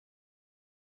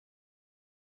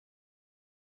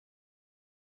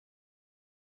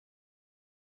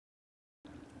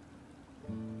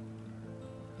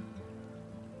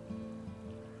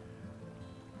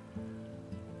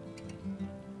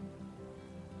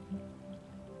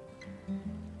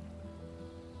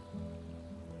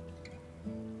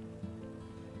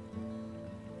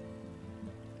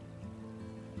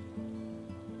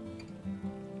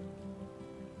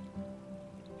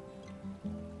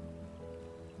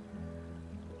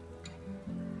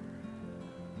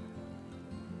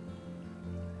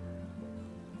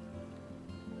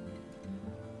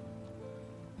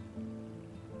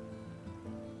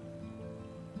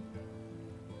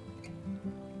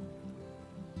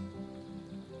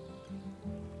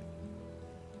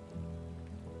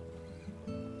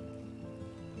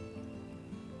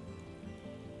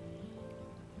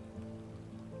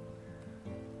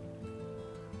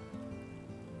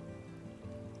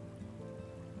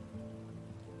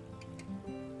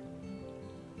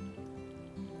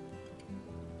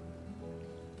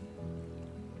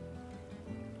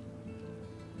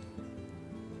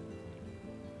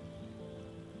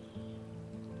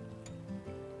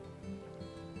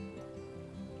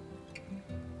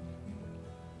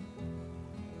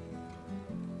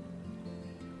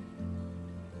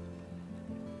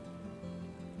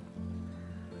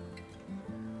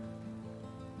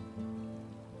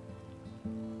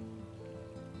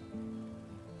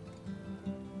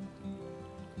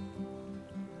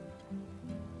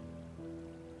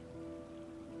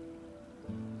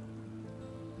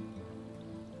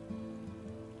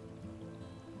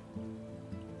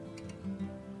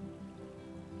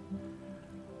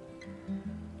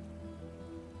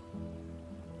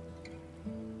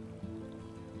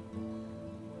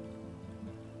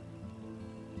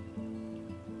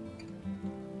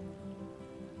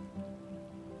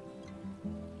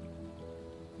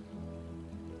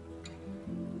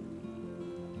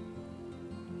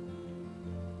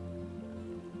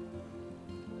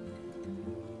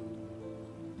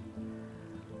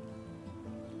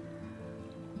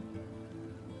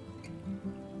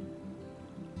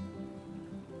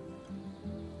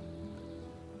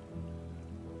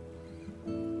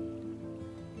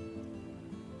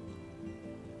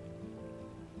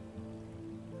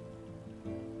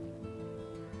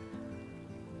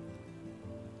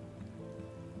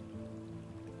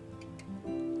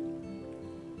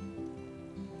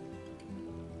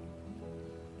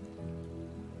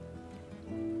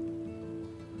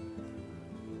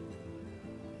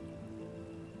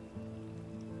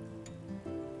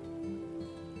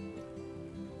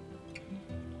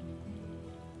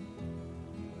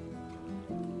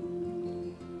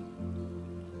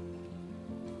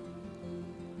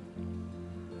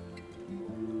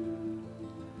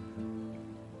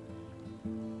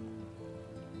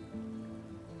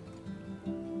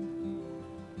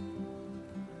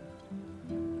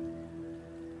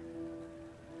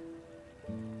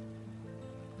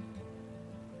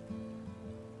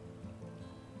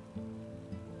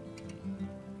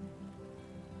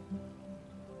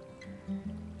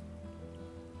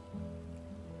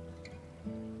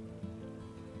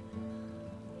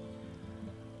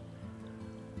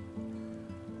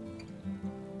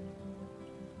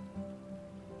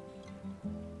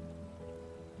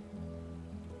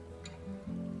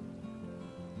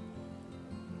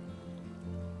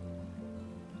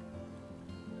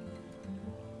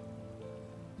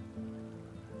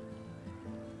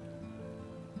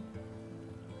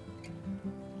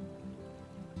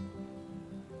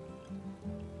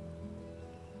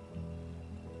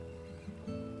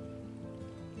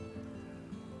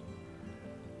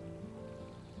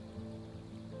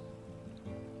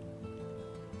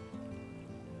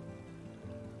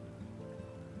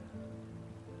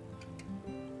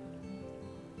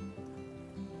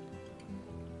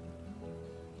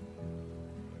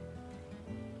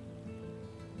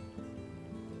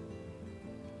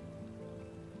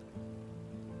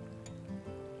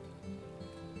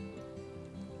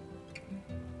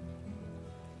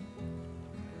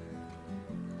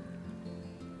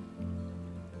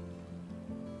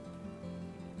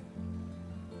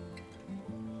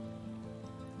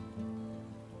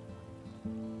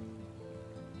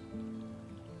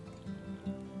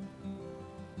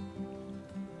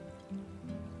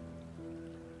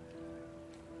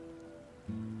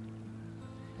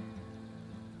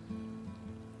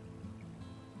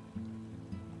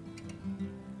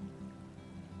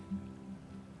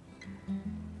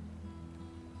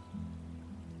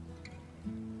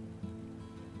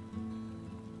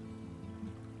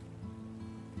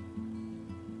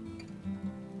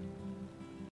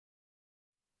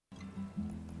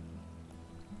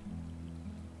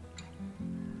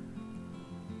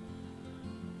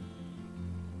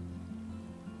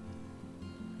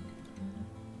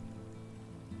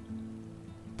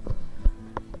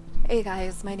Hey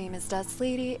guys, my name is Dust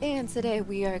Lady, and today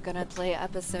we are gonna play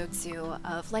episode 2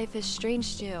 of Life is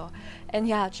Strange 2. And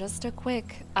yeah, just a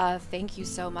quick thank you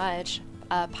so much.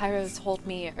 Pyros told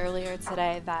me earlier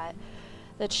today that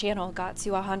the channel got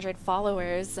to 100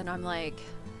 followers, and I'm like,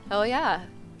 oh yeah,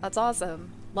 that's awesome.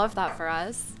 Love that for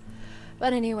us.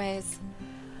 But anyways,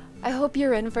 I hope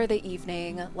you're in for the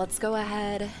evening. Let's go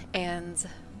ahead and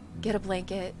get a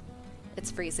blanket.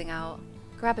 It's freezing out.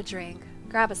 Grab a drink,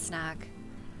 grab a snack,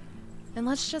 and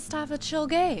let's just have a chill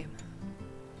game.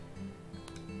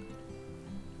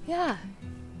 Yeah.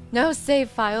 No save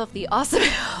file of the awesome.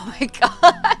 Oh my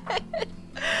god.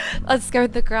 That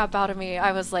scared the crap out of me.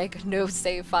 I was like, no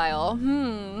save file.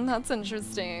 That's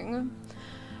interesting.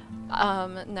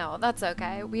 No, that's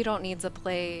okay. We don't need to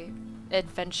play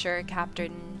adventure,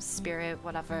 captain, spirit,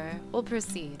 whatever. We'll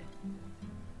proceed.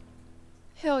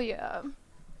 Hell yeah.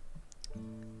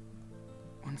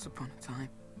 Once upon a time,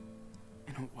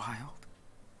 in a wild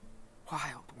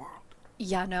world.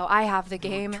 Yeah, no, I have the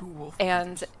game,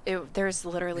 and there's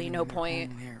literally no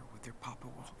point. There with their Papa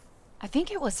Wolf. I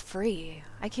think it was free.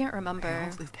 I can't remember.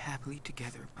 They all lived happily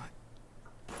together,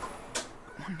 but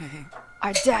one day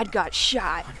our dad got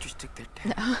shot. hunters took their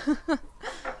dad. No.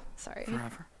 Sorry.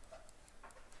 Forever.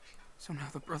 So now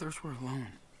the brothers were alone,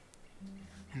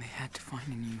 and they had to find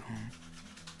a new home.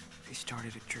 They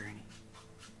started a journey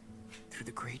through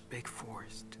the great big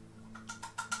forest.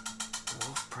 The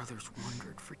Wolf brothers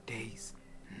wandered for days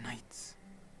and nights,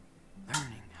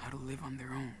 learning how to live on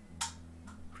their own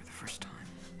for the first time.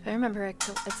 I remember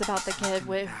it's about the kid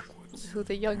with who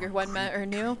the younger one met or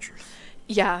knew. Creatures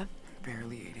Yeah.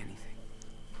 barely ate anything.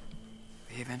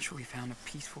 They eventually found a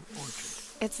peaceful orchard.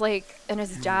 It's like, and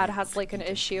his dad has like an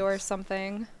issue or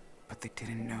something. But they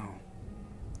didn't know.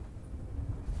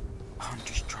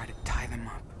 Hunters tried to tie them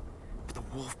up, but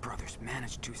the Wolf brothers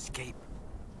managed to escape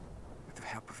with the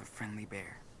help of a friendly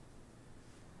bear.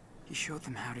 He showed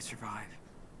them how to survive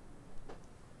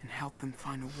and helped them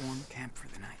find a warm camp for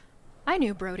the night. I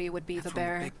knew Brody would be That's the when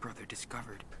bear. the big brother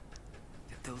discovered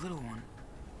that the little one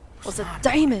Was a not an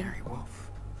diamond. ordinary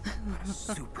wolf, but a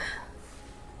super wolf.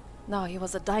 No, he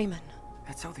was a diamond.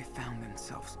 That's how they found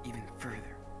themselves even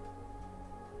further,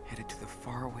 headed to the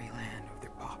faraway land of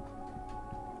their pop,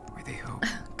 where they hope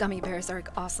Gummy bears are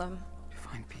awesome. to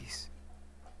find peace.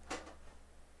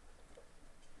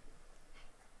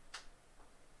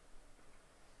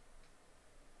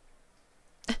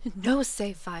 No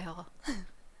save file.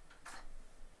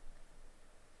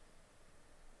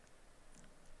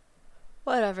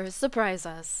 Whatever, surprise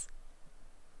us.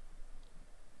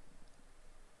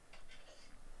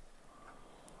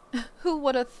 Who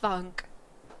would have thunk?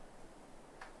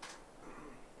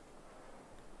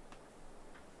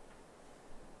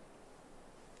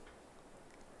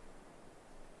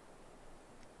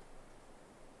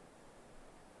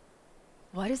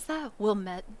 What is that?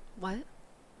 What?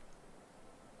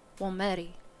 Wilmette.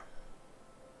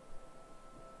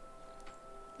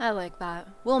 I like that.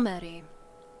 Wilmette.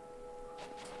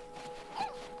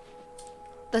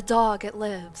 The dog, it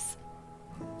lives.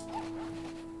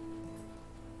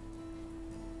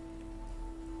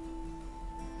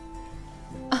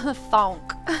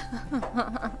 Thonk.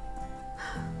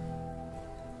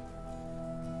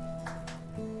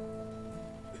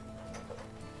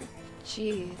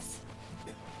 Jeez.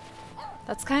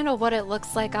 That's kind of what it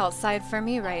looks like outside for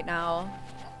me right now.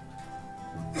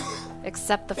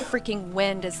 Except the freaking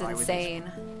wind is insane.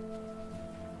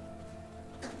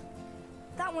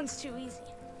 That one's too easy.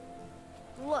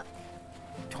 Look.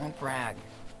 Don't brag.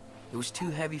 It was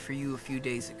too heavy for you a few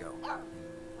days ago.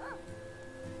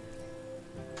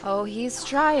 Oh, he's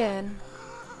trying.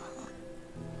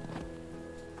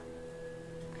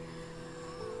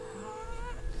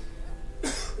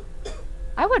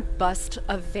 I would bust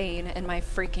a vein in my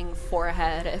freaking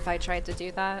forehead if I tried to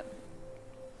do that.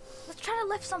 Let's try to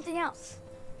lift something else.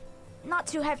 Not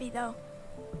too heavy, though.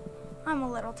 I'm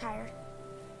a little tired.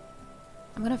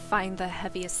 I'm gonna find the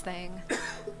heaviest thing.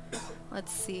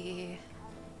 Let's see.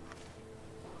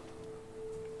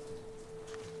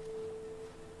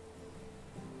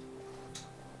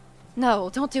 No,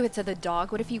 don't do it to the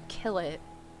dog. What if you kill it?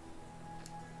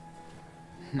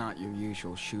 Not your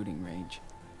usual shooting range,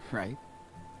 right?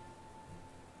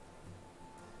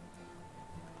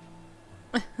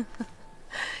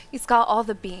 He's got all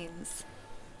the beans.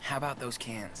 How about those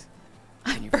cans?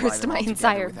 Can you Burst my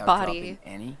entire body.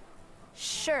 Any?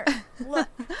 Sure. Look.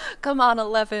 Come on,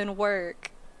 11,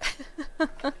 work.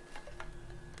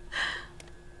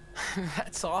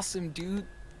 That's awesome, dude.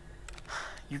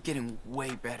 You're getting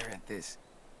way better at this.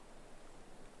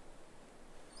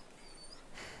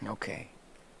 Okay.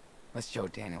 Let's show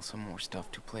Daniel some more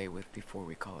stuff to play with before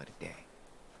we call it a day.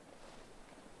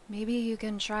 Maybe you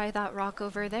can try that rock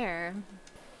over there.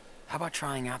 How about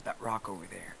trying out that rock over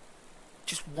there?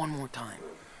 Just one more time.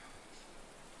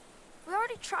 We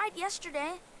already tried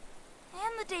yesterday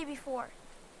and the day before.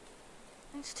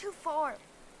 It's too far.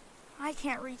 I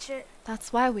can't reach it.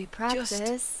 That's why we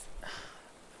practice.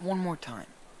 One more time.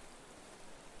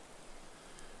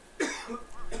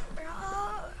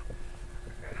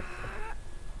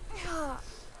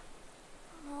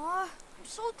 Aw, I'm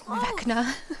so close.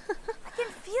 Vecna. I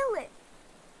can feel it.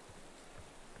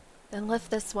 Then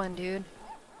lift this one, dude.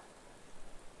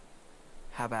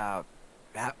 How about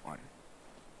that one?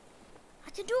 I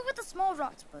can do it with the small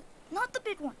rocks, but not the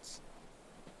big ones.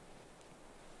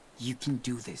 You can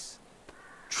do this.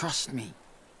 Trust me.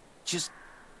 Just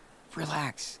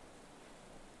relax.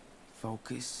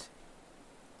 Focus.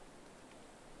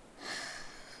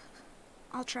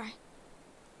 I'll try.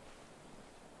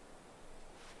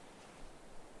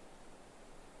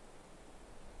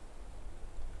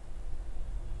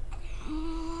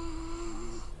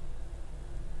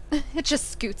 It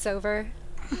just scoots over.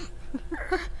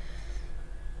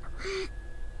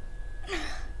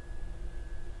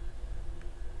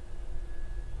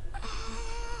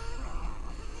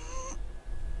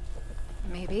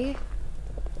 Maybe.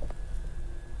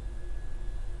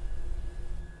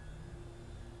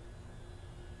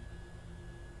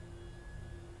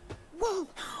 Whoa!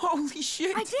 Holy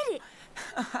shit! I did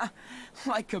it!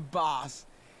 Like a boss.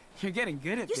 You're getting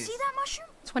good at You this. see that mushroom?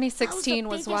 2016 that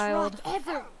was the biggest wild. rock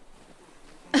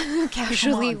ever.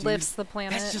 Casually Come on, dude. lifts the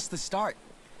planet. That's just the start.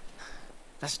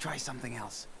 Let's try something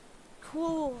else.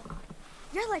 Cool.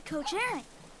 You're like Coach Aaron.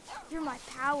 You're my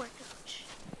power coach.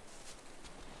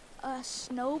 A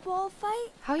snowball fight?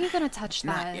 How are you gonna touch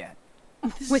Not that? yet.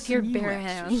 This With is a your new bare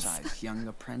hands. exercise, young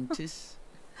apprentice.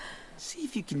 See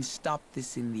if you can stop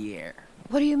this in the air.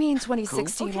 What do you mean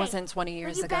 2016 Okay, wasn't 20 but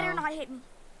years you ago? better not hit me.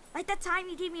 Like that time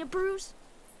you gave me a bruise?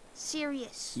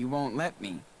 Serious. You won't let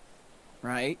me,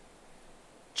 right?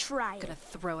 Try it. Gonna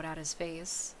throw it at his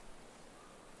face.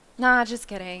 Nah, just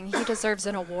kidding. He deserves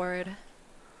an award.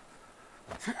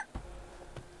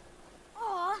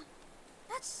 Aw,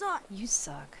 that sucked. You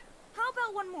suck. How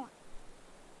about one more?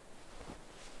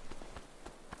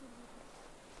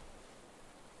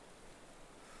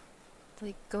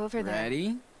 Like, go over there.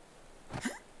 Ready?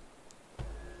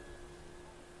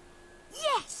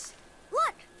 Yes!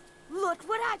 Look! Look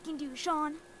what I can do,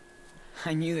 Sean.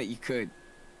 I knew that you could.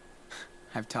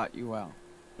 I've taught you well.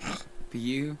 But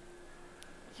you're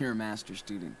a master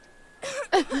student.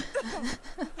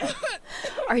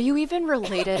 Are you even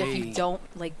related if Hey, you don't,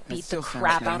 like, that beat the still sounds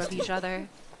crap out of nasty. each other?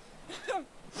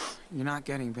 You're not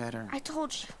getting better. I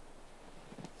told you.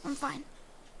 I'm fine.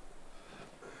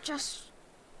 Just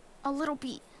a little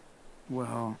beat.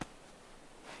 Well,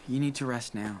 you need to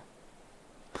rest now.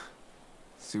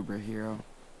 Superhero.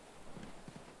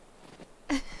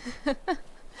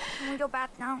 Can we go back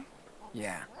now?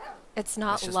 Yeah. It's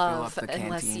not Let's just fill love up the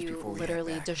unless canteens you before we head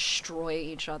literally back. destroy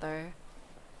each other.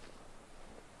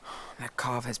 That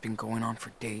cough has been going on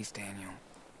for days, Daniel.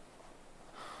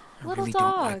 I Little really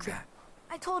don't like dog. that.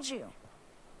 I told you.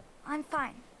 I'm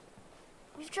fine.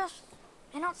 We've just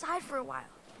been outside for a while.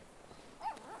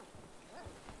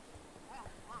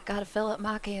 Gotta fill up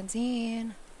my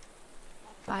canteen.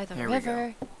 By the Here we go.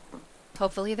 river.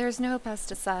 Hopefully there's no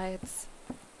pesticides.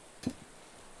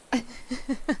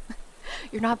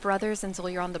 You're not brothers until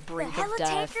you're on the The brink of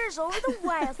death. helitanker's over the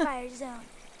wildfire zone.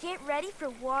 Get ready for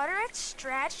water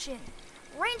extraction.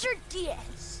 Ranger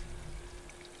Diaz.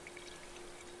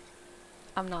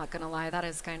 I'm not gonna lie, that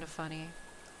is kind of funny.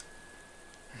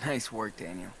 Nice work,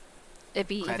 Daniel. It'd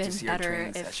be Glad to even see our better training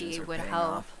if sessions he are would paying help.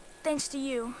 off. Thanks to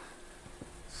you.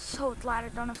 So glad I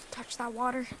don't have to touch that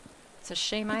water. It's a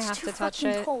shame I It's have too to touch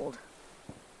fucking it. cold.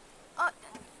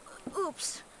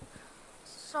 Oops.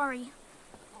 Sorry.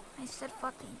 I said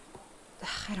fucking.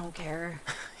 I don't care.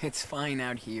 It's fine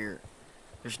out here.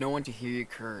 There's no one to hear you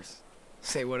curse.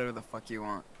 Say whatever the fuck you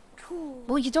want. Cool.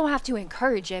 Well, you don't have to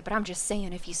encourage it, but I'm just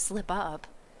saying if you slip up.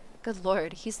 Good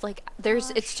lord, he's like,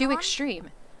 it's too Sean? extreme.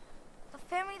 The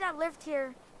family that lived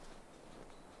here.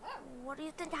 What do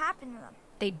you think happened to them?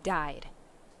 They died.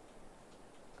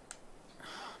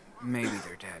 Maybe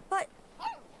they're dead. But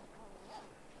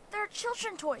they're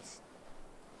children toys.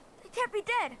 They can't be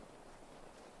dead.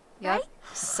 Yep. Right?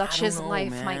 Such I don't is know,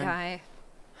 life, my man. guy.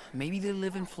 Maybe they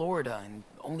live in Florida and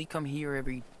only come here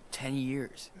every 10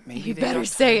 years. Maybe You they better got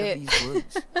say tired of it. these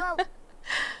woods. Well,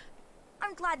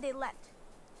 I'm glad they left.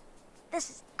 This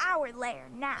is our lair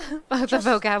now. The Just-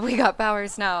 vocab, we got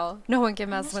powers now. No one can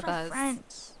I mess miss with my us.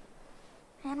 friends.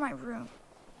 And my room.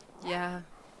 Yeah.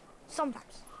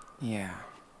 Sometimes. Yeah.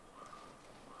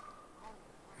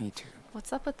 Me too.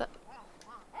 What's up with the...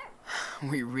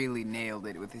 We really nailed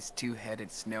it with this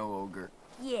two-headed snow ogre.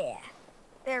 Yeah,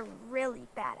 they're really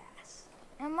badass.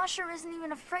 And Mushroom isn't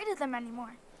even afraid of them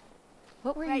anymore.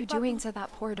 What were Right, you doing puppy? to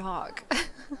that poor dog?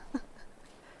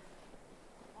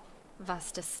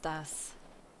 Vastistas.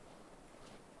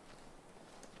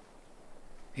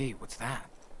 Hey, what's that?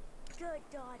 Good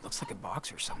dog. Looks like a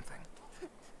box or something.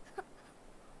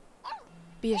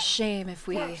 Be a shame if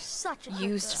we You're such a good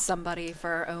used girl. somebody for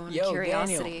our own Yo,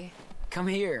 curiosity. Come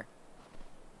here.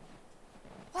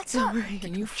 What's Don't up? worry.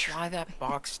 Can you fly that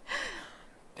box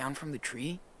down from the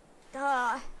tree?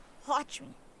 Duh. Watch me.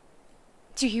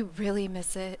 Do you really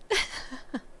miss it?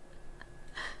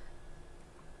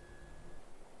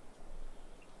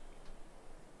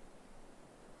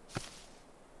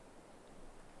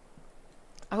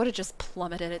 I would have just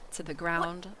plummeted it to the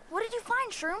ground. What did you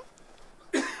find,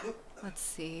 Shroom? Let's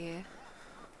see.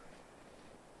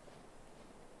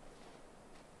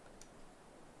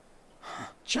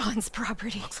 John's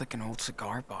property. Looks like an old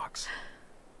cigar box.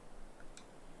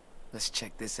 Let's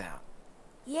check this out.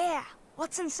 Yeah.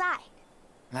 What's inside?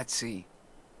 Let's see.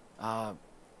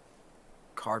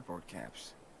 Cardboard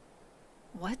caps.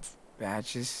 What?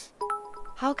 Badges.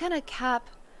 How can a cap...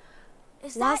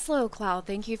 Is that... Laszlo Cloud,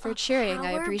 thank you for a cheering.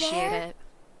 I power appreciate bear? it.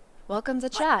 Welcome to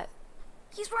chat.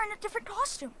 He's wearing a different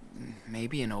costume.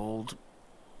 Maybe an old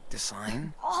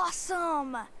design?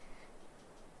 Awesome.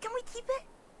 Can we keep it?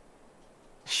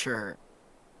 Sure.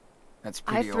 That's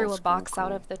I pretty threw old a school box out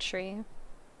cool. of the tree.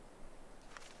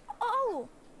 Oh!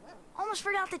 Almost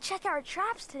forgot to check our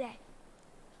traps today.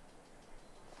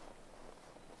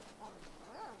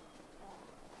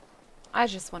 I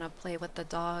just want to play with the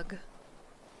dog.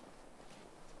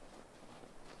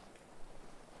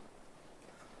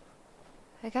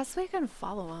 I guess we can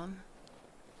follow him.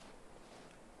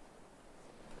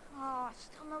 Oh,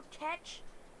 still no catch?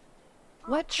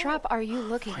 Oh, What cool. trap are you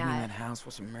looking Finding that at? house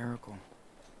was a miracle.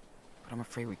 But I'm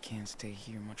afraid we can't stay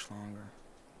here much longer.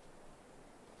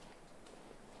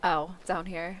 Oh, down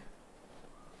here.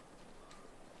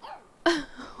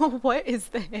 What is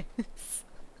this?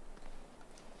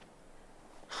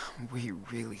 We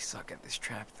really suck at this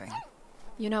trap thing.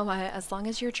 You know what? As long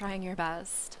as you're trying your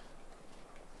best.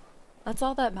 That's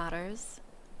all that matters.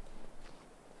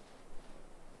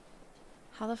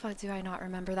 How the fuck do I not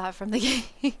remember that from the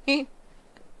game?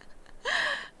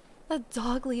 The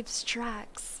dog leaves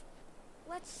tracks.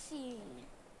 Let's see.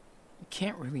 You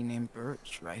can't really name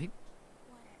birds, right?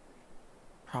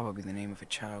 Probably the name of a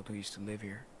child who used to live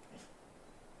here.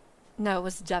 No, it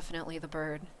was definitely the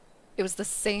bird. It was the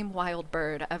same wild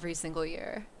bird every single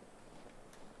year.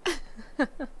 I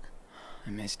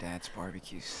miss Dad's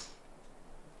barbecues.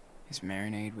 His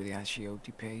marinade with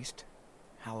achiote paste,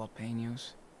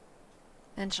 jalapenos.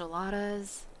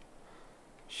 Enchiladas.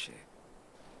 Shit.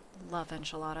 Love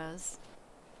enchiladas.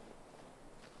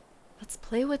 Let's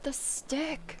play with the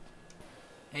stick.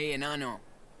 Hey, Enano.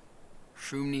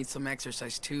 Shroom needs some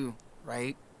exercise too,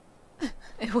 right?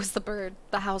 It was the bird.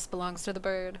 The house belongs to the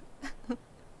bird.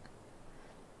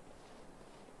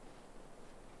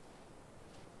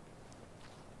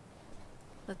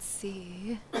 Let's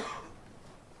see.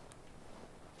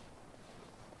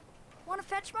 Want to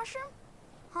fetch Mushroom?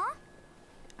 Huh?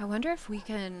 I wonder if we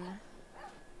can...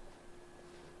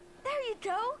 There you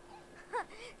go.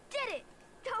 Did it.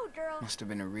 Go, girl. Must have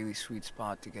been a really sweet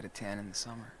spot to get a tan in the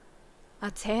summer.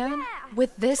 A tan? Yeah,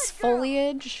 With this good girl.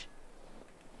 foliage?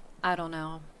 I don't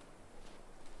know.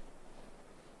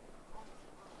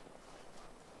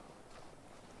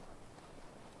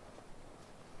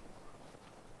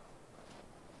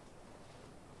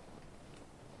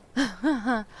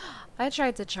 I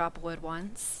tried to chop wood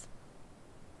once.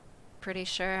 Pretty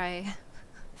sure I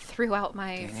threw out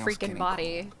my Daniel's freaking getting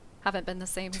body. cold. Haven't been the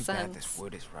same Too since. bad this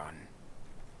wood is rotten.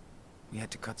 We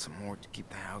had to cut some more to keep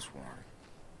the house warm.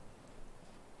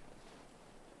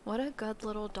 What a good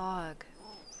little dog.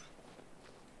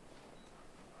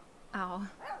 Ow.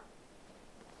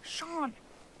 Sean,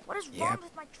 what is Yep. wrong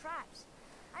with my traps?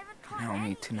 I haven't caught Now any.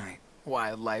 me tonight.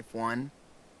 Wildlife 1,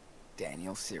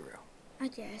 Daniel 0. I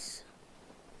guess.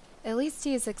 At least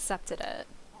he's accepted it.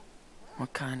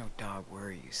 What kind of dog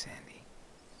were you, Sandy?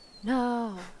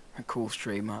 No. A cool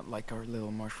stray mutt like our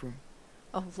little mushroom?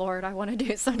 Oh lord, I want to do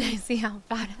it someday, see how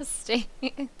bad it stays.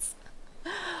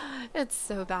 It's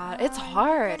so bad. It's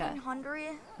hard. Getting hungry?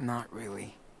 Not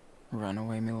really.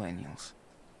 Runaway millennials.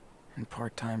 And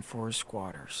part-time forest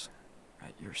squatters.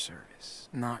 At your service.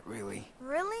 Not really.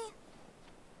 Really?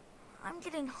 I'm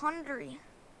getting hungry.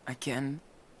 Again?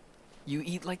 You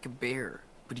eat like a bear.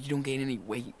 but you don't gain any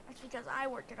weight. That's because I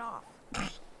work it off.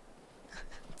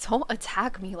 Don't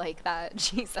attack me like that,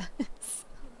 Jesus.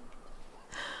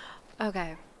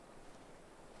 Okay.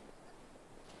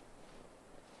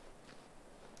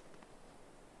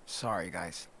 Sorry,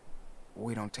 guys.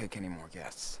 We don't take any more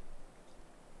guests.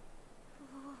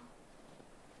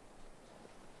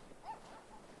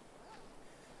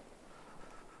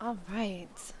 All right.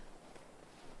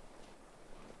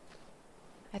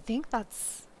 I think that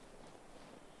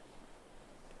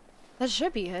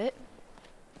should be it.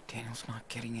 Daniel's not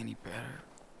getting any better.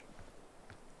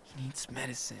 He needs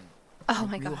medicine. Oh A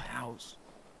my real God. house.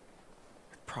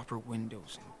 With proper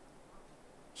windows and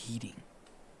heating.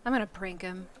 I'm gonna prank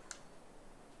him.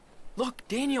 Look,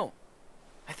 Daniel!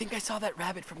 I think I saw that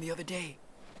rabbit from the other day.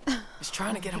 He's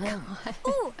trying to get home.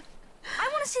 Ooh, I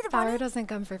want to see the Power bunny. doesn't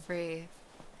come for free.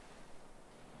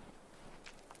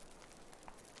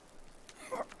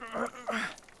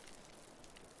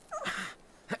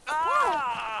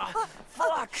 Ah!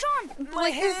 Fuck! Sean! My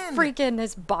hand! Freaking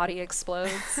his body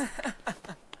explodes.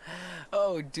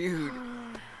 Oh, dude.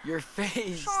 Your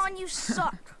face. Sean, you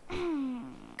suck.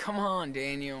 Come on,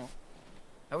 Daniel.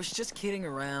 I was just kidding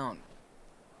around.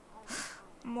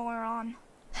 Moron.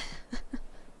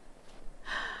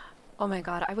 Oh my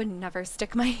God, I would never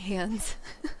stick my hands.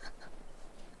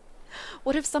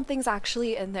 What if something's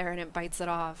actually in there and it bites it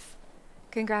off?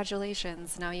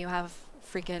 Congratulations, now you have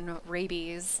freaking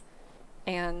rabies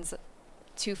and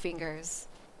 2 fingers.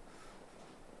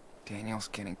 Daniel's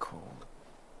getting cold.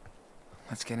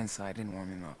 Let's get inside and warm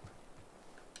him up.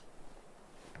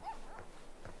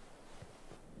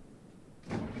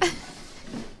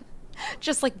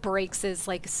 Just like breaks his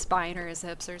like spine or his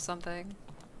hips or something.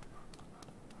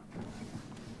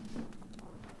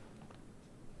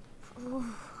 Ooh,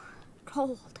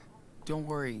 cold. Don't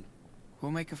worry.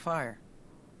 We'll make a fire.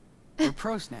 We're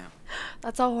pros now.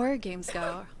 That's how horror games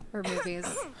go, or movies.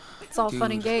 It's all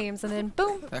fun and Dude. games, and then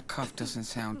boom, That cough doesn't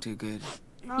sound too good.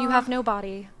 you have no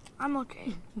body. I'm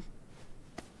okay.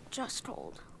 Just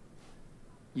cold.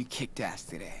 You kicked ass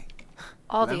today.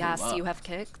 All the Level ass up. you have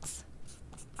kicked.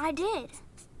 I did.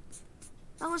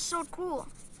 That was so cool.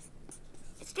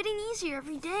 It's getting easier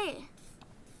every day.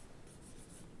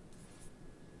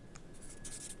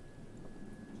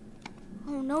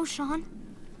 Oh no, Sean.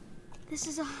 This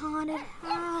is a haunted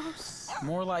house.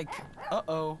 More like,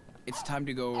 uh-oh, it's time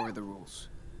to go over the rules.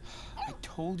 I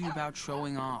told you about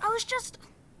showing off. I was just...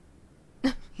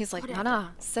 He's like, Whatever. nah,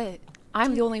 sit.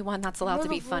 I'm the only one that's allowed to What are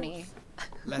be the funny.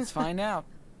 Let's find out.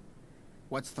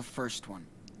 What's the first one?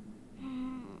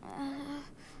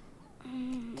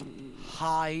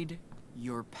 Hide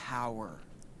your power.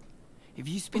 If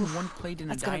you spin one plate in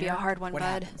That's a gonna diner, be a hard one, what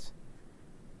bud. happens?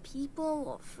 People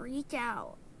will freak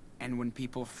out. And when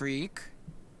people freak,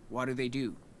 what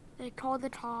do? They call the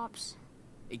cops.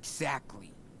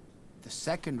 Exactly. The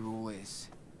second rule is,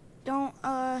 Don't,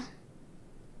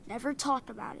 never talk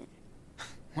about it.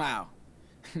 wow,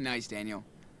 nice, Daniel.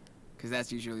 Because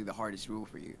that's usually the hardest rule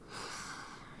for you.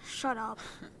 Shut up.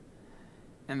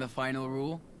 And the final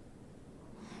rule?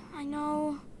 I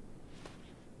know.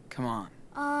 Come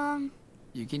on,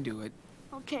 you can do it.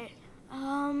 Okay.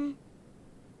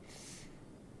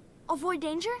 Avoid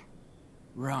danger?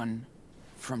 Run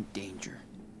from danger.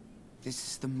 This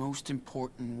is the most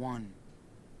important one.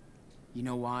 You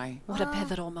know why? What a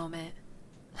pivotal moment.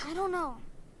 I don't know.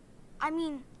 I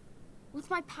mean, with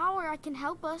my power, I can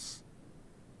help us.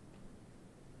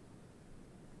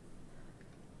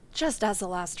 Just as a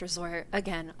last resort,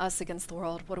 again, us against the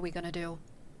world, what are we gonna do?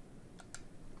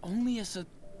 Only as a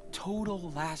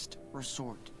total last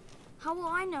resort. How will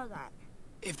I know that?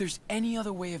 If there's any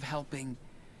other way of helping,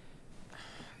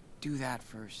 do that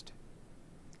first.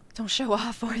 Don't show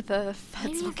off or the feds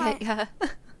Maybe will if get ya.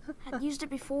 I'd used it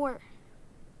before.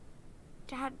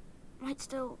 Dad might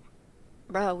still...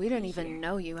 Bro, we didn't even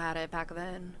know you had it back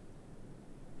then.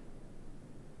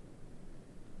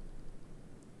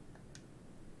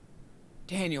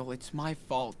 Daniel, it's my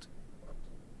fault.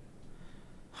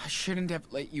 I shouldn't have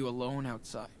let you alone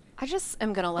outside. I just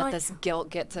am gonna let But- this guilt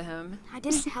get to him. I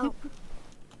didn't help.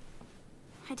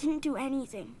 I didn't do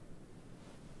anything.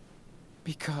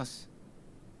 Because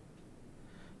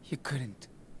you couldn't.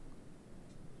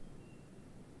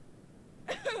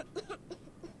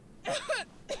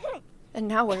 And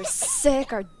now we're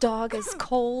sick, our dog is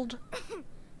cold. Don't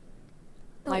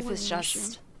Life worry, is Mission.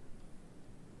 just...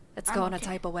 It's I'm going a okay.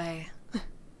 type of way.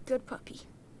 Good puppy.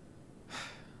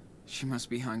 She must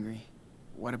be hungry.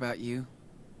 What about you?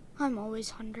 I'm always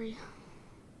hungry.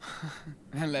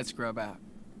 Then let's grub out.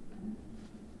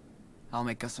 I'll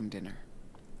make us some dinner.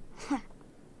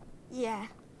 Yeah.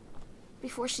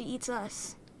 Before she eats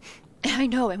us. I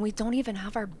know, and we don't even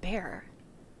have our bear.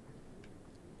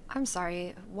 I'm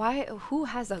sorry, why? Who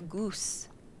has a goose?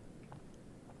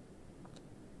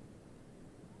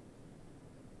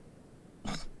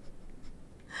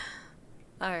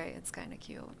 Alright, it's kind of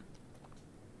cute.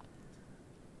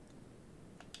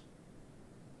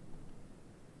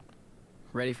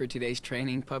 Ready for today's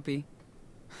training, puppy?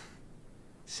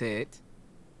 Sit.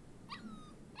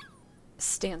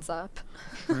 Stands up.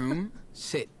 Room,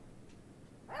 sit.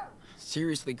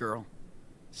 Seriously, girl.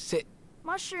 Sit.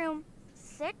 Mushroom.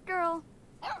 Sit, girl.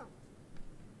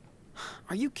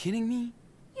 Are you kidding me?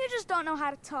 You just don't know how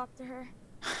to talk to her.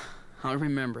 I'll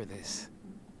remember this,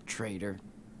 traitor.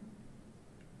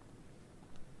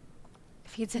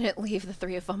 If he didn't leave, the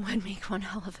three of them would make one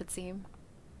hell of a team.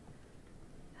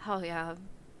 Hell yeah.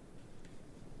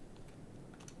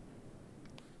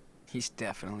 He's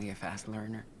definitely a fast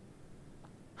learner.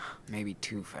 Maybe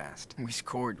too fast. We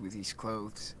scored with these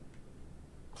clothes.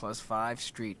 +5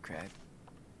 street cred.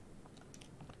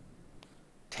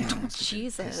 Daniel must have been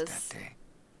pissed Jesus. that day.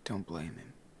 Don't blame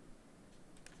him.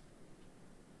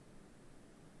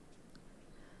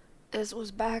 This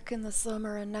was back in the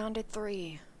summer of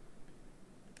 '93.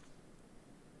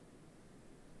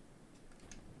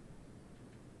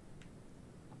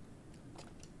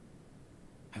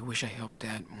 I wish I helped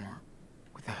Dad more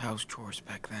with the house chores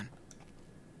back then.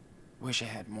 Wish I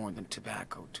had more than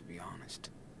tobacco, to be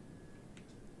honest.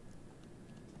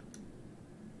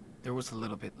 There was a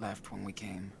little bit left when we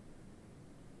came.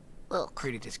 Ugh.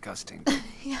 Pretty disgusting.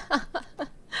 Yeah.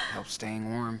 Helps staying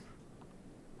warm.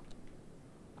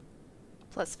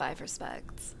 +5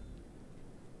 respects.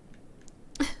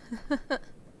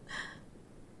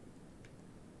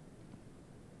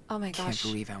 Oh my Can't gosh.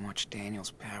 believe how much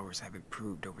Daniel's powers have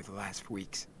improved over the last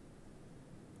weeks.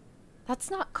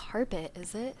 That's not carpet,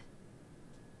 is it?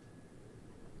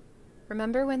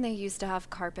 Remember when they used to have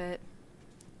carpet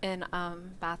in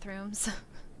bathrooms?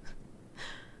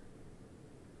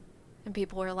 And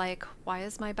people were like, why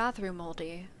is my bathroom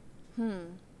moldy? No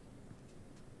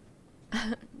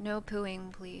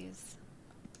pooing, please.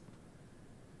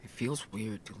 It feels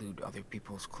weird to loot other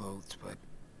people's clothes, but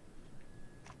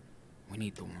we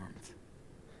need the warmth.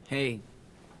 Hey,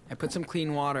 I put some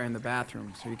clean water in the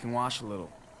bathroom so you can wash a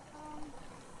little.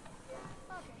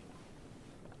 Okay.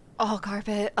 Oh,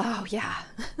 carpet. Oh, yeah.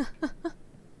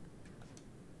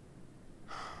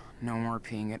 No more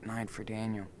peeing at night for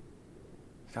Daniel.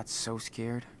 He got so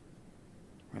scared.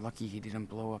 We're lucky he didn't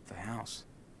blow up the house.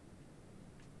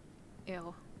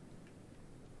 Ew.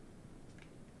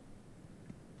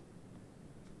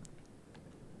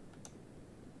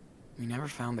 We never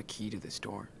found the key to this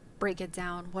door. Break it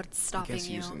down. What's I stopping guess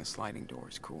you? using the sliding door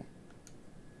is cool.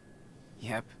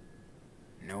 Yep.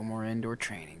 No more indoor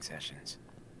training sessions.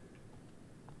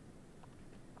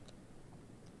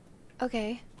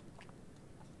 Okay.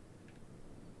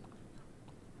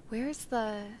 Where's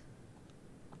the...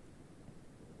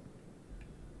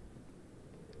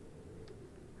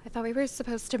 I thought we were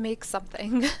supposed to make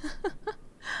something.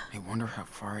 I wonder how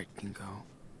far it can go.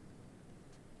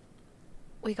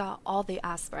 We got all the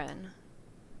aspirin.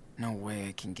 No way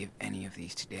I can give any of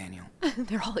these to Daniel.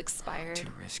 They're all expired.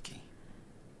 Too risky.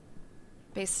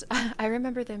 I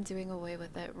remember them doing away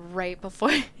with it right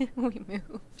before we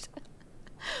moved.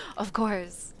 Of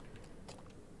course.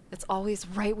 It's always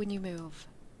right when you move.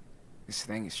 This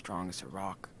thing is strong as a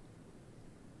rock.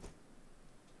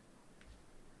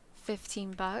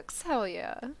 $15? Hell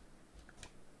yeah.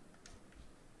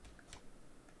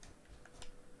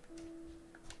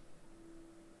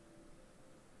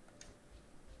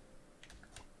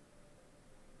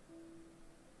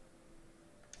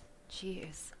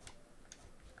 Jeez.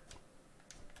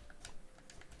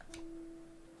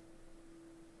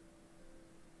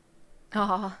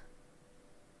 Aw.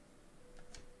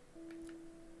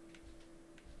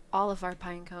 All of our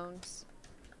pine cones.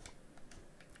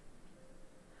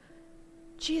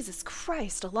 Jesus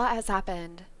Christ, a lot has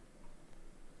happened.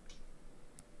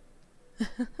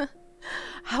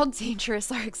 How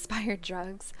dangerous are expired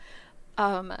drugs?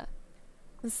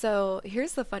 So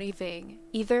here's the funny thing.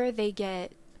 Either they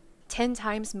get 10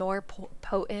 times more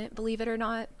potent, believe it or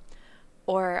not,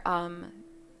 or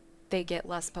they get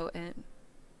less potent.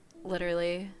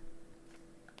 Literally.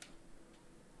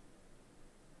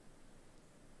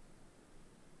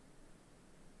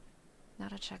 Now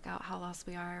to check out how lost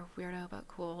we are. Weirdo but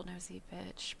cool, nosy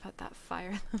bitch. Put that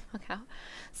fire the fuck out.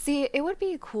 See, it would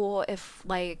be cool if,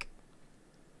 like...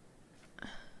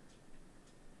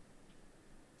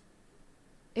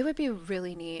 It would be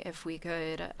really neat if we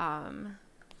could,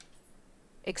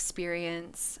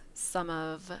 experience some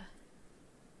of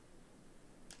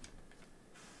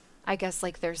I guess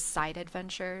like there's side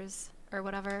adventures or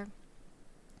whatever.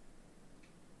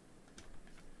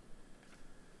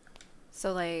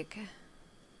 So like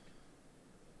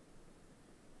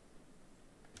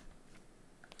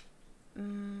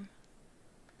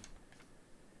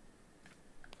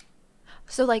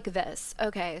so like this.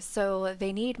 Okay, so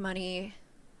they need money.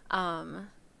 And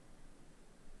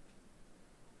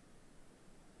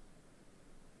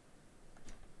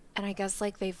I guess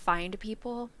like they find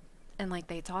people and like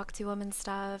they talk to them and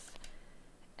stuff.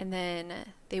 And then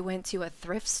they went to a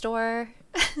thrift store.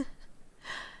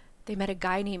 They met a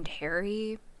guy named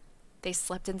Harry. They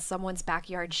slept in someone's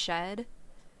backyard shed.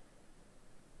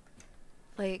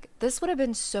 Like, this would have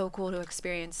been so cool to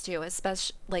experience too,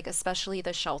 especially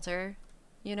the shelter,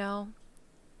 you know?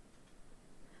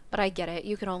 But I get it,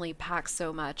 you can only pack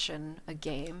so much in a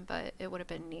game, but it would have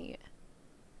been neat.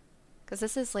 Because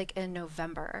this is like in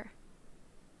November.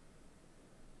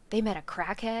 They met a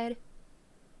crackhead.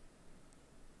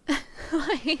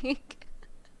 Like,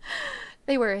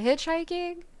 they were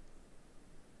hitchhiking.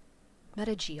 Met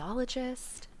a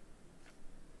geologist.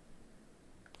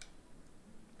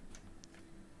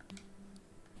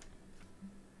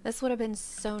 This would have been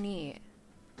so neat.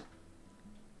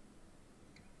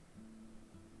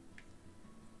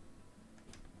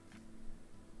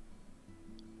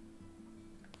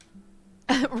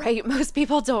 Right, most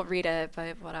people don't read it,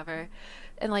 but whatever.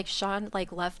 And like Sean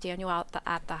like left Daniel out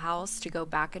at the house to go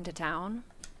back into town.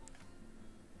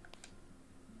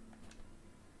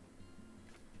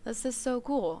 This is so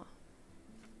cool.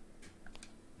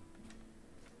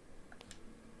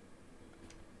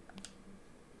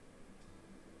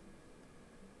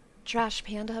 Trash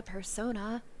Panda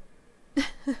persona.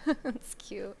 It's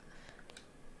cute.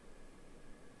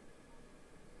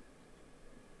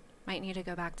 Might need to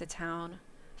go back to town.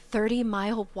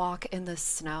 30-mile walk in the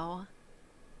snow.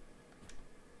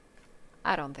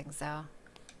 I don't think so.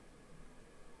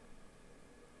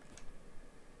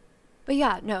 But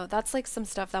yeah, no, that's like some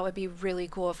stuff that would be really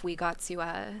cool if we got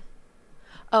to,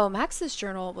 Oh, Max's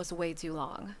journal was way too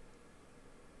long.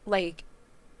 Like,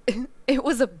 it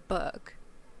was a book.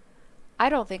 I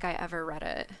don't think I ever read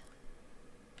it.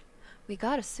 We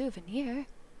got a souvenir.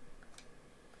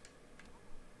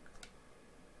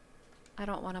 I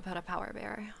don't want to put a power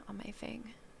bear on my thing.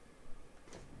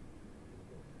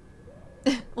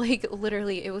 Like,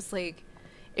 literally, it was like,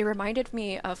 it reminded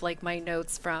me of like my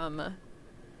notes from,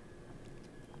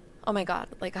 oh my god,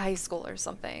 like high school or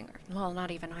something. Well, not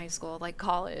even high school, like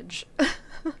college.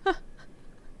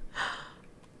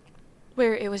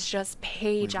 Where it was just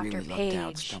page after really page. Lucked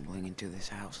out stumbling into this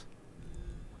house.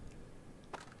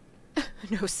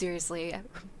 No, seriously.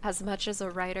 As much as a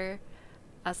writer,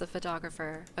 as a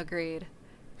photographer, agreed.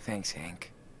 Thanks,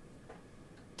 Hank.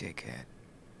 Dickhead.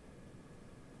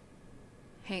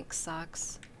 Hank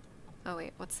sucks. Oh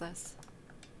wait, what's this?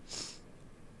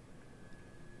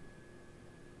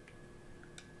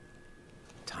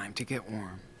 Time to get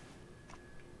warm.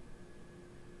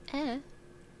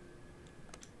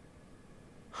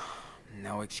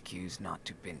 No excuse not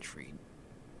to binge read.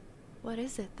 What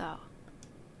is it though?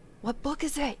 What book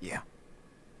is it? Yeah.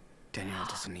 Danielle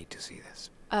doesn't need to see this.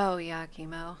 Oh yeah,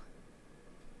 chemo.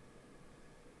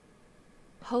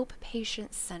 Hope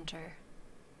Patient Center.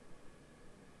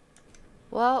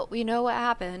 Well, we know what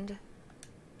happened.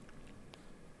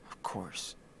 Of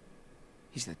course.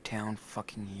 He's the town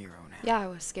fucking hero now. Yeah, I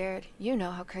was scared. You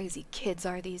know how crazy kids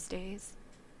are these days.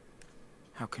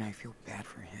 How can I feel bad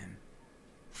for him?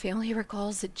 Family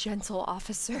recalls a gentle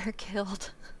officer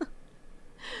killed.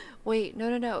 Wait,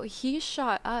 no. He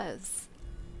shot us.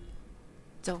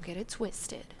 Don't get it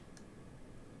twisted.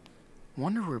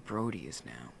 Wonder where Brody is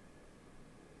now.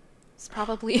 It's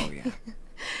probably... Oh yeah.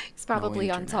 It's probably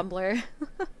No on internet. Tumblr.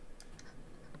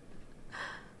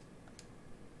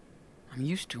 I'm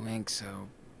used to ink, so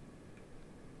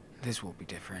this will be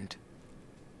different.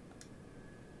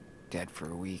 Dead for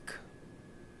a week.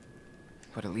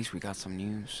 But at least we got some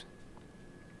news.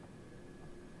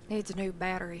 Needs a new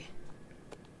battery.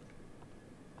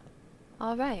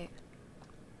 Alright.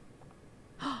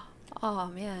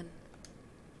 Oh man.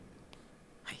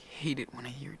 I hate it when I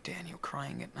hear Daniel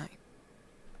crying at night.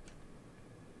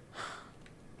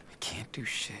 I can't do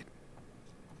shit.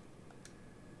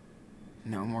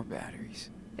 No more batteries.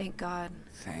 Thank God.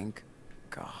 Thank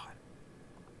God.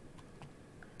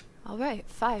 Alright,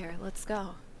 fire, let's go.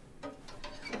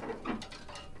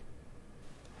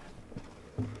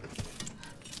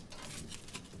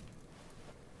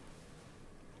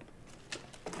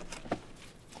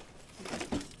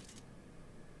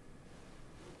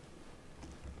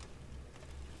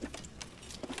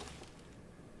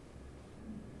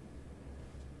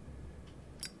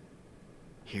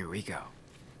 Here we go.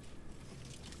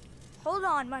 Hold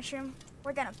on, Mushroom.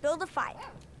 We're gonna build a fire.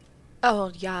 Oh,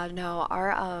 yeah, no,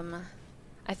 our,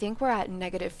 I think we're at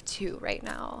 -2 right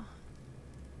now.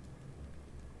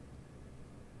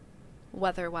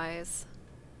 Weather-wise.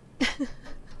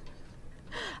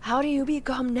 How do you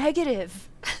become negative?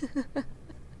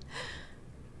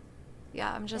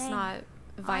 Yeah, I'm just Dang, not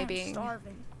I'm vibing.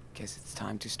 starving. Guess it's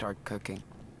time to start cooking.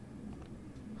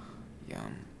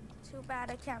 Yum. Too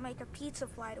bad I can't make a pizza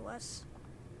fly to us.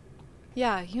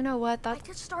 Yeah, you know what? I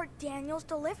could start Daniel's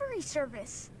delivery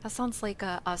service. That sounds like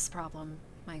a us problem,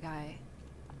 my guy.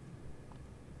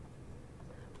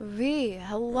 V,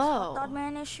 hello. Hot dog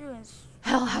man issue is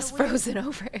Hell has kinda weird. frozen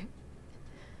over.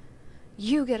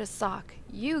 You get a sock.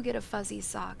 You get a fuzzy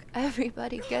sock.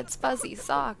 Everybody gets fuzzy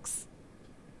socks.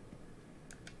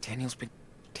 Daniel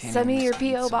Send me must your need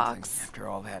P.O. something box. After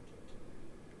all that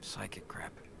psychic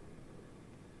crap.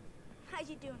 How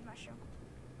you doing, Mushroom?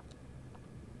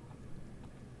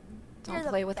 Don't You're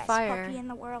play the with best fire. puppy in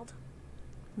the world.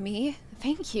 Me?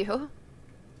 Thank you.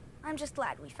 I'm just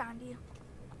glad we found you.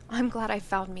 I'm glad I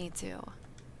found me too.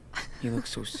 You look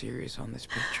so serious on this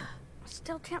picture. I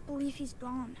still can't believe he's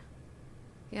gone.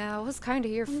 Yeah, it was kind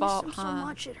of your I miss fault, him huh? so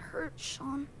much it hurts,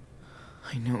 Sean.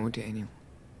 I know, Daniel.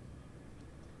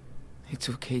 It's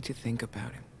okay to think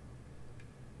about him.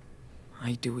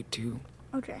 I do it too.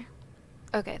 Okay,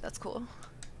 Okay, that's cool.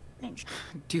 thanks.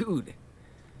 Dude,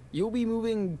 you'll be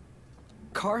moving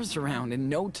cars around in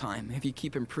no time if you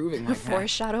keep improving like that.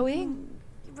 Foreshadowing?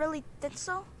 You really think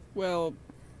so? Well,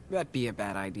 that'd be a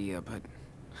bad idea, but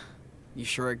you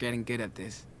sure are getting good at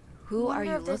this. Who are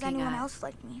Wonder you if there's looking anyone at? else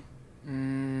like me.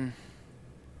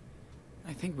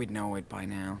 I think we'd know it by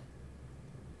now.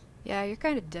 Yeah, you're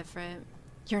kind of different.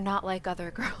 You're not like other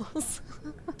girls.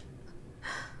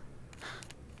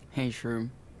 Hey, Shroom.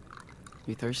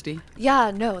 You thirsty?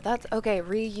 Yeah, no, that's okay.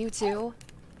 You too,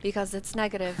 because it's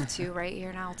 -2 right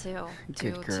here now too. Good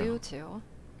Two, girl. two, two.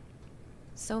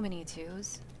 So many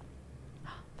twos.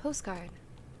 Postcard.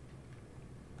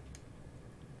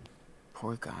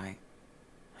 Poor guy.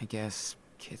 I guess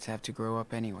kids have to grow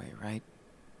up anyway, right?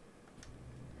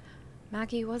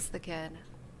 Maggie was the kid.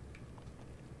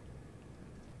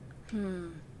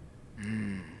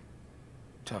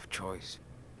 Tough choice.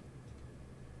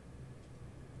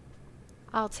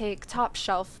 I'll take top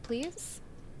shelf, please.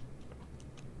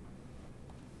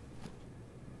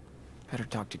 Better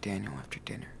talk to Daniel after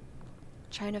dinner.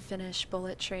 Trying to finish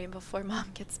Bullet Train before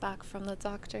Mom gets back from the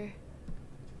doctor.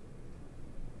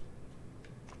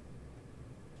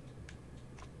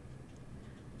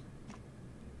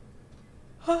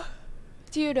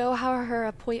 Do you know how her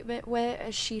appointment went?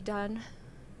 Is she done?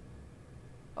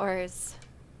 Or is...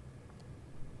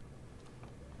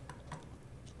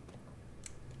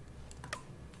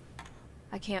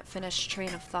 I can't finish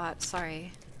train of thought,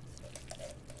 sorry.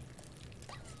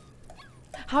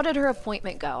 How did her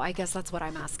appointment go? I guess that's what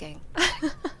I'm asking.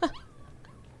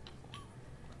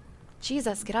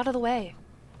 Jesus, get out of the way.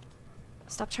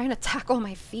 Stop trying to tackle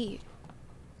my feet.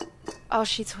 Oh,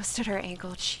 she twisted her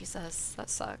ankle. Jesus, that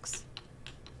sucks.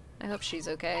 I hope she's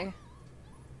okay.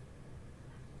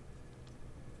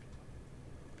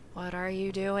 What are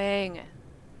you doing?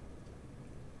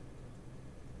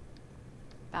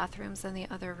 Bathroom's in the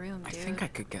other room, dude. I think I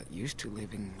could get used to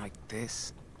living like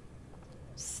this.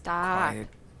 Stop. Quiet.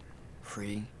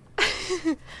 Free.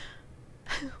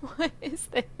 What is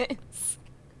this?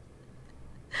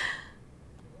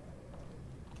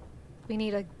 We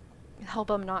need to help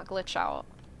him not glitch out.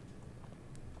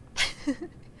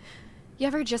 You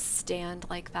ever just stand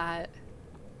like that?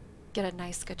 Get a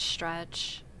nice good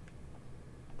stretch.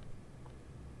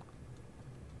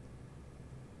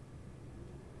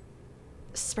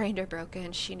 Sprained or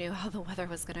broken, she knew how the weather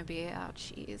was gonna be. Oh,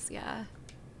 jeez, yeah.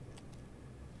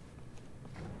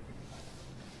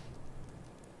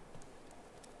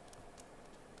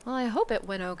 Well, I hope it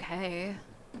went okay.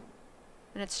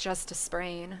 And it's just a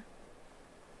sprain.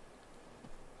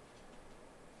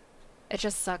 It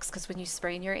just sucks because when you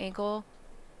sprain your ankle,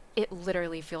 it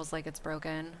literally feels like it's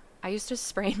broken. I used to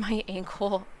sprain my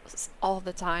ankle all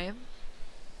the time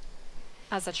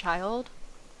as a child.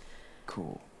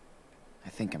 Cool. I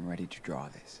think I'm ready to draw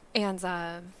this. And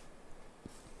I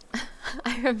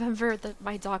remember that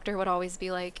my doctor would always be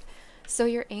like, so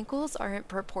your ankles aren't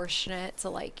proportionate to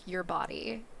like your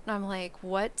body. And I'm like,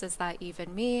 what does that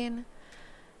even mean?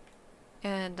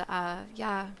 And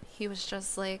yeah, he was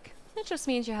just like, it just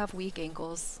means you have weak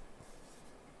ankles.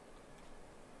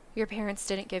 Your parents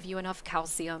didn't give you enough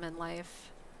calcium in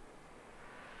life.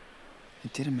 I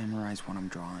didn't memorize what I'm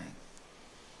drawing.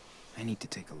 I need to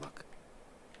take a look.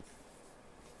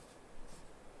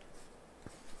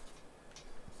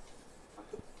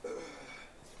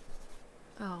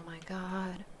 Oh my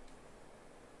god.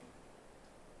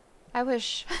 I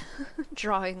wish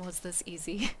drawing was this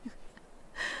easy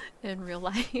in real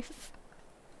life.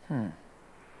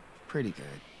 Pretty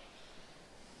good.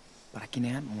 But I can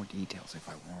add more details if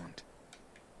I want.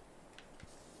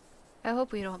 I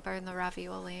hope we don't burn the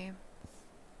ravioli.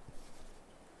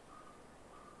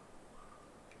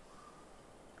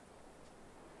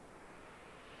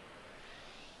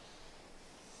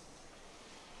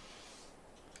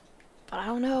 But I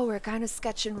don't know, we're kind of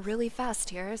sketching really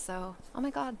fast here, so... Oh my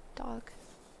god, dog.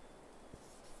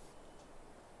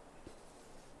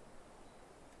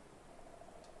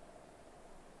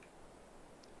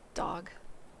 Dog.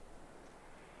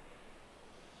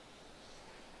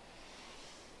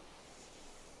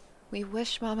 We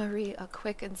wish Mama Ree a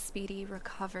quick and speedy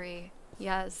recovery.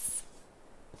 Yes.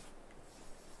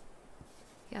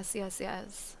 Yes, yes,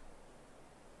 yes.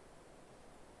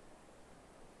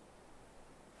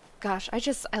 Gosh,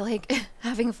 I like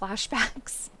having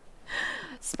flashbacks.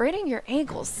 Spraining your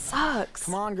ankle sucks.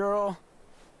 Come on, girl.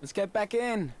 Let's get back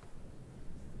in.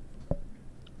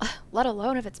 Let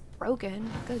alone if it's broken.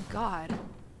 Good God.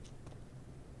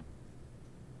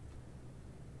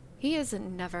 He is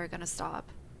never gonna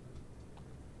stop.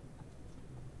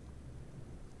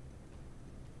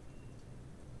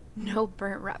 No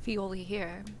burnt ravioli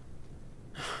here.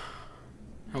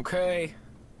 Okay,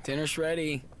 dinner's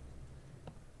ready.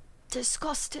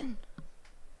 Disgusting.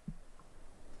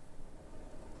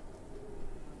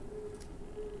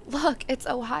 Look, it's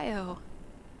Ohio.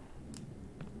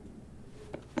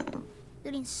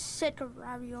 Getting sick of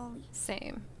ravioli.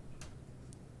 Same.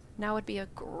 Now would be a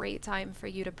great time for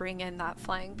you to bring in that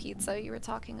flying pizza you were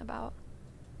talking about.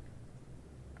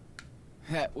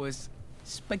 That was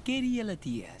spaghetti alla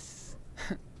diaz.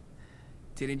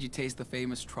 Didn't you taste the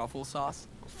famous truffle sauce?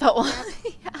 Felt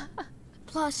yeah.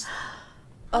 Plus,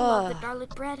 I love the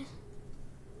garlic bread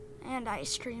and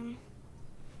ice cream.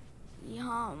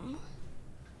 Yum.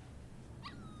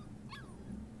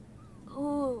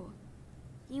 Ooh,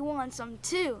 you want some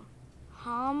too,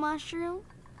 huh, Mushroom?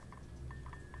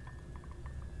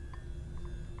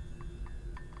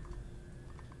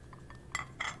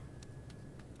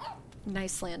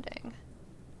 Nice landing.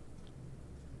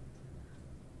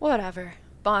 Whatever.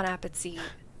 Bon appetit.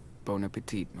 Bon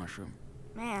appetit, Mushroom.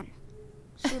 Man,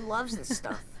 she loves this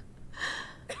stuff.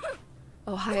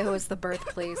 Ohio is the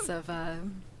birthplace of,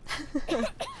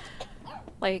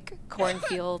 like,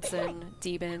 cornfields and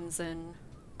demons and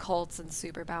cults and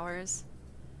superpowers.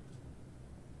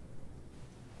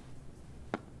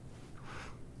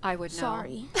 I would know.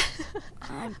 Sorry.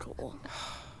 I'm cool.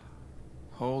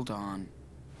 Hold on.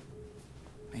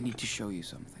 I need to show you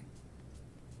something.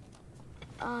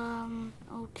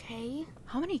 Okay.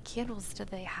 How many candles did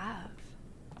they have?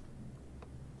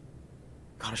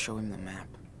 Gotta show him the map.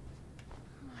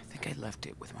 I think I left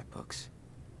it with my books.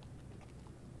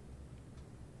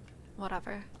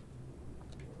 Whatever.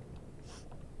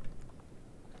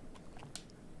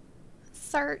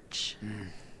 Search.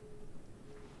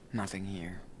 Nothing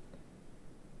here.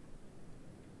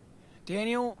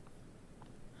 Daniel,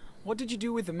 what did you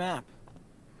do with the map?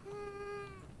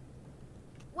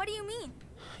 What do you mean?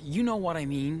 You know what I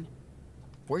mean.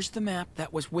 Where's the map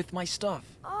that was with my stuff?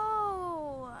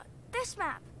 Oh, this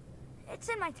map. It's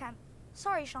in my tent.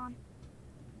 Sorry, Sean.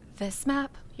 This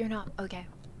map? You're not... Okay.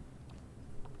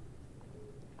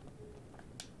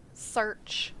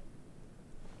 Search.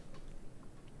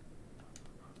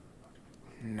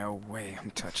 No way I'm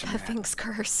touching That that. thing's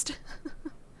cursed.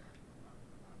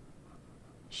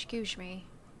 Excuse me.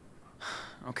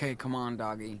 Okay, come on,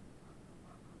 doggy.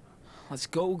 Let's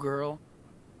go, girl.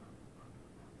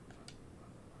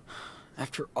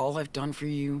 After all I've done for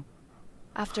you.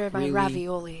 After my Really?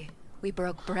 ravioli, we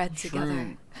broke bread together.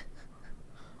 Shroom.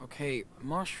 Okay,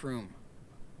 Mushroom.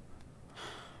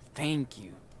 Thank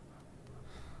you.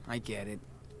 I get it.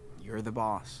 You're the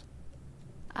boss.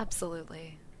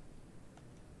 Absolutely.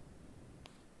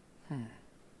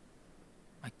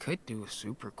 I could do a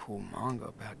super cool manga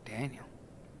about Daniel.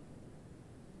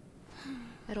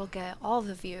 It'll get all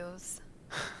the views.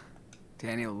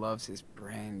 Daniel loves his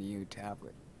brand new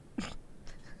tablet.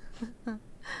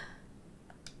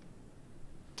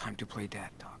 Time to play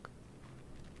dad talk.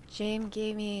 Jame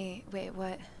Gaming. Wait,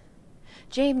 what?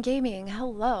 Jame Gaming,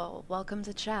 hello. Welcome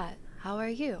to chat. How are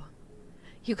you?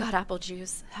 You got apple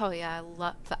juice? Hell yeah, I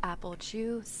love the apple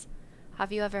juice.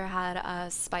 Have you ever had a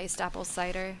spiced apple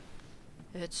cider?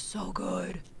 It's so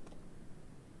good.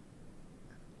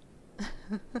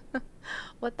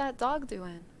 What that dog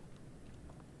doing?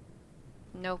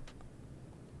 Nope.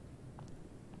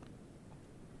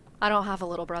 I don't have a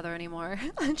little brother anymore.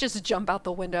 Just jump out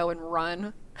the window and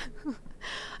run.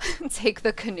 Take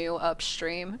the canoe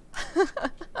upstream.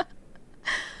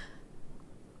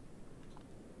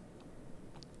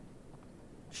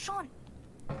 Sean,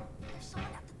 there's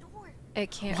someone at the door.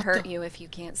 It can't What hurt the- you if you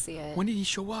can't see it. When did he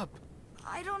show up?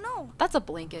 I don't know. That's a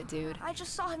blanket, dude. I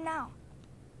just saw him now.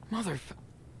 Mother...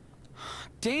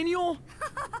 Daniel?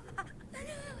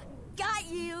 Got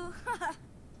you.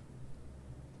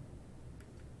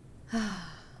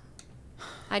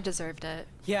 I deserved it.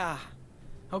 Yeah.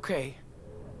 Okay.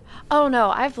 Oh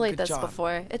no, I've played Good this job.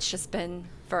 before. It's just been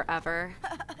forever.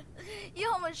 You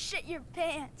almost shit your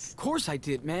pants. Of course I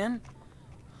did, man.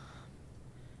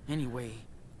 Anyway,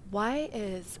 Why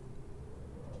is...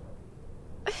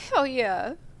 Oh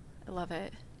yeah. I love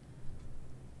it.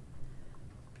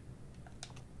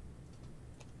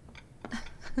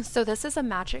 So this is a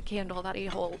magic candle that he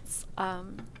holds.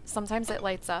 Sometimes it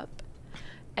lights up,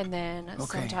 and then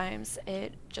Okay. sometimes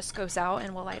it just goes out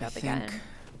and will light I up think again.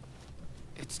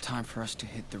 it's time for us to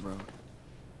hit the road.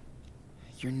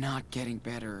 You're not getting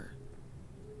better.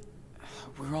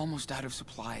 We're almost out of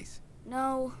supplies.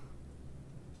 No,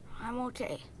 I'm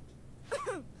okay.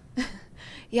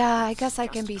 Yeah, I guess I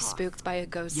can Just be cough. spooked by a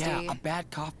ghosty. Yeah, a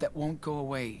bad cough that won't go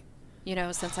away. You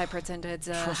know, since I pretended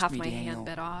to Trust have me, my Daniel. hand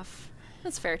bit off.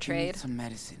 That's fair You need trade. some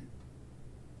medicine.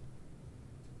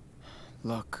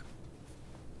 Look.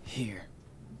 Here.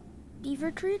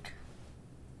 Beaver Creek?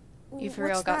 You for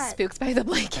real What's got that? spooked by the That's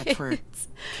where blankets.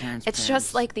 Karen's It's just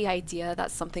parents- like the idea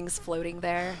that something's floating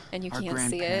there and you our can't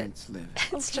see it. grandparents live.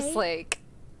 It's Okay. just like,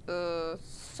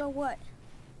 So what?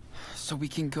 So we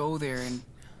can go there and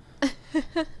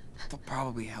they'll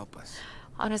probably help us.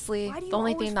 honestly, Why do the you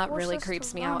only always thing that force really us to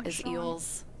creeps me run, out is Sean?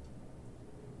 eels.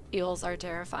 Eels are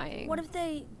terrifying. What if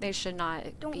they... They should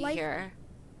not don't be like here.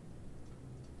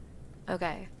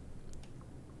 Okay.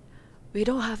 We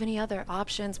don't have any other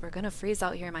options. We're gonna freeze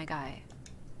out here, my guy.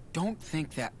 Don't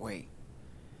think that way.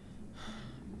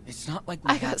 It's not like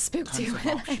we I have got spooked tons too of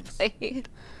when I options. played.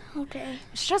 Okay.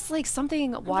 It's just like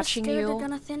something I'm watching just scared you they're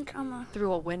gonna think I'm a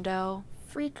through a window.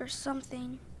 freak or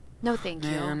something. No, thank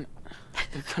you. Man,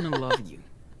 they're gonna love you.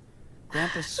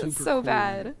 Grandpa's super It's so cool.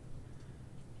 bad.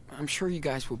 I'm sure you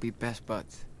guys will be best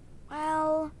buds.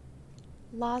 Well,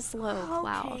 Laszlo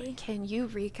Cloud, Okay. can you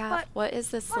recap But what is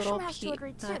this Mushroom little has to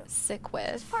agree too. peanut sick it's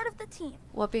with? part of the team.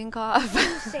 Whooping cough.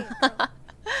 say it,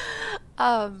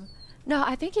 girl. No,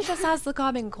 I think he just has the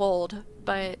common cold,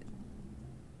 but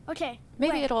Okay.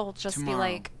 maybe wait. it'll just be Tomorrow.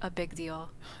 like a big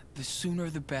deal. The sooner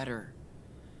the better.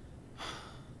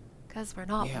 Because we're We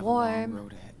not have a long warm,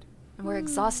 road ahead. and we're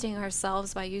exhausting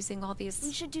ourselves by using all We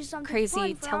these should do something crazy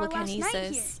fun for our last night here.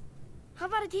 telekinesis. How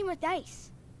about a game of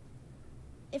dice?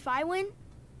 If I win,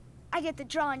 I get to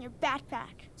draw on your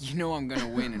backpack. You know I'm gonna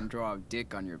win and draw a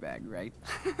dick on your bag, right?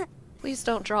 Please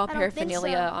don't draw I don't think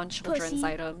paraphernalia so, on children's pussy.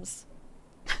 items.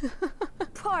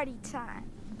 Party time.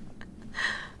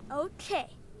 Okay,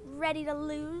 ready to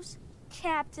lose,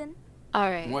 Captain?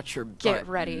 Alright, What's your butt, get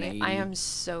ready. matey? I am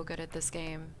so good at this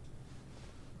game.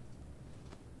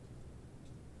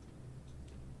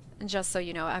 And just so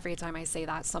you know, every time I say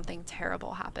that, something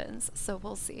terrible happens. So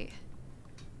we'll see.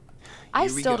 I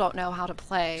Here we still go. don't know how to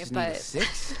play, Just need a but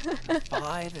 6, a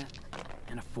 5,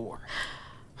 and a 4.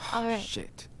 alright.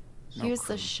 Shit. No Here's the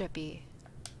crew. shippy.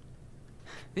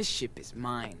 This ship is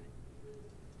mine.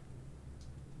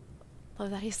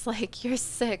 Love that he's like, you're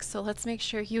sick, so let's make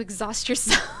sure you exhaust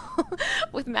yourself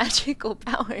with magical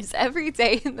powers every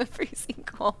day in the freezing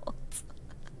cold.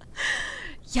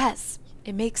 Yes,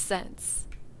 it makes sense.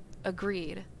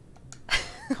 Agreed.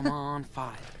 Come on,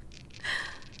 5.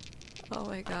 Oh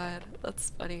my god,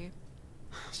 that's funny.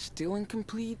 Still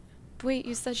incomplete? Wait,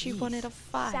 you said you wanted a Jeez.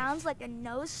 5. Sounds like a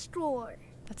no score.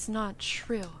 That's not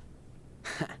true.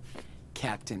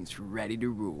 Captain's ready to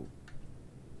rule.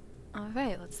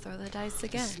 Alright, let's throw the dice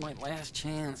again. This is my last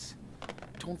chance.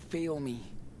 Don't fail me.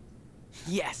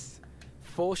 Yes!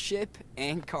 Full ship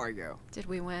and cargo. Did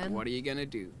we win? What are you gonna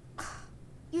do?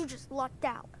 You just lucked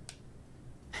out.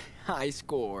 High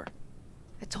score.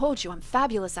 I told you, I'm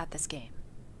fabulous at this game.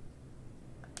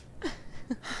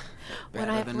 When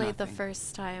Better I than played the nothing.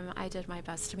 first time, I did my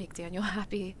best to make Daniel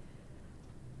happy.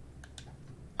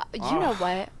 You know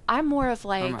what? I'm more of I'm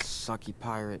a like, sucky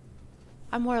pirate.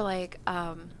 I'm more like,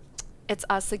 it's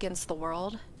us against the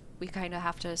world. We kind of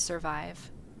have to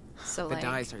survive. So The like,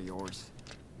 dice are yours.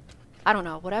 I don't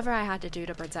know, whatever I had to do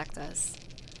to protect us.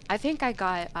 I think I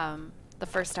got, the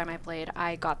first time I played,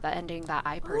 I got the ending that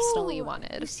I personally Ooh,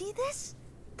 wanted. You see this?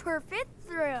 Perfect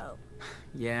throw.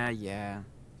 Yeah.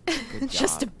 Good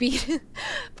Just to job. beat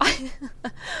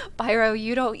Pyro,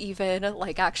 you don't even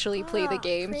like actually play the Ah,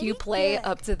 game. You pretty play good.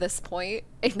 up to this point,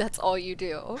 and that's all you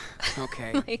do.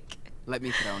 Okay, Like, let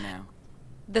me throw now.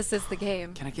 this is the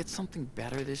game. Can I get something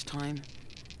better this time?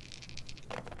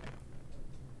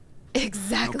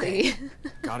 Exactly. Okay.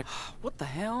 Got it. What the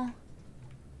hell?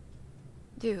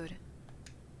 Dude,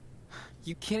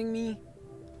 You kidding me?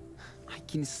 I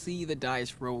can see the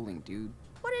dice rolling, dude.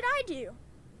 What did I do?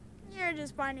 You're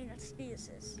just finding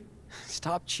excuses.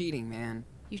 Stop cheating, man.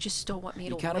 you just don't want me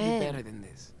You to gotta win. be better than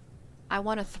this. I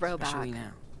want a throwback. Especially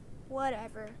now.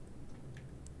 Whatever.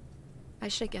 I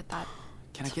should get that.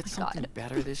 Can I Oh get my something God.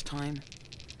 better this time?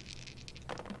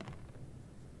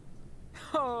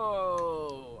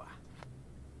 Oh!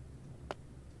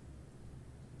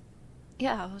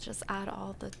 Yeah, we'll just add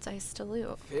all the dice to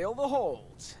loot. Fill the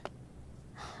holes.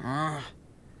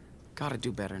 Gotta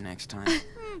do better next time.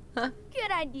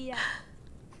 Good idea.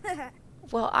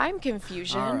 Well, I'm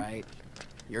Confusion. All right.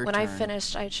 Your When turn. I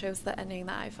finished, I chose the ending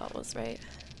that I felt was right.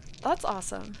 That's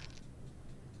awesome.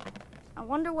 I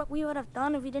wonder what we would have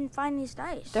done if we didn't find these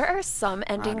dice. There are some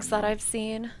endings that know. I've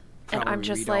seen, and Probably I'm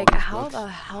just read all like, these how books. the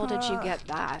hell did you get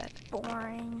that?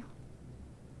 Boring.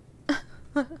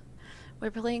 We're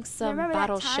playing some Remember that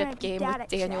time I battleship beat game Dad with at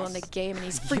Daniel in the chess? game, and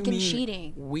he's You freaking mean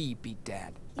cheating. We beat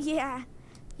Dad. Yeah,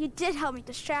 you did help me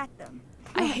distract them.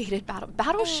 I hated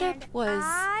Battleship And was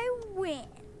I win.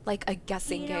 like a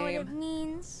guessing You know what it game.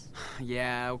 means?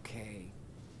 Yeah, okay.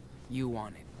 You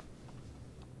won it.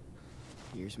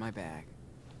 Here's my bag.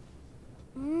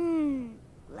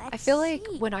 Let's I feel like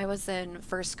see. when I was in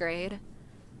first grade,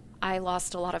 I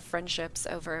lost a lot of friendships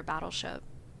over Battleship.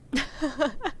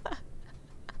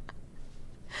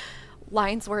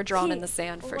 Lines were drawn in the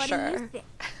sand for What do you sure. think?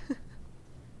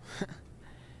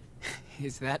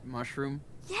 Is that mushroom?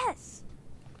 Yes.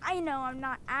 I know I'm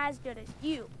not as good as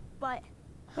you, but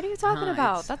What are you talking Nice.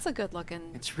 about? That's a good looking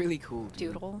It's really cool,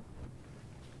 dude. doodle.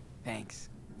 Thanks.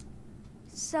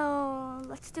 so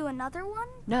let's do another one?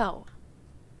 No.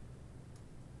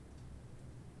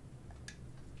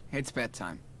 It's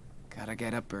bedtime. Gotta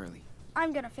get up early.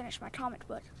 I'm gonna finish my comic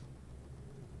book.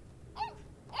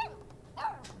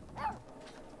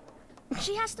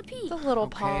 She has to pee. The little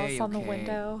Okay, paws on the okay.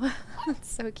 window.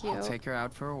 It's so cute. I'll take her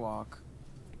out for a walk.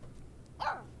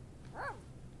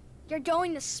 You're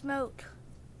going to smoke.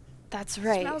 That's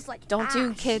right. Smells like Don't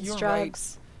do ash. kids' You're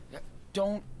drugs.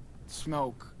 Don't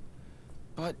smoke.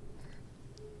 But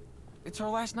it's our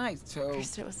last night, so...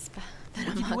 First it was We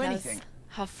than can do Among Us. anything.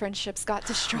 How friendships got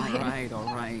destroyed.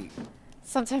 All right.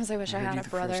 Sometimes I wish I I heard had you a the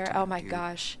first brother. Oh time, my dude.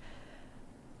 gosh.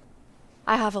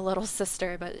 I have a little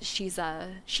sister, but she's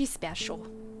special.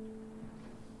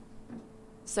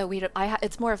 So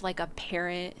it's more of like a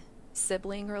parent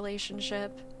sibling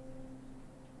relationship.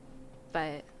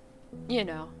 But you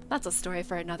know, that's a story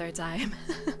for another time.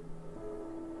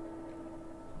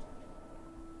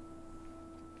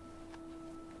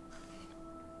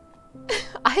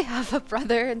 I have a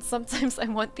brother, and sometimes I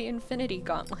want the Infinity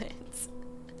Gauntlets.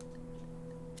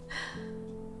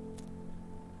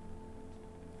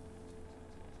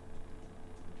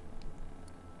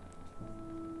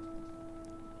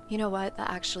 You know what? That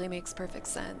actually makes perfect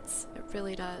sense. It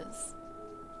really does.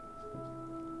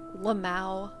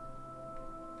 Lamau.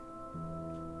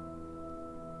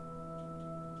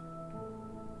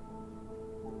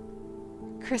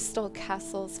 Crystal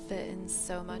castles fit in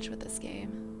so much with this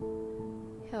game.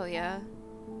 Hell yeah.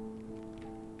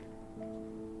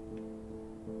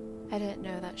 I didn't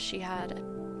know that she had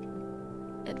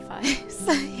advice.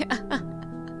 Yeah.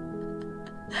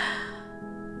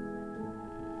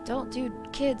 Don't do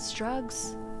kids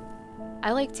drugs.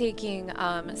 I like taking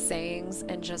sayings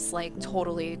and just like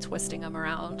totally twisting them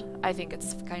around. I think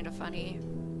it's kind of funny.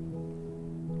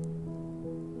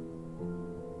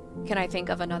 Can I think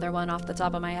of another one off the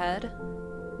top of my head?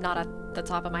 Not at the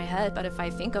top of my head, but if I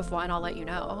think of one, I'll let you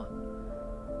know.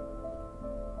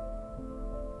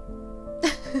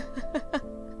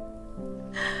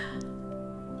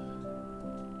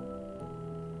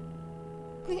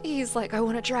 He's like, I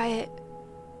want to try it.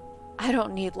 I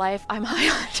don't need life. I'm high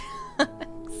on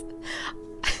drugs.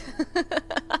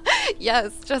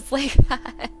 Yes, just like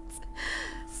that.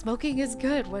 Smoking is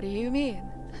good. What do you mean?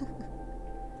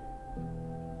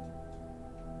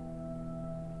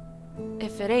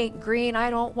 If it ain't green, I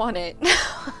don't want it.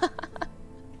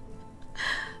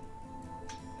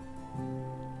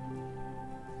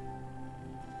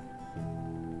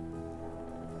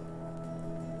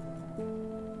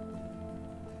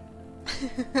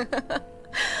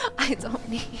 I don't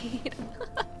need...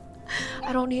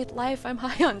 I don't need life. I'm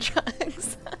high on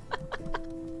drugs.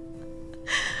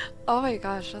 Oh my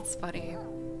gosh, that's funny.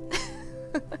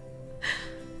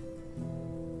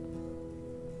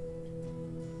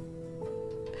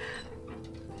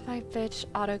 My bitch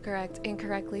autocorrect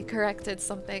incorrectly corrected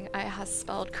something I has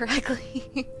spelled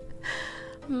correctly.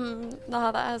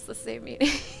 Nah, that has the same meaning.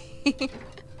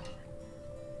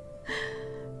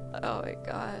 Oh my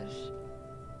gosh.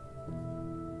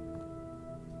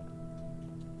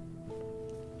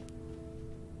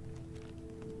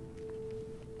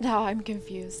 Now I'm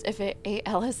confused. If it ate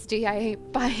LSD, I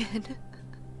ate buy-in.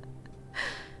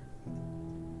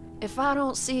 If I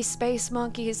don't see space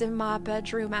monkeys in my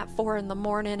bedroom at 4 in the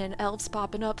morning and elves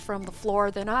popping up from the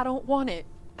floor, then I don't want it.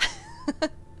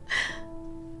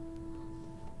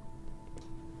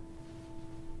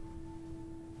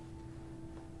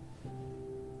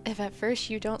 If at first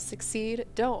you don't succeed,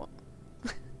 don't.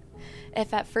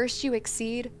 If at first you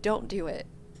exceed, don't do it.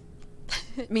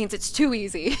 It means it's too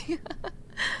easy.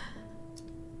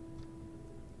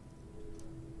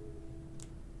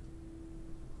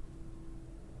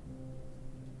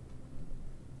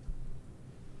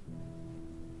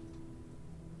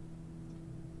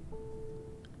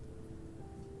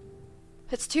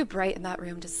 It's too bright in that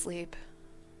room to sleep.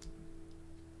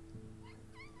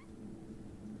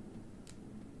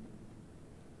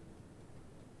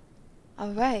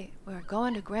 Alright, we're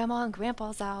going to Grandma and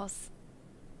Grandpa's house.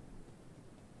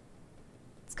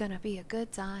 It's gonna be a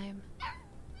good time.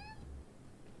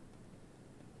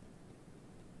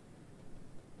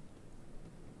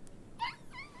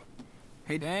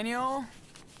 Hey, Daniel.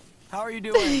 How are you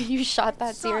doing? You shot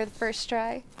that deer the first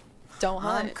try. Don't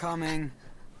hunt. I'm coming.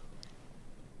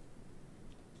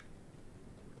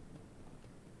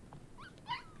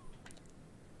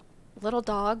 Little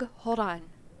dog, hold on.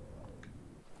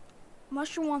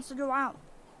 Mushroom wants to go out.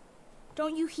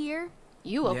 Don't you hear?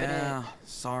 You open Yeah,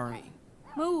 sorry.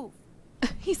 Move.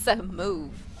 it. He said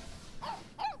move.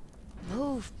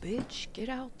 Move, bitch. Get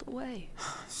out the way.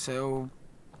 So,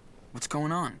 what's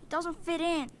going on? It doesn't fit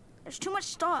in. There's too much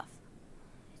stuff.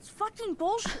 It's fucking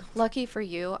bullshit. Lucky for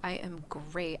you, I am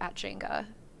great at Jenga.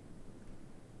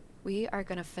 We are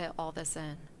gonna fit all this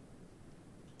in.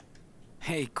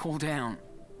 Hey, cool down.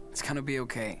 It's gonna be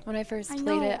okay. When I first I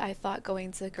played know. it, I thought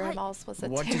going to Grandma's was a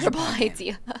What did you terrible pack in?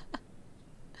 idea.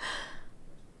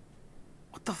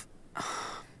 What the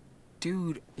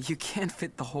Dude, you can't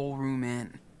fit the whole room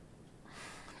in.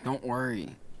 Don't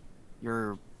worry.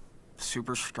 Your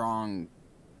super strong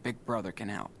big brother can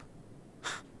help.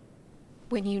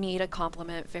 When you need a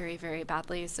compliment very, very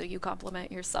badly, so you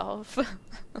compliment yourself.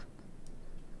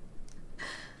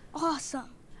 Awesome.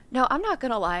 No, I'm not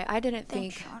gonna lie. I didn't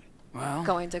Thanks, think Sean. Well,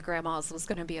 going to Grandma's was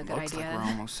gonna be a good looks idea. like we're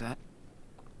almost set.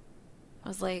 I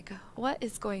was like, what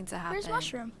is going to happen? Where's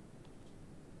Mushroom?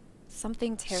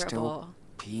 Something terrible. Still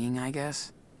peeing, I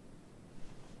guess?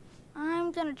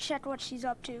 I'm gonna check what she's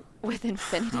up to. With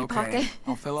infinity Okay, pocket.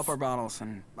 I'll fill up our bottles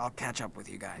and I'll catch up with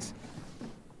you guys.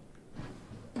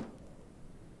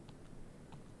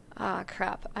 Ah,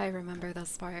 crap. I remember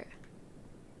this part.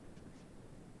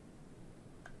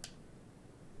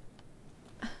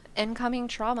 Incoming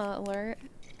trauma alert.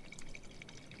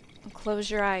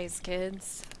 Close your eyes,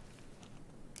 kids.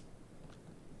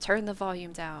 Turn the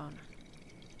volume down.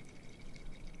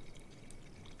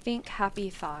 Think happy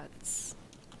thoughts.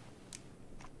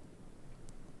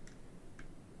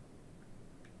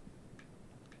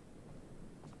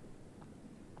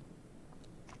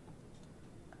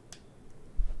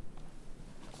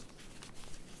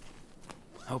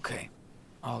 Okay,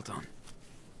 all done.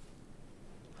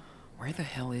 Where the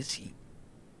hell is he?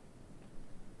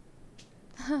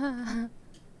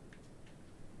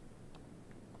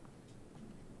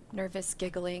 Nervous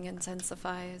giggling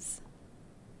intensifies.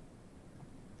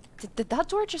 Did that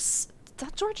door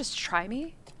just try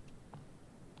me?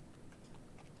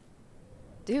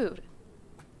 Dude,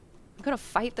 I'm gonna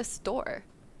fight this door.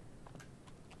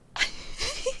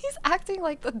 He's acting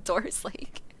like the door's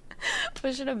like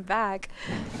pushing him back.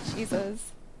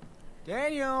 Jesus.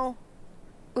 Daniel!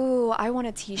 Ooh, I want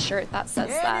a t-shirt that says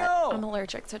that. Daniel! I'm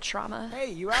allergic to trauma.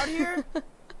 Hey, you out here?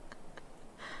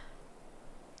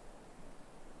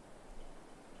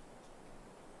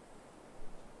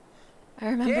 I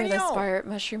remember this Daniel! part.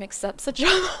 Mushroom accepts a job.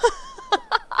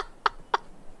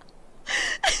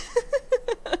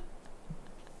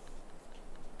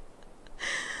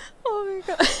 Oh my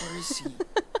god. Where is he?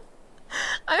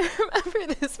 I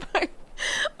remember this part.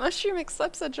 Mushroom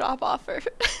accepts a job offer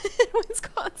in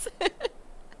Wisconsin.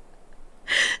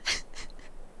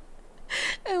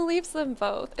 And leaves them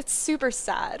both. It's super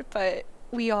sad, but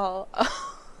we all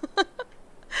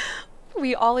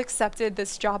We all accepted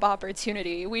this job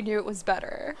opportunity. We knew it was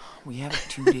better. We have a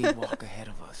 2-day walk ahead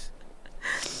of us.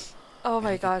 Oh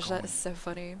my Better get gosh, that going. is so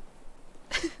funny.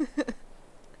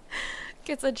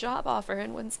 Gets a job offer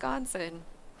in Wisconsin.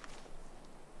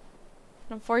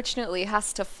 Unfortunately,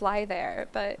 has to fly there,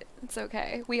 but it's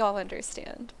okay. We all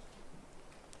understand.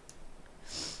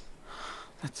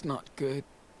 That's not good.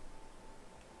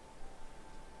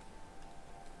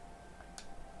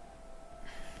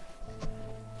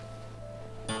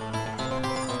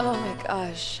 Oh my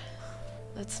gosh.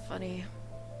 That's funny.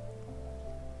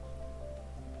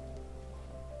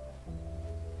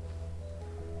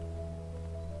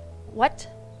 What?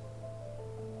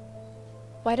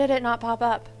 Why did it not pop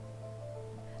up?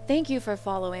 Thank you for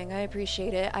following. I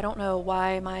appreciate it. I don't know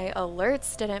why my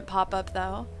alerts didn't pop up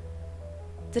though.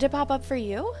 Did it pop up for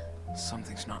you?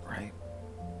 Something's not right.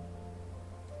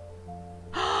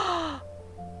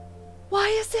 Why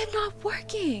is it not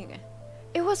working?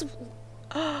 It was...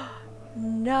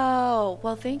 No.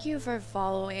 Well, thank you for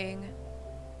following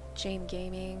Jame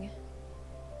Gaming.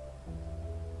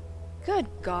 Good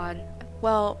God.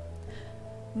 Well,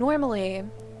 normally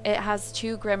it has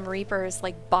two Grim Reapers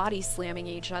like body slamming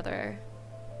each other,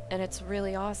 and it's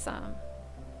really awesome.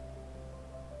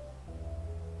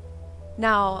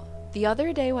 Now, the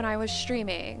other day when I was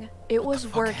streaming, it was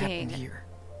What the fuck working. happened here?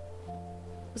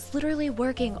 It was literally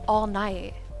working all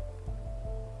night.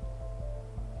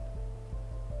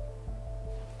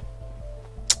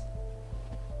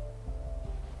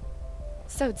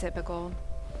 So typical.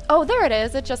 Oh, there it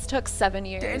is. It just took 7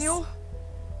 years. Daniel?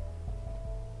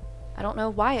 I don't know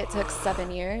why it took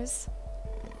 7 years.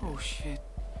 Oh shit.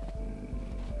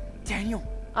 Daniel,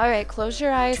 Alright, close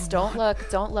your eyes. Do Don't not- look.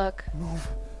 Don't look. move.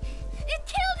 You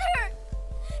killed her!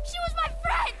 She was my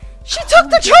friend! She took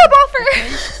the job offer!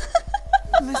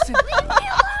 Listen. Leave me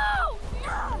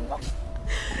alone! No!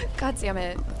 God damn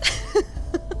it.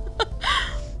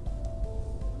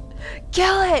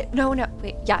 Kill it! No, no.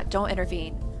 Wait, yeah, don't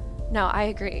intervene. No, I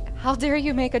agree. How dare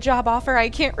you make a job offer I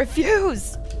can't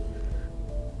refuse?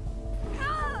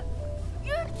 Ah!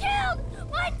 You killed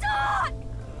my dog!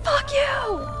 Fuck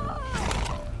you!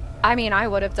 I mean, I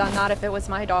would have done that if it was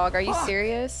my dog. Are you Fuck.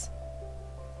 serious?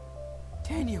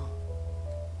 Daniel.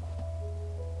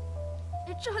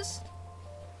 It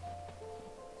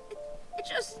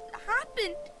just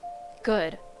happened.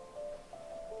 Good.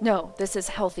 No, this is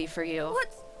healthy for you.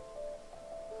 What's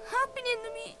happening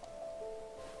to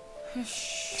me?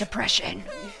 Shh. Depression.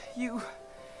 You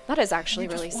That is actually You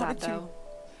just really sad, wanted to- though.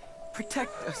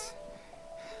 protect us.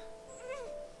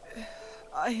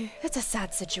 It's a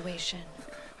sad situation.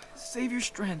 Save your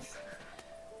strength.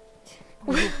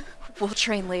 We'll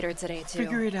train later today, too.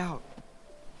 Figure it out.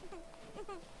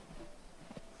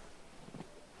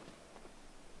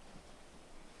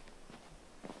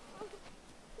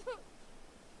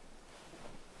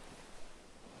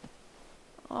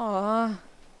 Aww.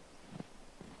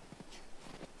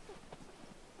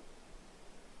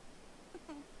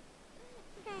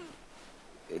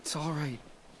 It's all right.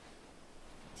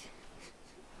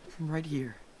 I'm right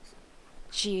here.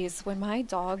 Jeez, when my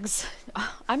dogs...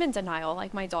 I'm in denial,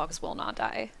 like my dogs will not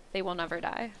die. They will never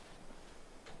die.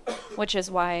 Which is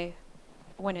why,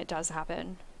 when it does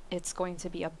happen, it's going to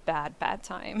be a bad, bad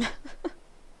time.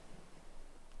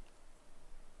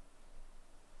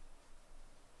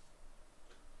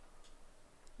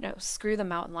 No, screw the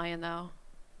mountain lion, though.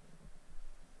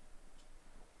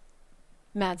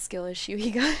 Mad skill issue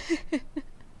he got.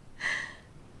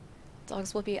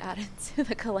 Dogs will be added to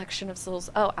the collection of souls.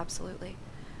 Oh, absolutely.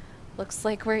 Looks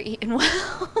like we're eating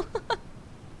well.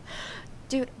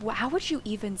 Dude, how would you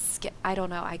even skin? I don't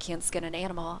know. I can't skin an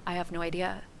animal. I have no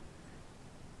idea.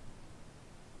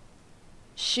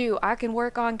 Shoot, I can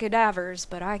work on cadavers,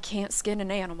 but I can't skin an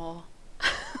animal.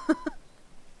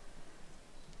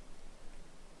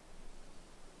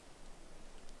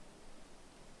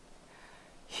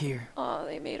 Here. Oh,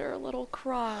 they made her a little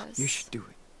cross. You should do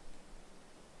it.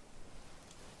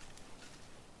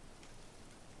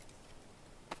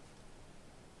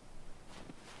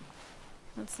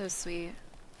 That's so sweet.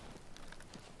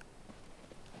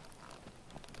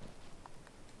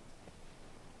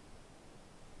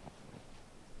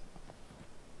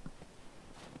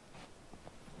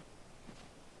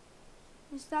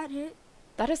 Is that it?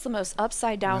 That is the most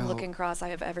upside down Well- looking cross I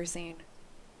have ever seen.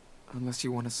 Unless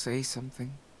you want to say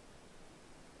something.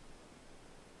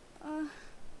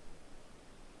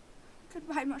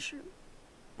 Goodbye, Mushroom.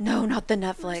 No, not the such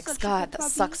Netflix. a God, good that puppy.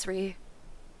 sucks, Ree.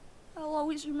 I'll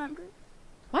always remember.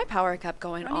 My power kept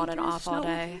going Running on and through the off all snow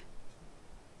with day. you.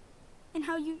 And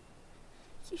how you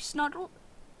snuggled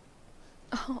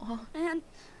Oh, and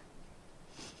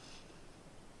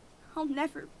I'll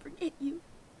never forget you.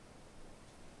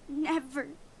 Never.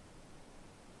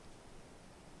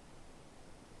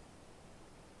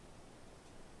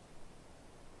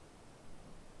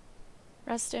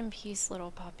 Rest in peace,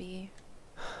 little puppy.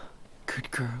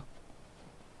 Good girl.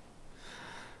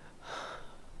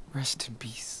 Rest in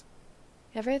peace.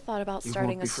 You ever thought about You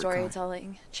starting won't a be forgotten.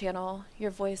 storytelling channel?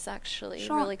 Your voice actually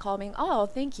Sean, really calming. Oh,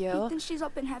 thank I you. think she's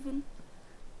up in heaven.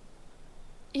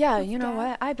 Yeah, with you know Dad.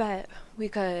 what? I bet we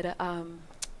could,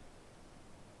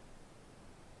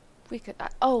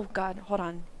 oh God, hold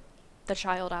on. The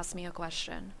child asked me a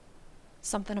question.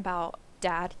 Something about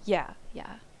Dad. Yeah.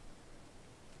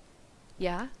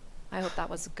 Yeah? I hope that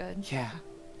was good. Yeah,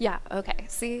 Yeah, okay.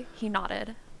 See? He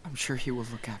nodded. I'm sure he will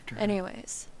look after her.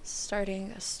 Anyways,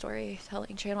 starting a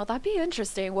storytelling channel. That'd be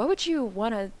interesting. What would you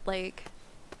want to, like,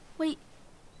 Wait,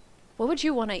 what would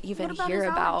you want to even what about hear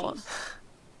his about? allergies?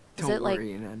 Is Don't it like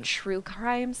worry, Nana. true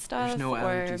crime stuff? There's no or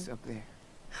allergies up there.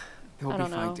 They'll I be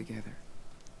don't fine know. together.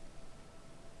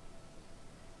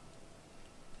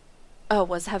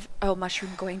 Oh,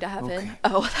 mushroom going to heaven? Okay.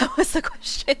 Oh, that was the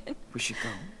question. We should go.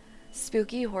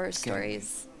 Spooky horror Let's get away.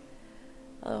 stories.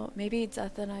 Oh, maybe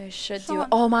Death and I should do. Sean.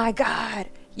 Oh my God!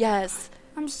 Yes,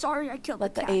 I'm sorry I killed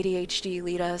let the cat. ADHD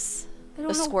lead us. I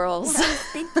don't The know squirrels. what I was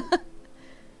thinking.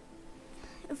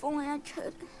 If only I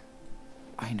could.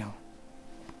 I know.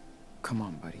 Come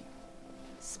on, buddy.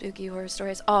 Spooky horror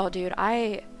stories. Oh, dude,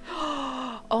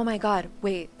 oh my God,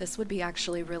 wait, this would be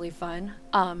actually really fun.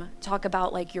 Talk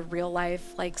about like your real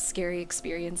life, like scary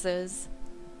experiences.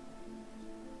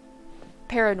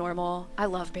 Paranormal. I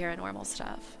love paranormal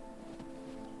stuff.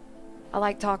 I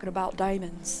like talking about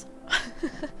diamonds.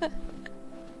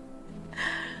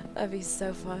 That'd be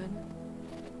so fun.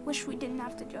 Wish we didn't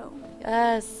have to go.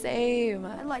 Yes, same.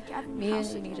 I like having Me your and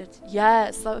house you again. needed.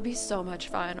 Yes, that would be so much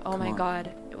fun. Oh Come my on.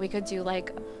 God, we could do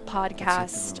like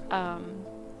podcast.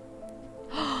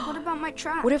 What about my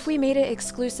traps? What if we made it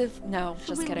exclusive? No, Should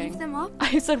just we kidding. leave them up?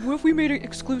 I said, what if we made it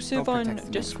exclusive Don't on protect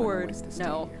the next Discord? runaways to stay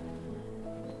No. here.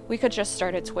 We could just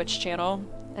start a Twitch channel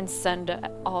and send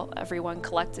everyone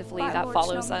collectively Bye, that Lord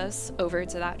follows Snowman. us over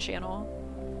to that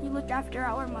channel. You look after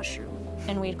our mushroom.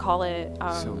 And we'd call it,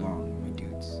 So long, my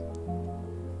dudes.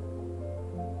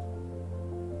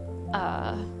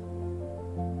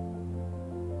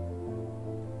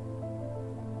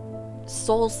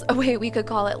 Souls. Oh, wait, we could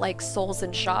call it like Souls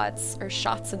and Shots or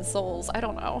Shots and Souls. I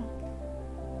don't know.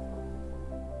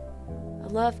 I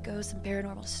love ghosts and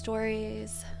paranormal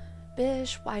stories.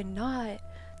 Bish, why not?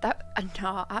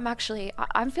 No, I'm actually,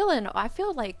 I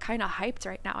feel like kind of hyped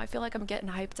right now. I feel like I'm getting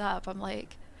hyped up. I'm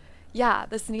like, yeah,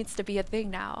 this needs to be a thing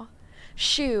now.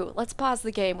 Shoot, let's pause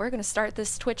the game. We're gonna start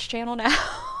this Twitch channel now.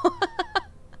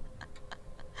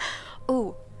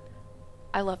 Ooh,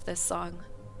 I love this song.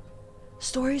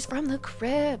 Stories from the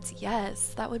Crypt.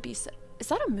 Yes, that would be so. Is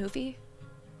that a movie?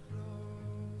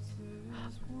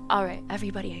 All right,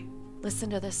 everybody, listen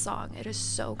to this song. It is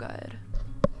so good.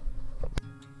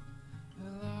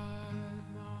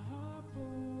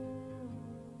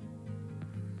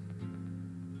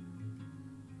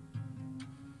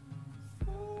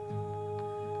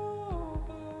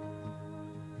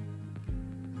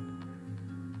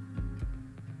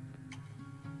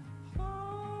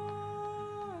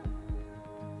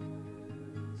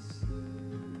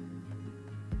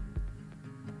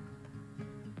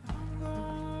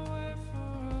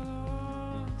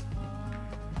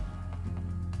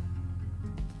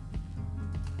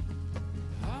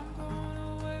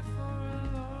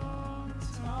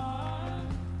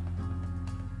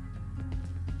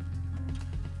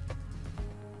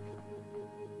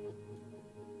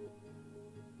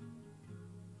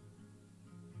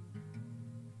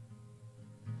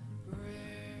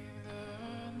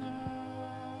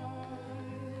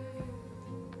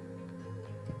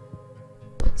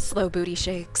 Slow booty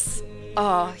shakes.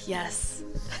 Oh, yes.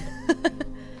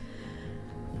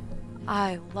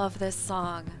 I love this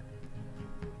song.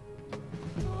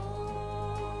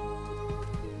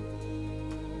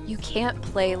 You can't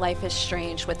play Life is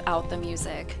Strange without the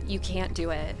music. You can't do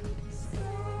it.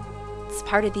 It's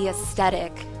part of the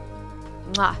aesthetic.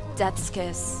 Mwah, Death's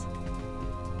Kiss.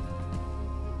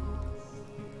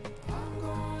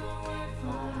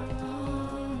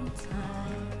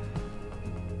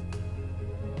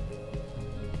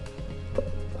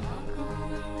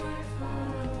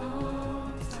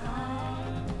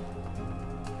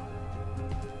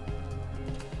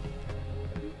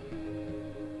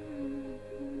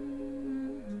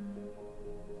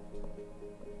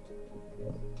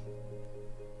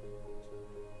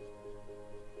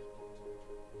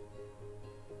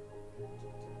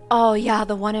 Oh yeah,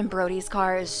 the one in Brody's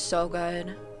car is so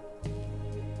good.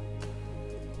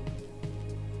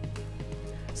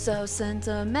 So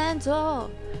sentimental,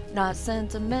 not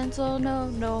sentimental, no,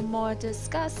 no more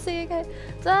discussing it.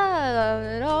 Love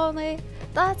it only,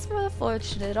 that's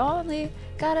fortunate only.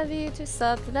 Gotta be to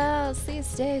something else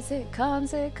these days. It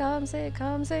comes, it comes, it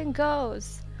comes and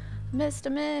goes.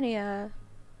 Misdemeanor,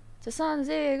 to some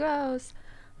zeros,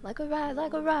 like a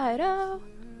ride, oh.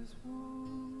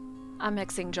 I'm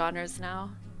mixing genres now.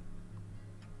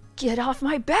 Get off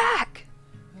my back!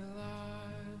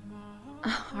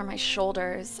 Or my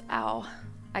shoulders. Ow.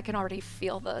 I can already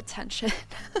feel the tension.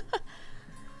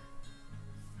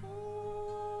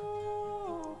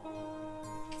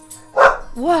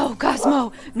 Whoa,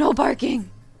 Cosmo! No barking!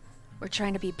 We're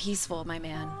trying to be peaceful, my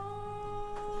man.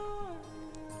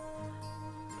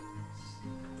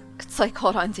 It's like,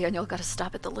 hold on, Daniel, gotta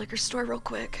stop at the liquor store real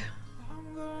quick.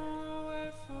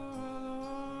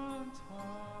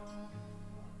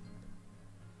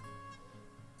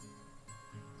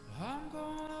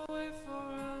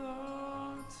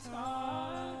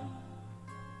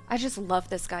 I just love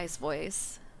this guy's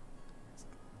voice.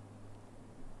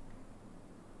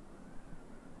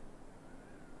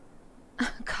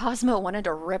 Cosmo wanted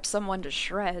to rip someone to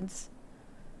shreds.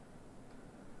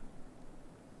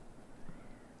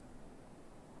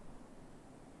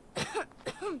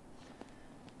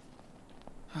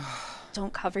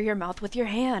 Don't cover your mouth with your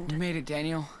hand. You made it,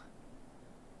 Daniel.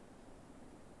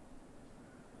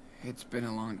 It's been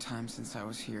a long time since I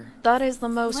was here. That is the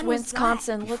most When was that?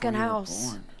 Wisconsin looking Before you were house.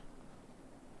 born.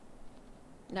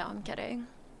 No, I'm kidding.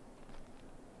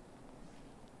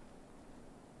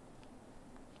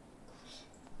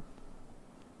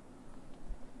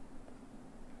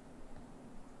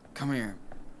 Come here.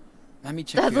 Let me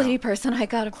check That you lady out. person, I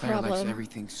got a Claire likes problem.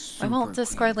 everything super I won't clean.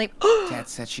 discard like. Dad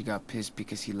said she got pissed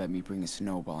because he let me bring a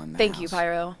snowball in the Thank house. you,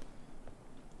 Pyro.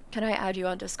 Can I add you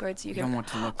on Discord so you You can? don't want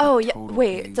to look Oh like yeah. total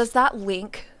Wait, pigs. does that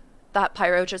link that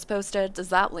Pyro just posted? Does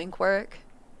that link work?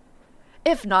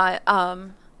 If not, I'll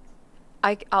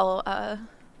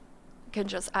can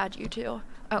just add you too.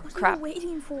 Oh What are crap! you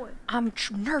waiting for? I'm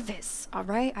nervous. All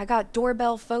right, I got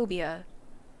doorbell phobia.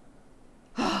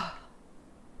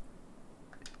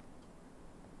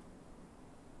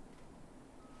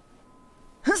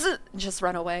 Just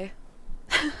run away.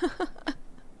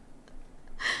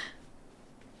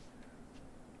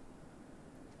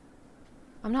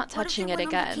 I'm not What if touching they it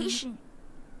went on again. vacation?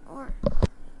 Or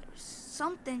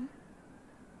something.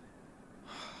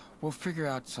 We'll figure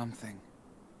out something.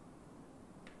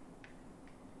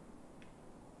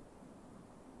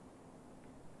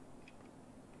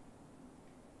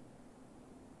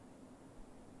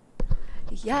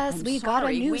 Yes, I'm we got a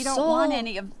sorry, new we don't soul. want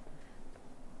any of.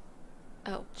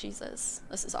 Oh, Jesus.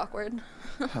 This is awkward.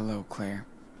 Hello, Claire.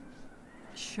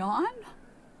 Sean?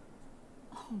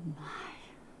 Oh my.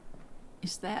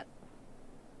 Is that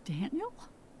Daniel?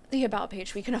 The about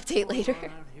page we can update later.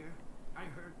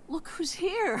 Look who's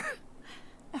here.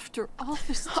 After all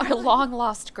this Our time. long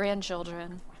lost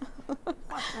grandchildren. What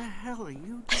the hell are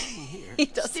you doing here? He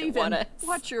doesn't Steven, want us.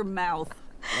 watch your mouth.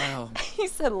 Well, He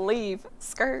said leave.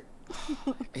 Skirt.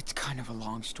 it's kind of a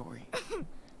long story.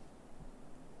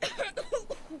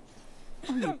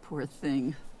 Oh, you poor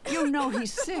thing. You know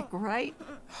he's sick, right?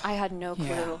 I had no clue.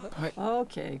 Yeah, but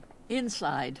Okay.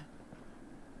 Inside.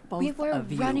 Both We were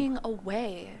of you. running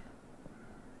away.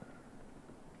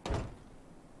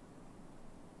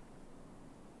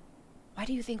 Why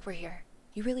do you think we're here?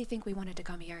 You really think we wanted to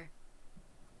come here?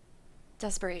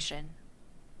 Desperation.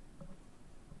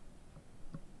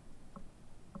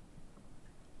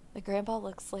 The grandpa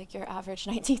looks like your average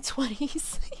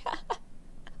 1920s. Yeah.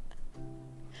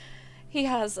 He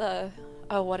has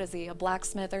what is he, a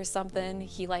blacksmith or something?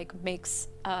 He like makes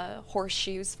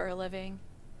horseshoes for a living.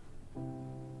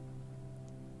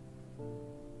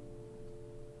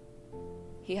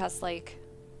 He has like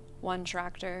one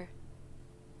tractor.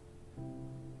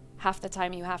 Half the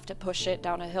time you have to push it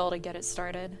down a hill to get it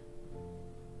started.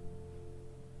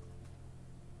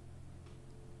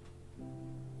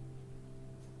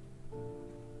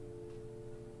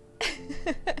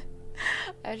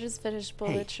 I just finished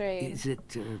Bullet Hey, Train. is it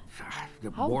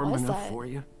How warm was enough that? for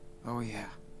you? oh yeah.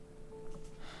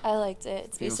 I liked it.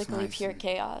 It's Feels basically nice pure and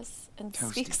chaos and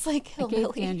toasty. speaks like I gave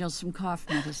hillbilly. Daniel some cough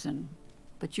medicine,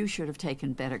 but you should have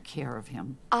taken better care of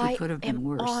him. I He could have been am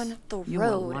worse. on the You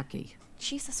road. were lucky.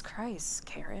 Jesus Christ,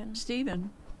 Karen.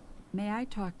 Stephen, may I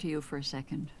talk to you for a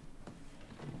second?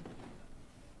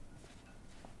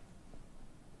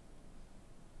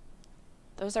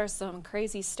 Those are some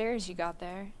crazy stairs you got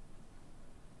there.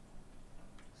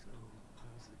 So,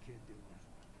 how's the kid doing?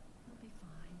 He'll be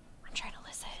fine. I'm trying to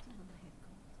listen.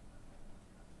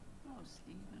 Oh,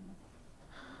 Stephen.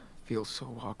 feels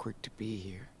so awkward to be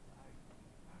here.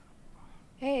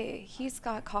 Hey, he's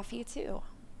got coffee too.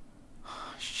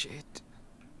 Shit.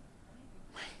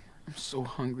 I'm so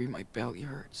hungry, my belly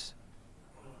hurts.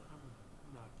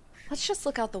 Let's just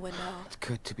look out the window. It's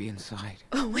good to be inside.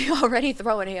 We already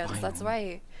throwing hands, that's Finally.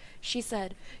 right. She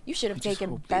said, you should have I just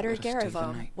taken hope they better let us care stay of the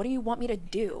him. night. What do you want me to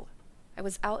do? I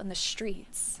was out in the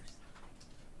streets.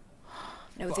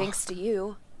 No thanks to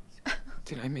you.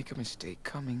 Did I make a mistake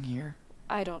coming here?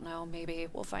 I don't know, maybe.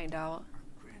 We'll find out.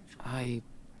 I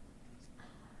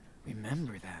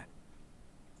remember that.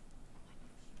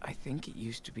 I think it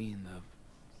used to be in the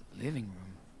living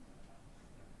room.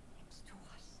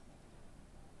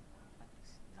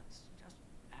 Let's just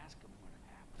ask him what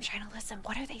happened. I'm trying to listen.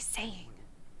 What are they saying?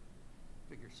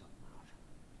 Figure something out.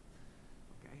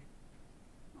 Okay?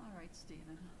 All right,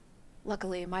 Stephen.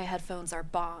 Luckily, my headphones are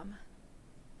bomb.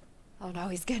 Oh no,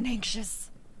 he's getting anxious.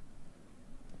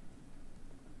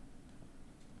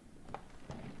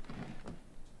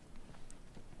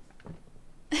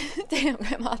 Damn,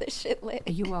 Grandma, this shit lit.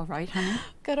 Are you all right, honey?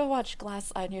 Gotta watch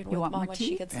Glass Onion with want Mom more when tea?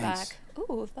 she gets Thanks. back.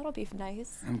 Ooh, that'll be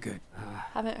nice. I'm good.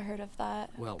 Haven't heard of that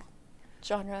Well,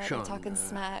 genre. They're Sean, talking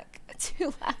smack. Too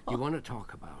you loud. want to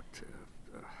talk about...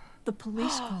 The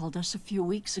police called us a few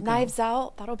weeks ago. Knives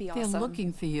Out. That'll be They're awesome.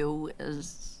 looking for you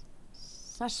as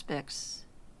suspects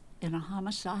in a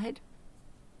homicide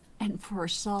and for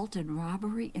assault and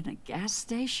robbery in a gas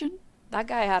station. That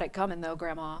guy had it coming though,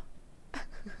 Grandma.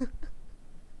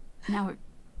 Now,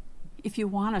 if you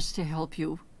want us to help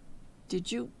you,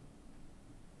 did you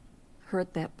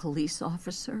hurt that police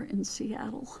officer in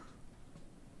Seattle?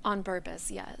 On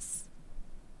purpose, yes.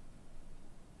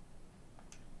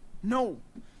 No!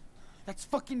 That's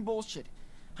fucking bullshit.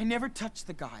 I never touched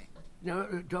the guy.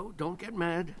 No, don't get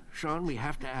mad, Sean. We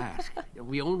have to ask.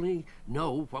 We only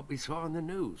know what we saw in the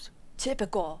news.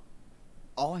 Typical.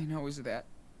 All I know is that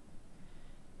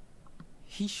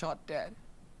he shot Dad.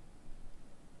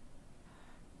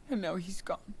 And now he's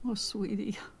gone. Oh,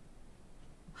 sweetie.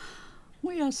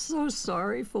 We are so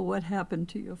sorry for what happened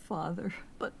to your father,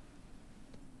 but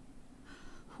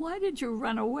why did you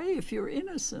run away if you're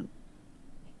innocent?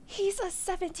 He's a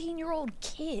 17-year-old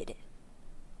kid.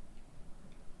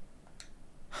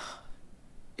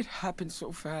 It happened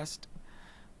so fast.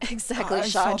 Exactly, I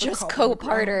saw Sean. the Just cop on the cope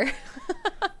harder.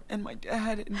 And my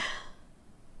dad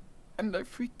and I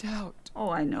freaked out. Oh,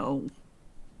 I know.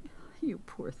 You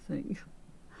poor thing.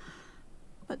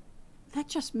 But that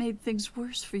just made things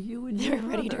worse for you and your They're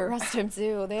ready to brother. arrest him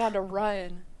too. They had to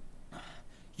run.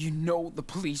 You know the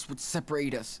police would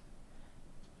separate us.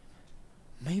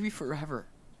 Maybe forever.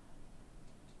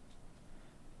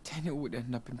 Daniel would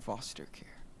end up in foster care.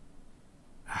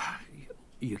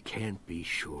 You can't be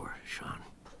sure, Sean.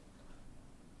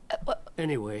 What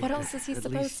Anyway, else is he at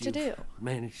supposed least to you've do?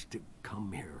 managed to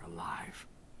come here alive.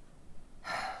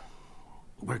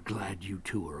 We're glad you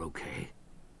two are okay.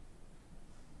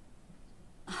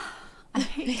 I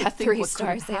hate They to have think 3 what could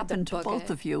stars, have they had to happened to book both it.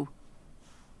 of you.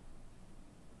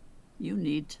 You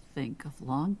need to think of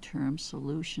long-term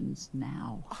solutions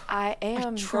now. I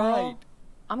am, tried. girl.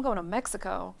 I'm going to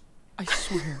Mexico. I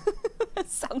swear. That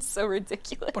sounds so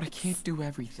ridiculous. But I can't do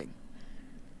everything.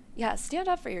 Yeah, stand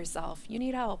up for yourself. You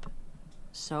need help.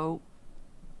 So,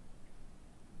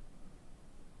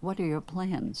 what are your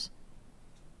plans?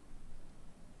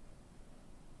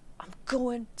 I'm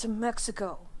going to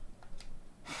Mexico.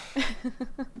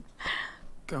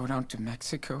 Go down to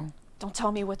Mexico. Don't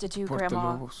tell me what to do, Puerto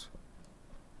Grandma. Lobos.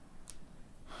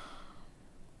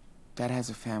 Dad has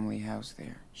a family house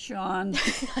there. Sean,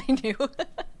 I knew.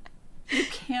 you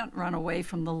can't run away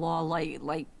from the law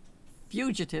like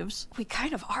fugitives. We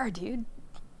kind of are, dude.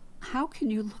 How can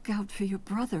you look out for your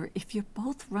brother if you're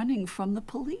both running from the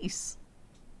police?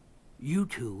 You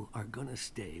two are gonna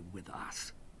stay with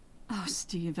us. Oh,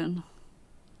 Stephen.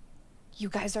 You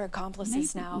guys are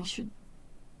accomplices Maybe now. we should...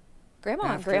 Grandma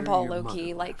and After Grandpa your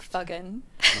low-key, mother like, left. thuggin'.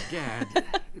 Your dad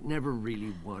never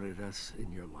really wanted us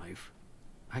in your life.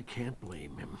 I can't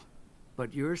blame him.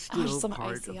 But you're still some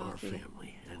part icy of our Aki.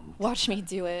 family, and Watch me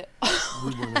do it.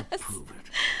 we want to prove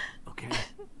it. Okay?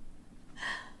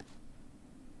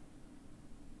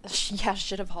 Yeah,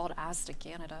 should have hauled ass to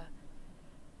Canada.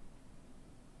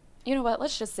 You know what?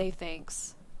 Let's just say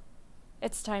thanks.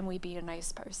 It's time we be a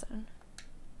nice person.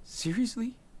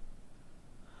 Seriously?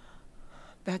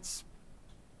 That's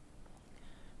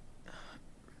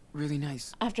really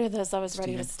nice. After this, I was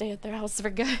ready to Steven. stay at their house for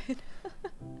good.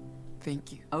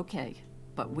 Thank you. Okay,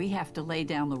 but we have to lay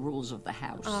down the rules of the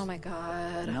house. Oh my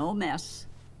god. No mess,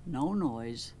 no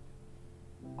noise,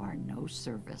 or no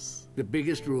service. The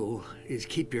biggest rule is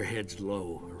keep your heads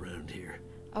low around here.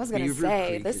 I was gonna Beaver say,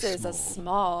 Creek this is a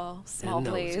small and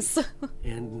place. nosy.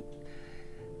 And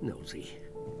nosy.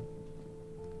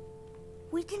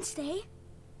 We can stay?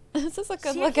 This is a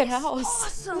good looking Serious? house.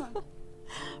 Awesome.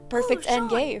 Perfect Oh, end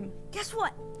Sean, game. Guess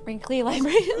what? Wrinkly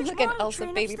library. There's Look at one Elsa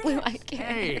train baby blue eyed upstairs.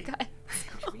 Hey. cat.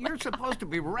 You're supposed to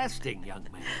be resting, young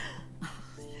man.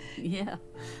 Yeah.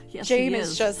 Yes, James he is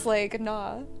is. just like,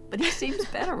 nah. But he seems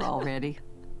better already.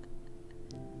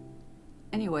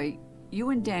 Anyway, you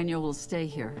and Daniel will stay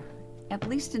here. At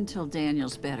least until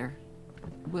Daniel's better.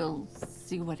 We'll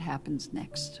see what happens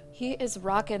next. He is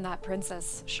rocking that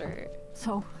princess shirt.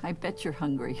 So, I bet you're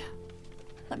hungry.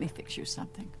 Let me fix you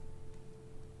something.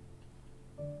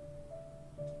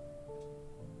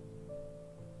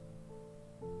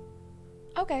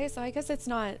 Okay, so I guess it's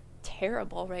not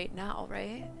terrible right now,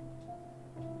 right?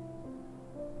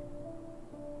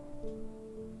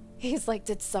 He's like,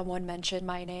 did someone mention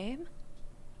my name?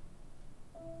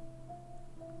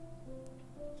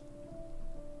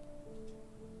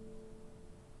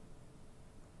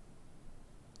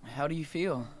 How do you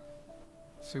feel,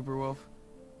 Superwolf?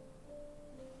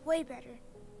 Way better.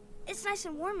 It's nice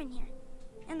and warm in here.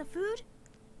 And the food?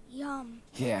 Yum.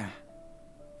 Yeah,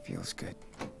 feels good.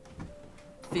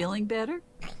 Feeling better?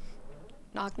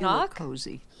 Knock, You look knock.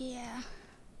 cozy. Yeah.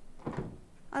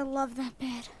 I love that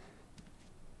bed.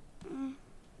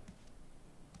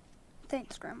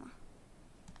 Thanks, Grandma.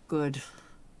 Good.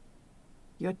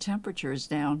 Your temperature is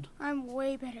down. I'm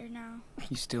way better now.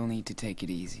 You still need to take it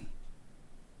easy.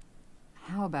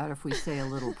 How about if we say a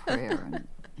little prayer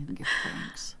and give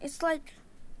thanks? It's like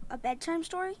a bedtime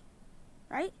story,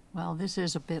 right? Well, this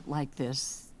is a bit like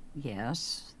this,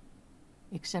 yes.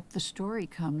 Except the story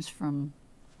comes from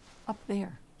up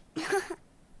there.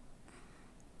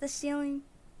 The ceiling.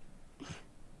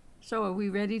 So are we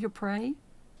ready to pray?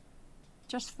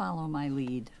 Just follow my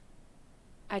lead.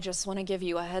 I just want to give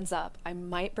you a heads up. I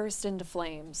might burst into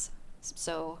flames.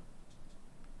 So,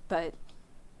 but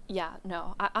yeah,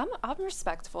 no, I'm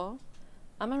respectful.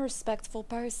 I'm a respectful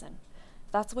person.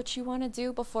 If that's what you want to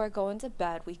do before going to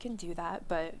bed, we can do that,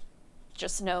 but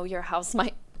just know your house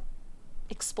might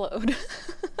explode.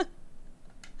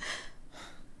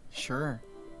 Sure.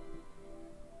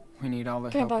 We need all the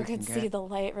Grandpa help we could can see get. the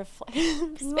light reflect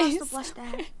in Can you also space. bless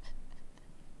Dad?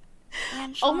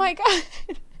 And Oh Sean, my god.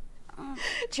 Um,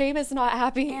 James is not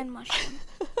happy. and Mushroom.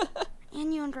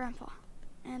 And you and Grandpa.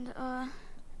 And,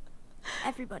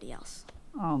 everybody else.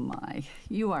 Oh my,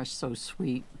 you are so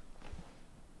sweet.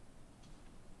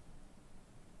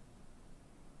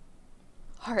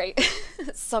 All right.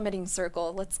 Summiting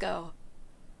circle. Let's go.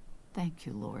 Thank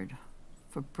you, Lord,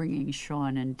 for bringing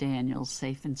Sean and Daniel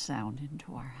safe and sound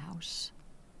into our house.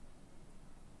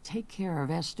 Take care of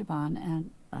Esteban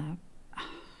and,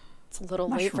 It's a little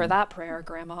late for Mushroom. that prayer,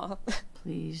 Grandma.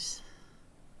 please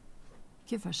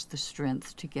give us the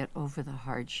strength to get over the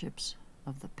hardships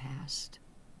of the past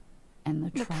and the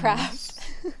The trials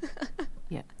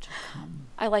yet to come.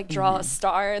 I like draw a Amen.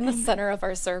 star in the center of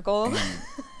our circle.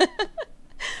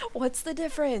 What's the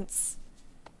difference?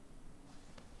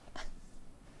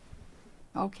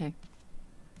 Okay,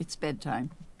 it's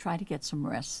bedtime. Try to get some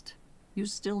rest. You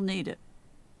still need it.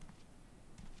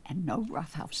 And no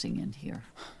roughhousing in here.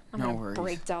 I'm No gonna worries.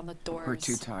 break down the doors. We're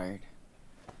too tired.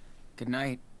 Good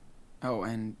night. Oh,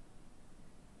 and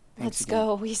thanks Let's again.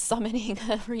 go. We summoning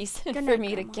a reason Good for night,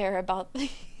 me Grandma. to care about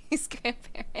these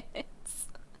grandparents.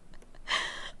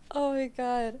 Oh my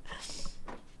god.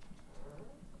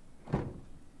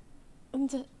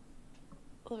 And,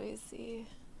 let me see.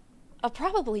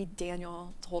 Probably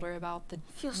Daniel told her about the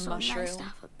Feels so mushroom nice to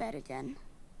have a bed again.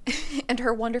 and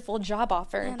her wonderful job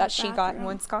offer And that a she got in bathroom.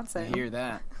 I Wisconsin. hear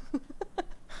that.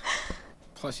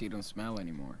 Plus, you don't smell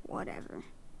anymore. Whatever.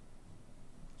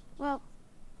 Well,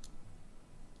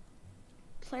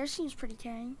 Claire seems pretty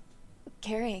caring.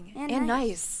 Caring and, And nice.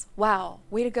 nice. Wow.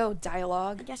 Way to go, I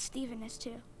dialogue. guess Steven is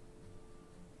too.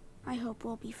 I hope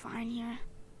we'll be fine here.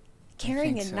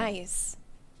 Caring think and so. nice.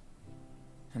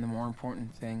 And the more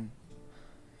important thing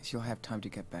is you'll have time to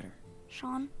get better.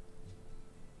 Sean?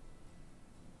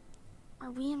 Are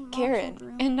we in Mom's Karen old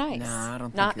room? and nice. Nah, I don't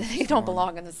think Not this they is don't the one.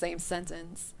 belong in the same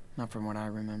sentence. Not from what I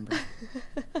remember.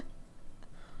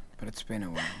 But it's been a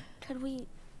while. Could we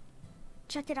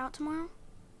check it out tomorrow?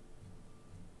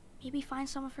 Maybe find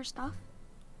some of her stuff?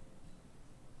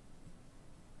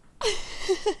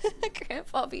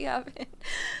 Grandpa be having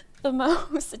the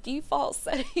most default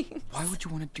settings. Why would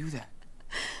you want to do that?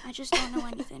 I just don't know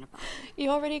anything about it. You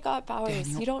already got powers.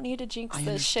 Daniel, you don't need to jinx I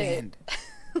this shit. understand.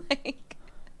 Like,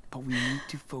 But we need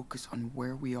to focus on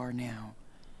where we are now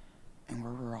and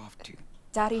where we're off to.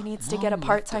 Daddy needs to get a Mom left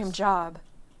part-time us. job.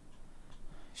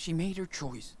 She made her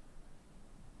choice.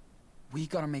 We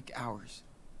gotta make ours.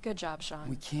 Good job, Sean.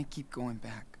 We can't keep going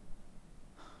back.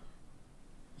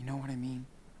 You know what I mean?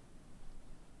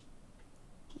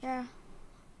 Yeah.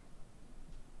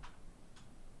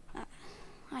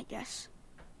 I guess.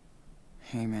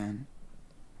 Hey, man.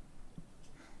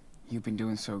 You've been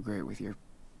doing so great with your...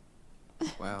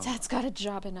 Well, Dad's got a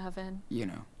job in heaven. you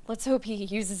know. Let's hope he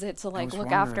uses it to, like, was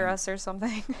look after wondering- us or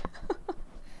something.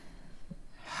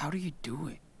 How do you do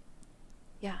it?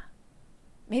 Yeah.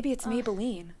 Maybe it's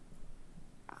Maybelline.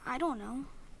 I don't know.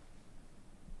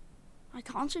 I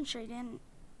concentrate and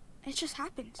it just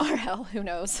happens. Or hell, who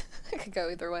knows? It could go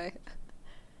either way.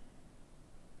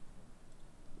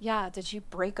 Yeah, did you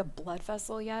break a blood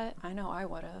vessel yet? I know I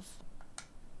would have.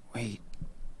 Wait.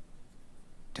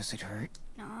 Does it hurt?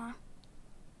 Nah.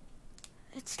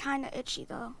 It's kinda itchy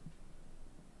though.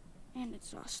 And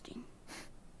exhausting.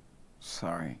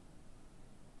 Sorry.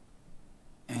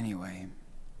 Anyway.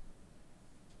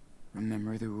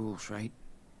 Remember the rules, right?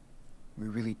 We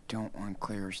really don't want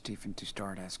Claire or Stephen to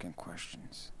start asking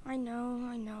questions. I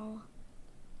know.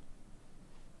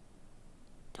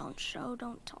 Don't show,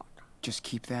 don't talk. Just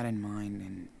keep that in mind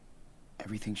and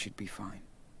everything should be fine.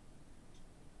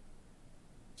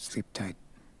 Sleep tight.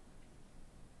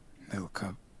 Little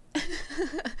cub.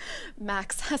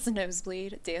 Max has a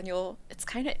nosebleed. Daniel, it's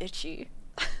kind of itchy.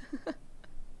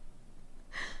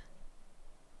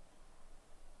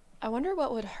 I wonder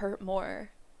what would hurt more.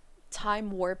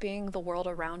 Time warping the world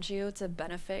around you to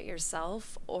benefit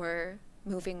yourself, or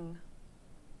moving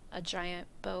a giant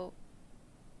boat.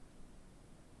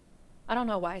 I don't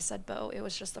know why I said boat. It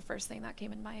was just the first thing that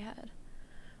came in my head.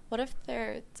 What if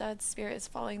their dead spirit is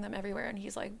following them everywhere and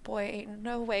he's like, boy, ain't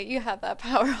no way you had that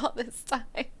power all this time.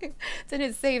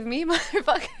 Didn't save me,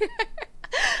 motherfucker.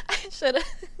 I should have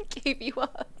gave you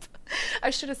up. I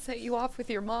should have set you off with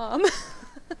your mom.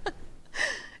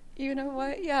 You know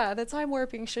what? Yeah, the time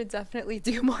warping should definitely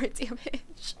do more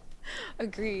damage.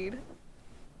 Agreed.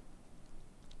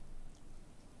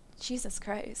 Jesus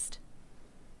Christ.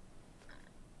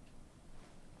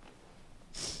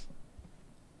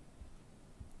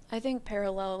 I think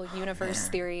parallel universe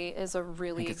man. theory is a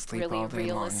really, could sleep really all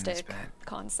day long in this realistic bed.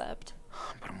 concept.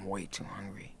 But I'm way too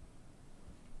hungry.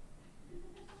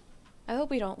 I hope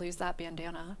we don't lose that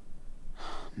bandana.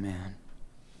 Man.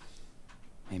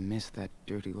 I miss that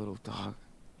dirty little dog.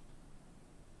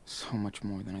 So much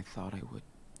more than I thought I would.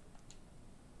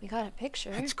 We got a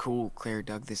picture. It's cool Claire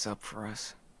dug this up for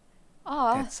us.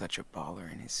 Aw, That's such a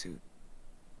baller in his suit.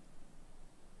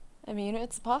 I mean,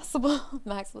 it's possible.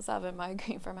 Max was having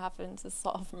migraine from having to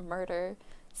solve murder,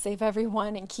 save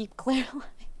everyone, and keep Claire alive.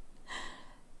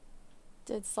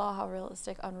 Did saw how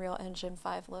realistic Unreal Engine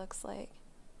 5 looks like.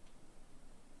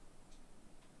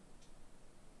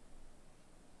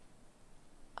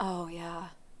 Oh, yeah.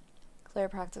 Claire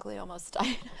practically almost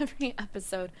died every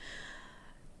episode.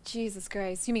 Jesus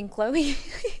Christ. You mean Chloe?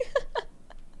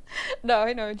 No,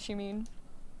 I know what you mean.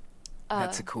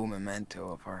 That's a cool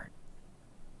memento of our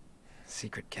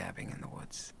secret cabbing in the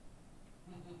woods.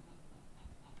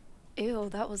 Ew,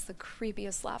 that was the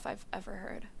creepiest laugh I've ever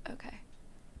heard. Okay.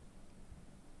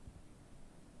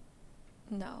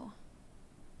 No.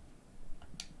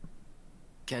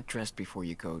 Get dressed before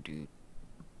you go, dude.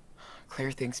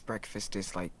 Claire thinks breakfast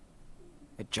is like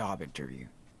a job interview.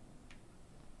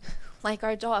 Like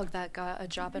our dog that got a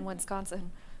job in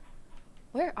Wisconsin.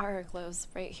 Where are our clothes?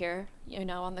 Right here. You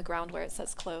know, on the ground where it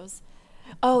says clothes.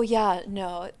 Oh yeah,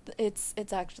 no, it's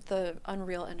actually the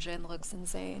Unreal Engine looks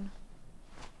insane.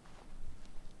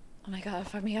 Oh my god,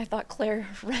 for me I thought Claire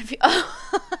Review. Oh,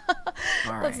 All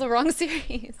that's right. the wrong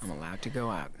series. I'm allowed to go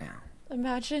out now.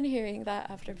 Imagine hearing that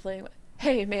after playing.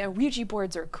 Hey man, Ouija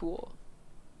boards are cool.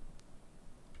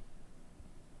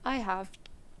 I have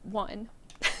one.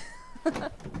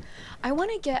 I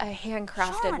want to get a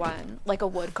handcrafted Sean. one, like a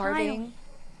wood carving. Finally.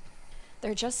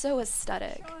 They're just so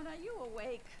aesthetic. Sean, are you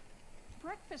awake?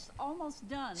 Breakfast's almost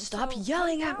done. Stop so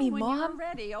yelling come at me, down when you're Mom.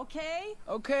 ready, okay?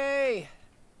 Okay.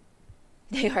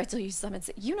 They are till you summon.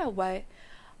 You know what?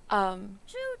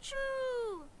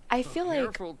 Choo-choo! I feel like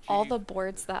careful, all Chief. the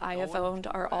boards that I have owned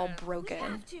are all We broken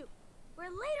have to. We're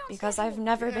late on because schedule. I've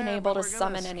never been Yeah, able but to we're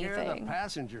gonna summon scare anything. the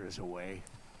passengers away.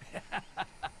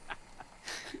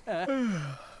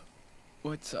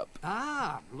 What's up?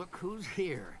 Ah, look who's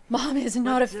here. Mom is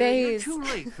not a But, phase. You're too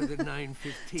late for the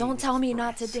 9:15. Don't tell me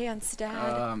not to express. dance,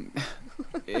 Dad.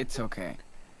 It's okay.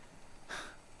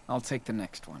 I'll take the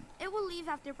next one. It will leave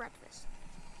after breakfast.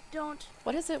 Don't.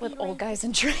 What is it with Be old late. guys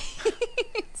and trains?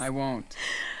 I won't.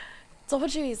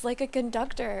 Told you he's like a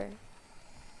conductor.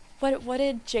 What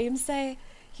did James say?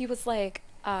 He was like,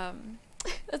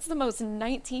 That's the most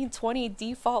 1920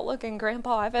 default looking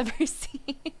grandpa I've ever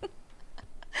seen.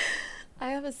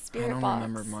 I have a spirit I don't box.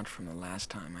 remember much from the last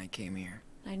time I came here.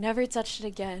 I never touched it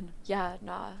again. Yeah,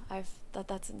 nah.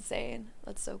 That's insane.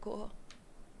 That's so cool.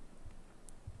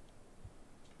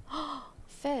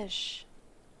 Fish.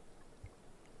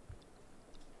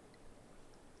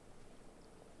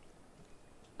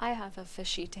 I have a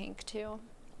fishy tank too.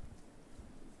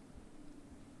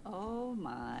 Oh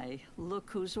my, look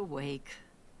who's awake.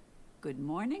 Good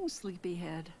morning,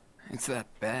 sleepyhead. It's that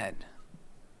bed.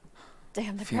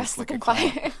 Damn, the Feels grass like a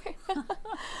looking fire.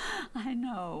 I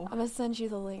know. I'm gonna send you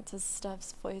the link to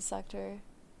Steph's voice actor.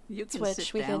 You can Twitch,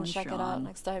 sit we down, can check it out Sean.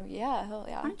 next time. Yeah, hell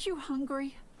yeah. Aren't you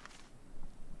hungry?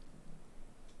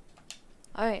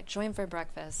 Alright, join for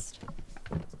breakfast.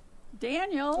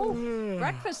 Daniel,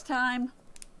 breakfast time.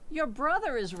 Your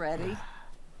brother is ready.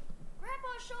 Grandpa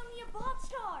showed me a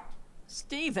boxcar.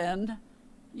 Stephen,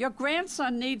 your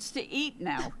grandson needs to eat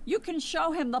now. You can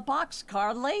show him the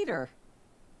boxcar later.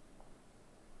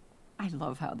 I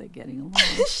love how they're getting along.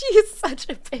 She's such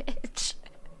a bitch.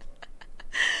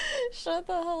 Shut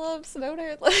the hell up,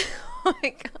 Snowder. Oh my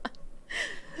god.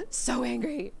 So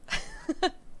angry.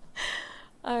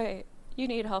 Alright, you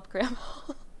need help, Grandma.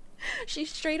 She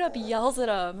straight up yells at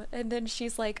him, and then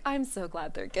she's like, I'm so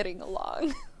glad they're getting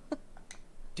along.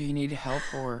 Do you need help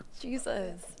or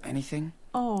Jesus. anything?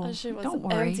 Oh, That shit was don't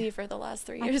worry. empty for the last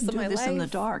 3 I years can of do my this life. in the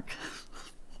dark.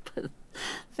 But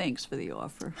thanks for the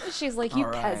offer. She's like, you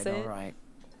All peasant. right.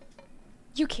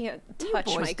 You can't You touch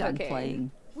boys my done cooking.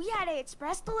 playing. We had a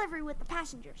express delivery with the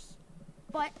passengers,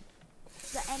 but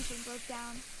the engine broke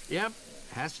down. Yep,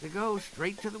 has to go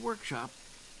straight to the workshop.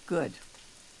 Good.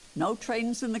 No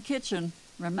trains in the kitchen,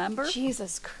 remember?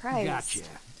 Jesus Christ. Gotcha,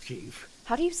 Chief.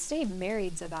 How do you stay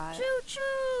married to that? Choo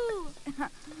choo!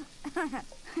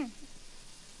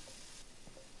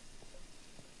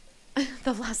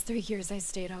 The last 3 years I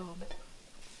stayed home.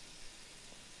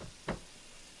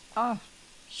 Oh,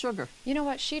 sugar. You know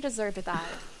what? She deserved that.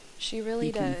 She really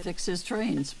He can did. fix his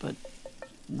trains, but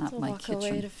not To my walk away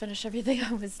kitchen. to finish everything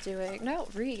I was doing. No,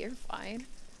 Ree, you're fine.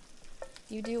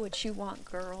 You do what you want,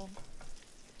 girl.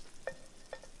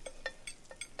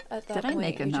 At that Did I point,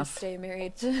 make you enough? just stay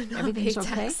married to not pay Everything's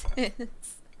okay? taxes.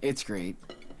 It's great.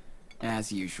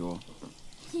 As usual.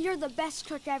 You're the best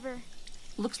cook ever.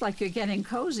 Looks like you're getting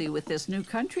cozy with this new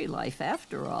country life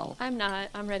after all. I'm not.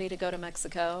 I'm ready to go to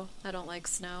Mexico. I don't like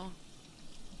snow.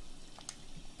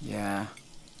 Yeah.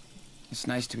 It's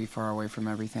nice to be far away from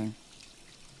everything.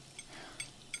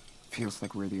 Feels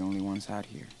like we're the only ones out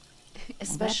here.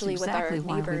 Especially exactly with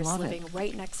why our we neighbors love it. living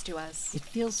right next to us. It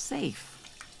feels safe,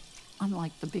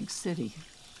 unlike the big city.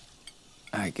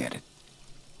 I get it.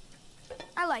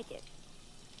 I like it.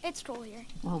 It's cool here.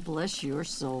 Well, bless your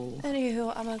soul.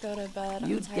 Anywho, I'm gonna go to bed. I'm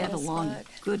You'd tired get as along fuck.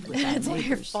 good with that It's all your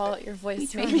neighbors. fault. Your We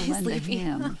voice tried made me to lend a sleepy.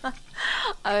 hand.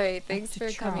 Alright, thanks to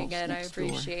for coming Charles in. I next door.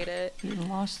 appreciate it. He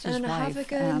lost his And wife. have a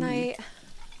good and night.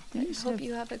 things Hope have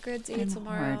you have a good day been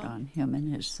tomorrow. hard on him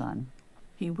and his son.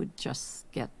 He would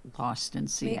just get lost in Make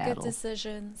Seattle. good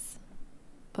decisions.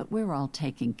 But we're all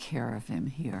taking care of him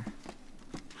here.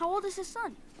 How old is his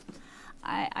son?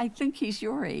 I think he's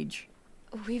your age.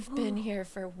 We've been here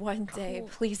for one day. Cool.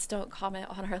 Please don't comment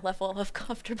on our level of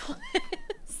comfortableness.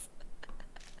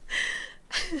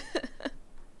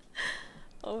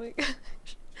 Oh my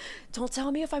gosh. Don't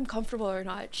tell me if I'm comfortable or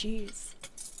not. Jeez.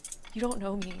 You don't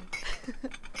know me.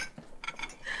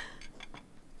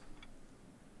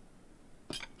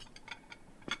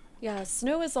 Yeah,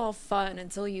 snow is all fun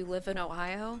until you live in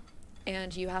Ohio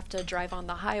and you have to drive on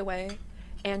the highway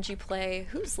and you play,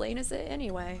 whose lane is it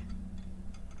anyway?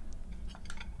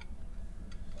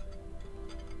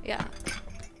 Yeah.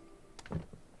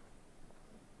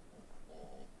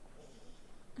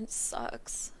 It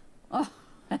sucks. Oh,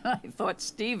 I thought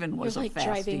Stephen was You're a like fast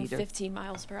driving eater. 15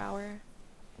 miles per hour,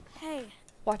 Hey,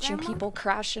 watching Grandma, people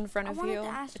crash in front I of wanted you. to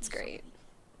ask It's you great.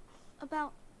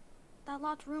 about that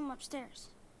locked room upstairs.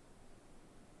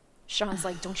 Sean's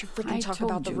like, don't you I freaking talk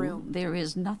told about the you, room. there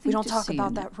is nothing We don't to talk see about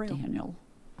in that it, room. Daniel.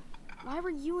 Why were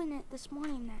you in it this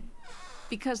morning then?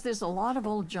 Because there's a lot of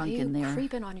old Why junk are in you there.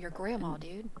 creeping on your grandma,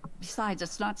 dude? Besides,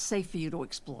 it's not safe for you to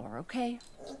explore, okay?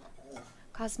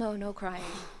 Cosmo, no crying.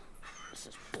 This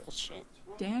is bullshit.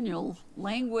 Daniel,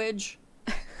 language.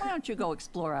 Why don't you go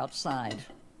explore outside?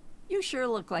 You sure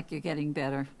look like you're getting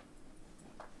better.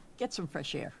 Get some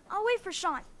fresh air. I'll wait for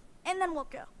Sean, and then we'll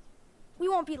go. We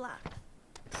won't be loud.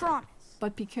 Promise.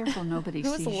 But be careful nobody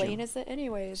Whose sees lane you. is it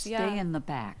anyways? Stay Yeah. in the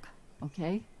back,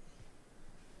 okay?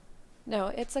 No,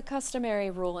 it's a customary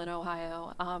rule in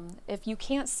Ohio. If you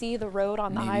can't see the road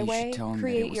on the Maybe you highway, should tell him that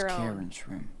create it was your own. Karen's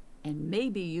room. And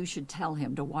maybe you should tell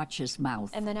him to watch his mouth.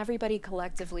 And then everybody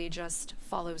collectively just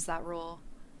follows that rule.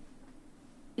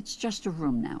 It's just a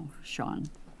room now, Sean.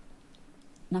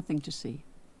 Nothing to see.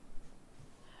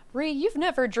 Ree, you've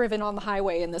never driven on the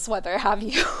highway in this weather, have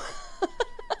you?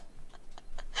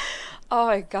 Oh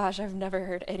my gosh, I've never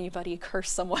heard anybody curse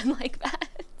someone like that.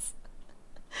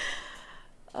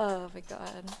 Oh my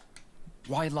god.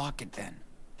 Why lock it then?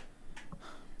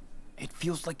 It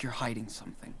feels like you're hiding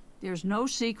something. There's no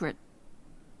secret.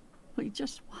 We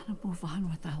just want to move on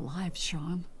with our lives,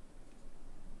 Sean.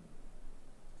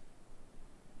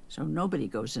 So nobody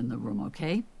goes in the room,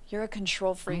 okay? You're a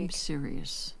control I'm freak.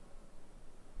 serious.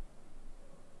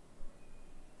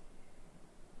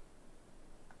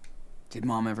 Did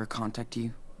Mom ever contact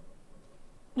you?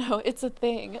 No, it's a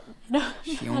thing. No,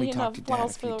 She not only enough talked to Dad a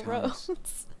plows for few the times.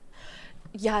 roads.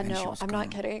 Yeah, And she no, was I'm gone.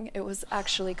 not kidding. It was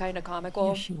actually kind of comical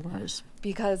Yeah, she was.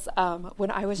 because when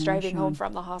I was Yeah, driving home Sean.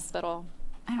 from the hospital,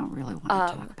 I don't really want to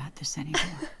talk about this anymore.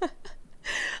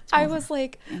 I over. was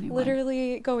like Anyway.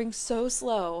 literally going so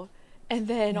slow, and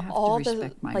then You have to all the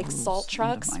respect my like rules salt under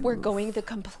trucks my were roof. going the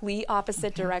complete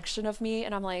opposite direction of me,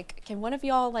 and I'm like, can one of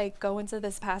y'all like go into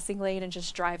this passing lane and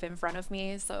just drive in front of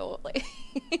me? So like,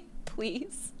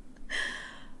 please.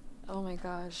 Oh my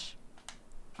gosh.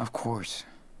 Of course.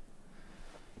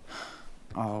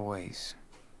 Always.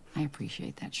 I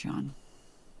appreciate that, Sean.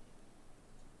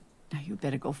 Now you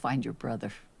better go find your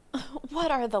brother.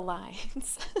 What are the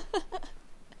lines?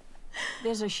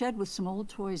 There's a shed with some old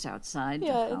toys outside.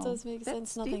 Yeah, it Oh, does make bet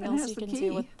sense. Nothing Stephen else has you the can key.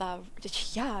 do with that.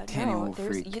 Yeah, Danny, no. old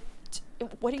There's freak.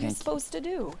 what are you Thank you. supposed to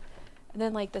do? And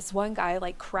then like this one guy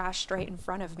like crashed right in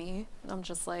front of me. And I'm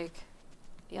just like,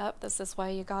 yep, this is why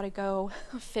you gotta go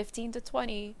 15 to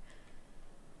 20.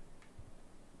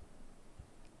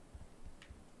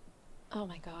 Oh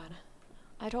my god.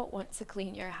 I don't want to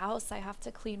clean your house. I have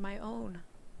to clean my own.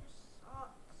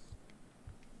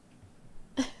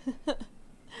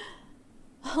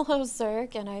 Hello, sir.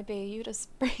 Can I pay you to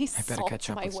spray I salt better catch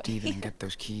up my with way? Steven and get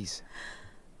those keys.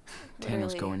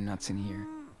 Daniel's Really? going nuts in here.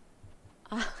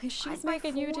 She's 5 by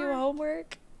making you do 4?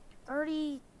 homework.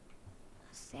 36?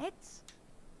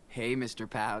 Hey, Mr.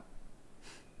 Pout.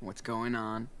 What's going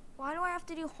on? Why do I have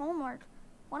to do homework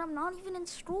when I'm not even in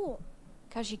school?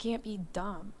 Cause you can't be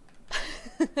dumb.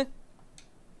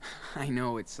 I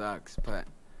know it sucks, but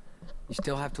you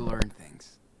still have to learn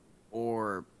things.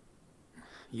 Or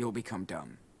you'll become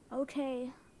dumb. Okay.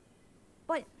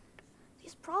 But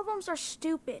these problems are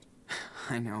stupid.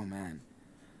 I know, man.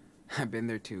 I've been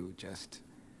there too. Just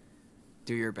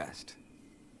do your best.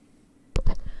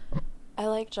 I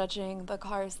like judging the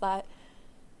cars that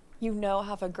you know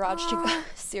have a garage to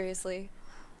seriously.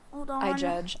 Hold on. I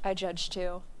judge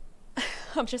too.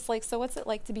 I'm just like, so what's it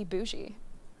like to be bougie?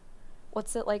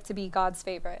 What's it like to be God's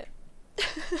favorite?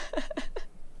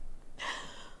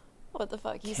 What the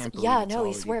fuck? Can't believe Yeah, it's no, he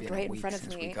already swerved been a right in week front of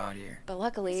since me. we got here. But Is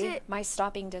luckily, it- my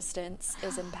stopping distance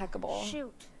is impeccable.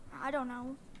 Shoot. I don't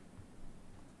know.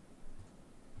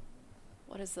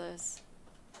 What is this?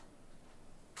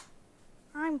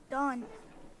 I'm done.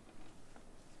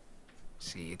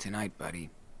 See you tonight, buddy.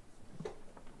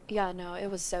 Yeah, no, it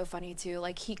was so funny too.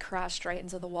 Like he crashed right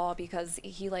into the wall because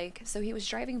he he was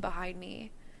driving behind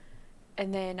me,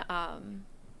 and then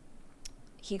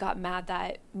he got mad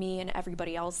that me and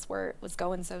everybody else was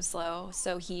going so slow,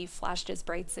 so he flashed his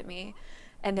brakes at me,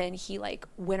 and then he like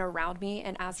went around me,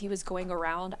 and as he was going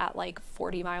around at like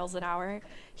 40 miles an hour,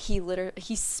 he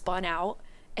spun out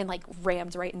and like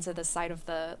rammed right into the side of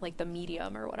the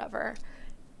medium or whatever.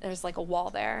 There's like a wall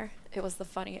there. It was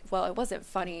well, it wasn't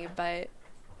funny, but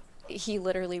he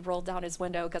literally rolled down his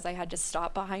window because I had to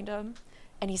stop behind him,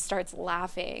 and he starts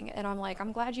laughing, and I'm like,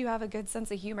 I'm glad you have a good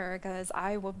sense of humor because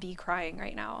I will be crying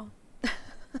right now.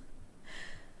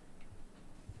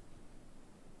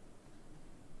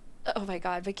 Oh my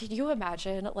god, but can you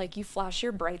imagine, like, you flash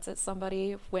your brights at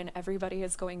somebody when everybody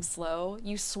is going slow,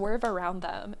 you swerve around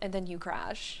them, and then you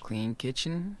crash. Clean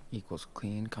kitchen equals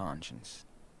clean conscience.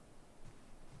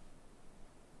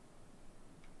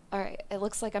 Alright, it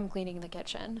looks like I'm cleaning the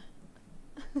kitchen.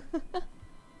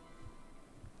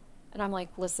 And I'm like,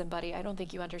 listen, buddy, I don't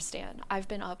think you understand. I've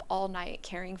been up all night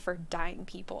caring for dying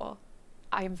people.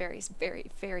 I am very,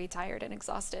 very, very tired and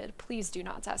exhausted. Please do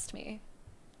not test me.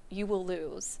 You will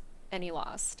lose. And he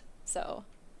lost. So,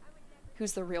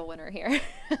 who's the real winner here?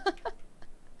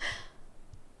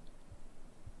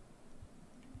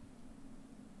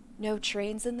 No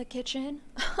trains in the kitchen?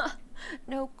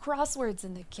 No crosswords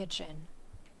in the kitchen.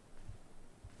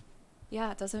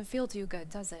 Yeah, it doesn't feel too good,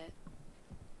 does it?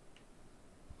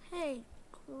 Hey,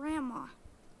 Grandma.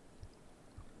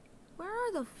 Where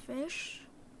are the fish?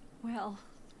 Well,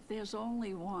 there's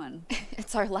only one.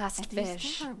 It's our last And he's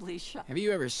fish. terribly shy. Have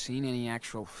you ever seen any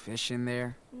actual fish in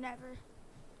there? Never.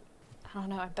 I don't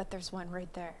know, I bet there's one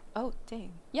right there. Oh,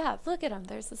 dang. Yeah, look at him.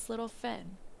 There's this little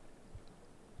fin.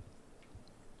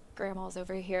 Grandma's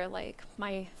over here like,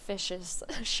 my fish is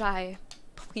shy.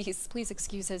 Please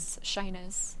excuse his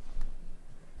shyness.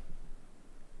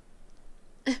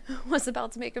 Was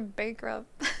about to make him bankrupt.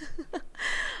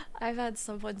 I've had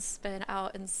someone spin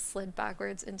out and slid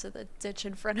backwards into the ditch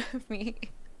in front of me.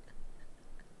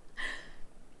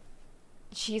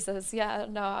 Jesus, yeah,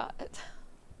 no.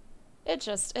 It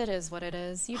is what it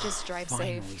is. You just drive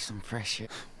Finally, safe. some fresh air.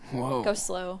 Whoa. Go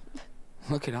slow.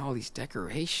 Look at all these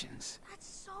decorations. That's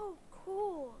so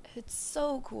cool. It's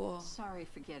so cool. Sorry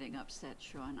for getting upset,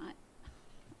 Sean.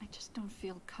 I just don't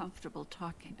feel comfortable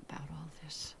talking about all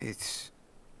this. It's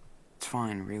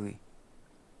fine, really.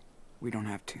 We don't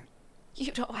have to.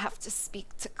 You don't have to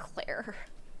speak to Claire.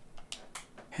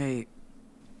 Hey,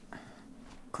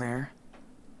 Claire?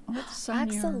 What's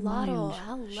on your Axolotl, mind,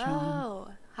 Sean? hello.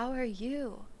 How are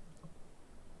you?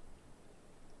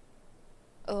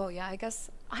 Oh yeah, I guess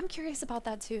I'm curious about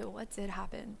that too. What did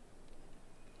happen?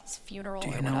 His funeral. Do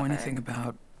or you know whatever. anything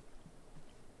about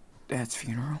Dad's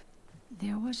funeral?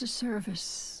 There was a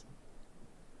service.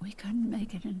 We couldn't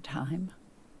make it in time.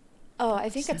 Oh, I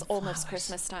think it's Sent almost flowers.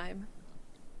 Christmas time.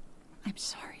 I'm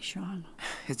sorry, Sean.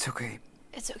 It's okay.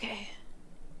 It's okay.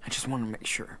 I just want to make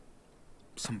sure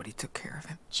somebody took care of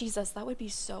him. Jesus, that would be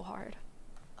so hard.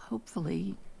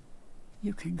 Hopefully,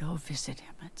 you can go visit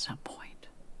him at some point.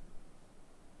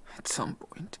 At some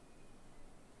point.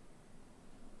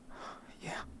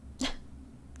 Yeah.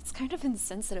 It's kind of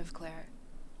insensitive, Claire.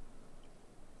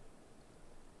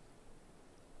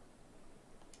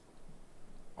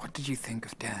 What did you think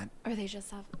of Dad? Or they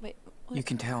just have. Wait. What? You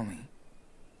can tell me.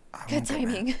 I Good won't get mad.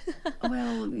 timing.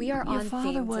 Well, We are your on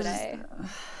father theme was, today.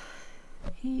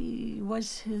 He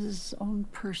was his own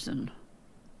person.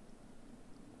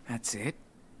 That's it?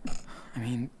 I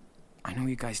mean, I know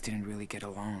you guys didn't really get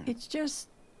along. It's just...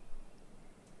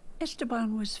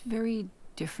 Esteban was very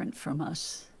different from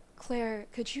us. Claire,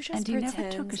 could you just And he never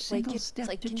pretend took a single step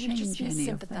like to can you just change be any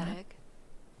of that. sympathetic?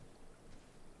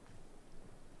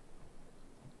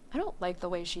 I don't like the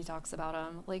way she talks about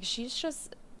him. Like she's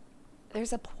just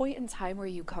there's a point in time where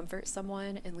you comfort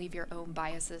someone and leave your own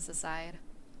biases aside.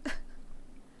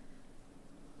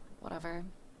 Whatever.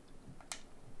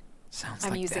 Sounds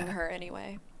I'm like using Dad. her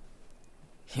anyway.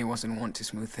 He wasn't one to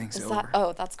smooth things Is over. that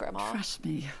oh, that's grandma. Trust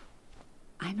me,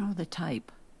 I know the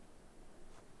type.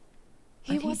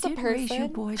 He But was he a did raise your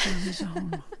person. boys on his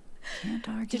own. Can't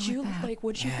argue Did you with that. like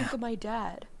what'd you Yeah. think of my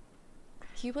dad?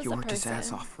 He was He a worked person. his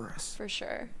ass off for us. For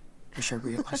sure. Wish I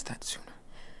realized that sooner.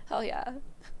 Hell yeah.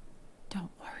 Don't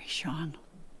worry, Sean.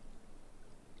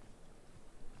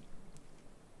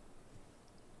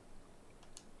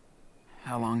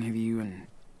 How long have you and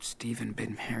Stephen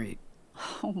been married?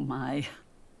 Oh my.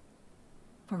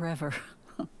 Forever.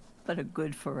 But a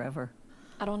good forever.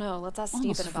 I don't know. Let's ask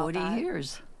Almost Stephen about 40 that.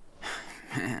 years.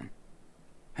 Man,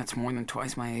 that's more than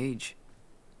twice my age.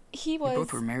 He We was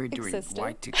both were married during existed.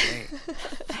 Y2K.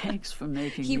 Thanks for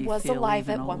making He me was feel alive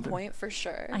even at one older. point for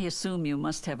sure. I assume you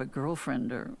must have a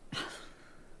girlfriend or...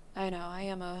 I know, I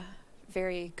am a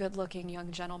very good-looking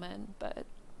young gentleman, but,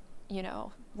 you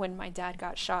know, when my dad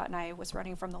got shot and I was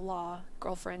running from the law,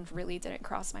 girlfriend really didn't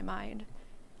cross my mind.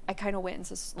 I kind of went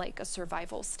into, like, a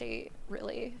survival state,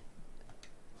 really.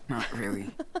 Not really.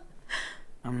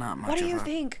 I'm not much What do of you a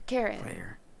think, Karen?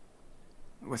 player.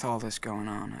 With all this going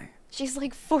on, She's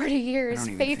like 40 years don't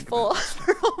even think faithful. about this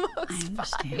We're I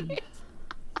almost understand.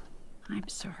 I'm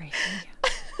sorry.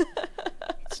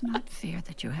 It's not fair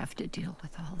that you have to deal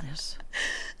with all this.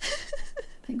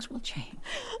 Things will change.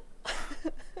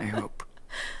 I hope.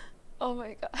 Oh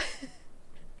my god.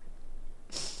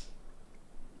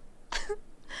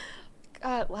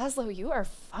 God, Laszlo, you are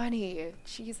funny.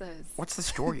 Jesus. What's the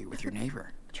story with your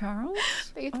neighbor? Charles?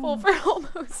 Faithful Oh, for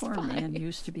almost Poor man 5.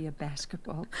 used to be a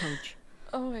basketball coach,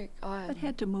 Oh my god. but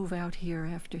had to move out here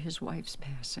after his wife's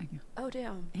passing. Oh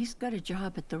damn. He's got a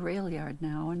job at the rail yard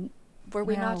now, and Were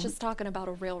we not Well, just talking about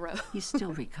a railroad? he's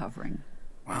still recovering.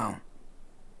 Wow.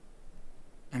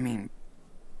 I mean,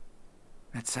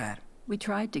 that's sad. We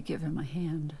tried to give him a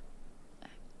hand,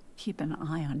 keep an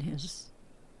eye on his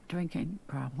drinking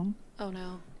problem. Oh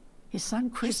no. His son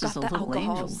Chris is got a the little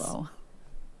angel, alcohols. though.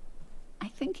 I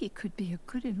think he could be a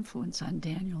good influence on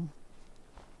Daniel.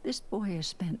 This boy has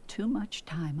spent too much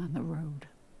time on the road.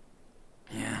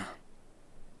 Yeah.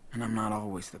 And I'm not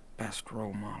always the best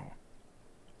role model.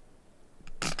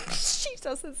 She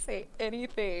doesn't say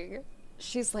anything.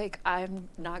 She's like, I'm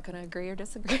not gonna agree or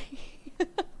disagree.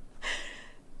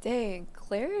 Dang,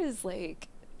 Claire is like,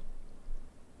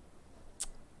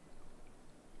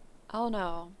 I don't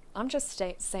know. I'm just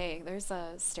saying, there's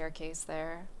a staircase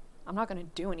there. I'm not gonna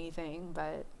do anything,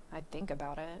 but I'd think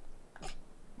about it.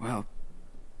 Well,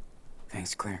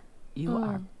 thanks, Claire. You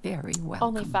are very welcome.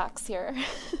 Only facts here.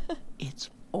 It's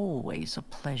always a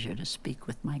pleasure to speak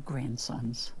with my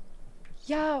grandsons.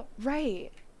 Yeah,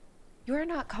 right. You're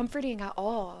not comforting at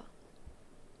all.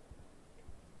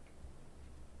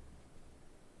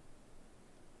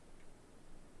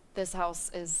 This house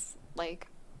is like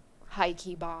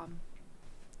high-key bomb.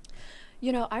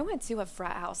 You know, I went to a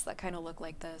frat house that kind of looked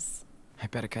like this. I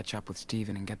better catch up with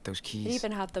Steven and get those It keys.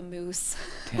 even had the moose.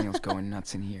 Daniel's going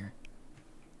nuts in here.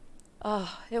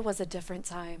 Oh, it was a different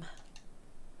time.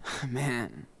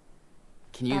 Man,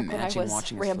 can you Back when I imagine was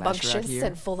watching us flash out rambunctious here?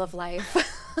 and full of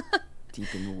life.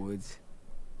 Deep in the woods.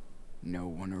 No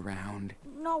one around.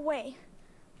 No way.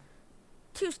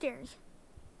 2 stairs.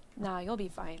 Nah, you'll be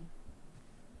fine.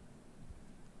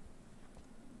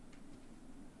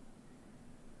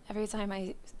 Every time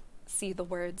I see the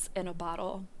words in a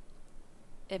bottle,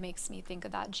 it makes me think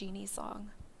of that Genie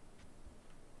song.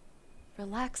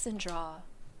 Relax and draw.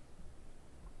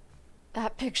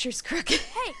 That picture's crooked.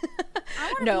 Hey,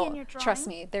 I want to No, be in your drawing. trust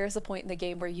me, there's a point in the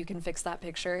game where you can fix that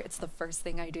picture. It's the first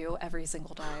thing I do every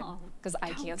single time. Because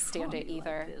I Don't can't stand draw it me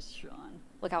either. Like this, Sean.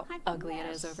 Look how I'm a ugly it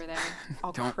is mess. over there.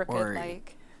 All Don't crooked worry.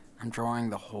 like. I'm drawing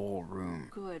the whole room.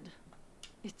 Good.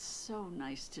 It's so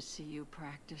nice to see you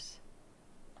practice.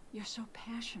 You're so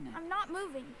passionate. I'm not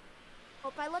moving.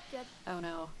 Hope I look good. Oh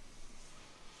no.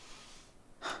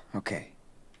 Okay,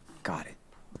 got it.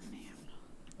 Poor man.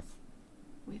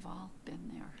 We've all been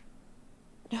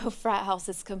there. No frat house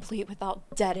is complete without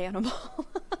dead animal.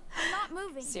 I'm not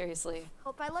moving. Seriously.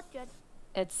 Hope I look good.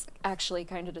 It's actually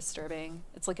kind of disturbing.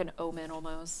 It's like an omen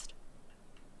almost.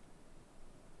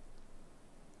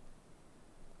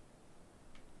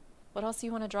 What else do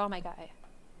you want to draw, my guy?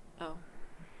 Oh.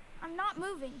 I'm not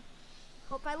moving.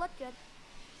 Hope I look good.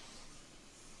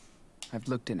 I've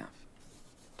looked enough.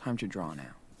 Time to draw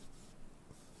now.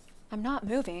 I'm not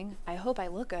moving. I hope I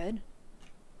look good.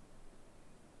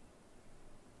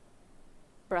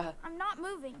 Bruh. I'm not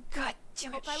moving. God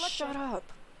damn it, Hope I look shut good. up.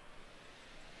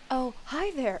 Oh,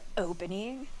 hi there,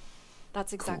 opening.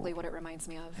 That's exactly Cool. what it reminds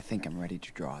me of. I think I'm ready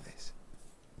to draw this.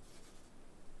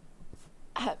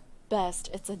 At best,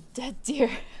 it's a dead deer.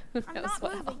 Who I'm knows not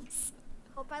what moving. else?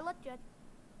 Hope I look good.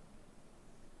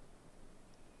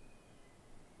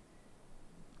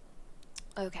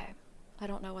 Okay. I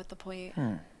don't know what the point.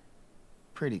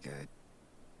 Pretty good.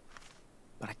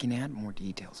 But I can add more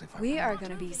details if I We want. are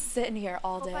gonna be sitting here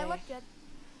all Hope day. I look good.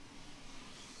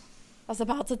 I was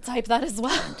about to type that as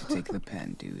well. To take the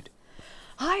pen, dude.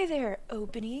 Hi there,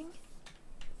 opening.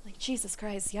 Like, Jesus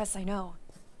Christ, yes, I know.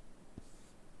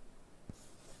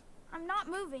 I'm not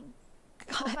moving.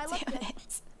 God I look damn good.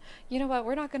 it. You know what?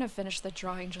 We're not gonna finish the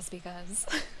drawing just because.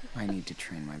 I need to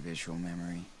train my visual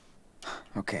memory.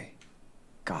 Okay,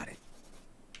 got it.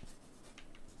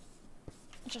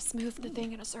 Just move the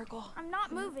thing in a circle. I'm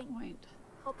not moving. Point.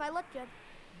 Hope I look good.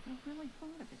 I never really thought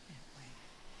of it that way.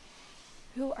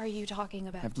 Who are you talking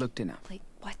about? I've looked enough. Like,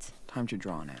 what? Time to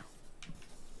draw now.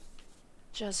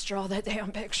 Just draw that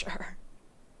damn picture.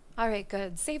 Alright,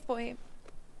 good. Save point.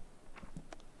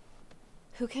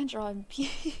 Who can draw in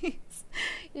peace?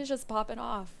 He's just popping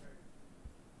off.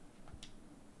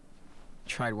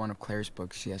 Tried one of Claire's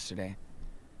books yesterday.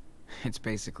 It's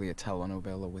basically a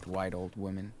telenovela with white old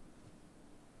women.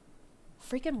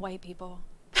 Freaking white people.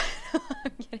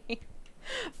 I'm kidding.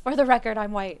 For the record,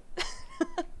 I'm white.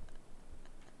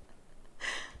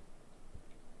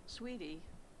 Sweetie,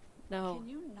 No. can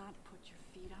you not put your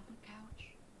feet on the couch?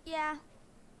 Yeah.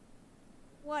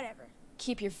 Whatever.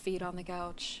 Keep your feet on the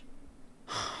couch.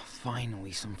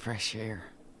 Finally, some fresh air.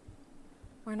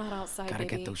 We're not outside, Gotta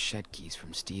baby. get those shed keys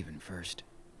from Steven first.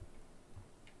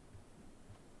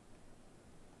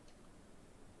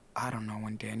 I don't know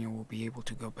when Daniel will be able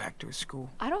to go back to his school.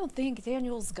 I don't think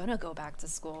Daniel's gonna go back to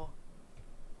school.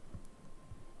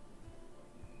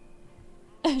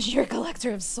 As your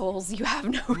collector of souls, you have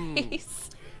no race.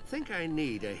 Think I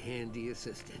need a handy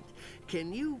assistant.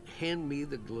 Can you hand me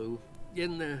the glue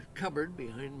in the cupboard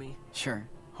behind me? Sure,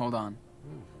 hold on.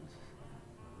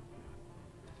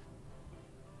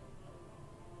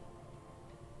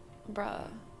 Bruh.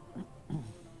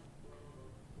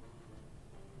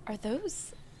 Are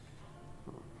those...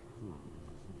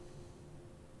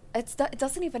 it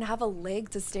doesn't even have a leg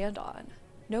to stand on.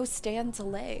 No stand to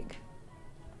leg.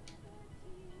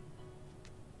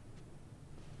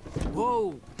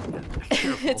 Whoa!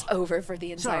 Careful. It's over for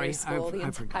the entire Sorry, school. The I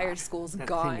entire forgot. school's that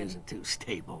gone. thing isn't too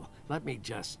stable. Let me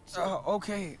just...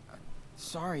 Okay.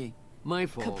 Sorry. My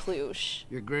fault. Kaploosh.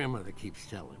 Your grandmother keeps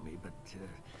telling me, but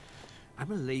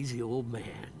I'm a lazy old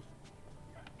man.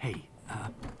 Hey,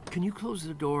 can you close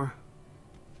the door?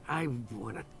 I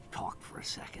want to talk for a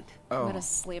second. I'm gonna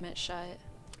slam it shut.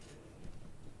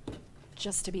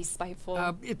 Just to be spiteful.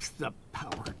 It's the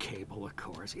power cable, of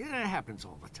course. Yeah, it happens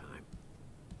all the time.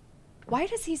 Why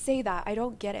does he say that? I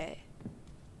don't get it.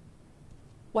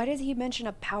 Why does he mention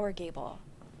a power cable?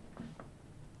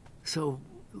 So,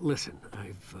 listen,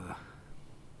 I've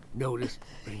noticed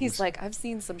things He's like, I've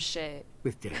seen some shit.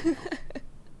 with Daniel.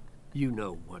 You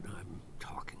know what I'm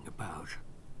talking about,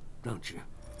 don't you?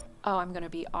 Oh, I'm gonna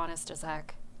be honest as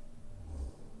heck.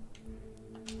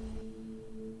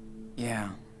 Yeah.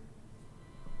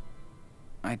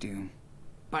 I do.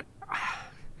 But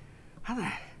how the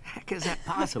heck is that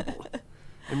possible?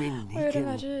 I mean, he I would can...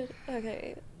 imagine.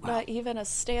 Okay, Well, not even a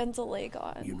stand to leg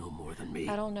on. You know more than me.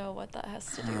 I don't know what that has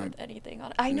to do with anything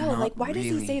on. I know, not like, why does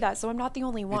he really. say that? So I'm not the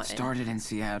only one. It started in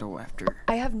Seattle after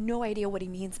I have no idea what he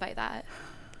means by that.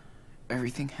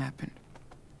 everything happened.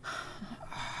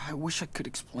 I wish I could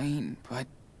explain, but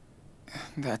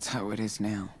that's how it is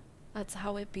now. That's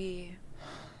how it be.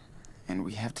 And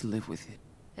we have to live with it.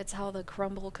 It's how the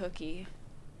crumble cookie.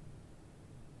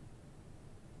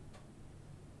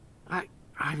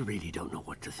 I really don't know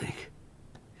what to think.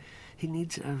 He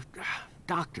needs a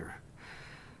doctor.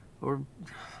 Or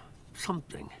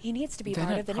something. He needs to be Then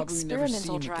part I'd of an probably never see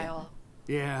experimental him again. trial.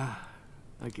 Yeah,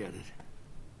 I get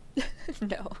it.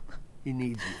 No. He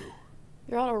needs you.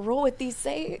 You're on a roll with these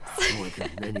sayings. More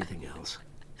than anything else.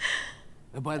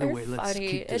 And by the They're way, let's funny.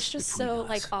 keep this It's just between so us.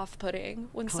 like off-putting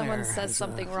when Claire someone says has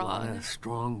something a lot wrong. of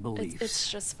strong beliefs.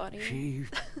 It's just funny. She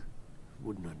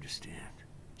wouldn't understand.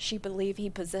 She believed he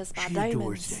possessed by She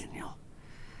adores diamonds. Daniel,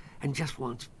 and just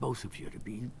wants both of you to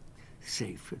be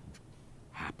safe and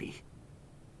happy.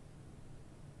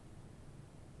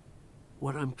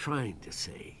 What I'm trying to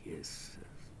say is,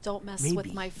 Don't mess maybe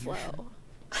with my you flow.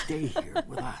 should stay here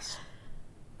with us.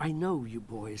 I know you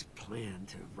boys plan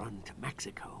to run to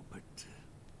Mexico, but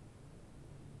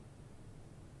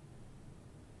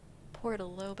Porto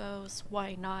Lobos,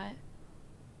 why not?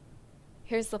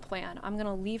 Here's the plan. I'm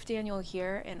gonna leave Daniel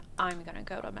here and I'm gonna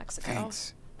go to Mexico.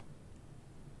 Thanks.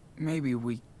 Maybe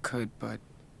we could, but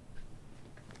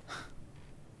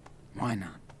why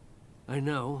not? I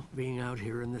know being out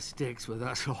here in the sticks with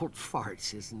us old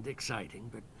farts isn't exciting,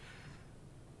 but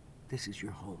this is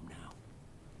your home now.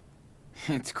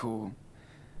 It's cool.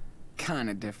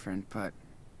 Kinda different, but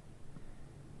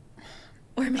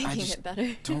We're I making just it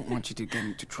better. don't want you to get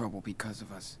into trouble because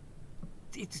of us.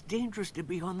 It's dangerous to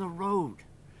be on the road.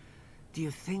 Do you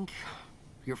think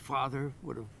your father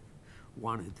would have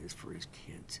wanted this for his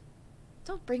kids?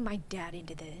 Don't bring my dad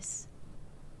into this.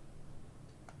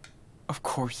 Of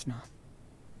course not.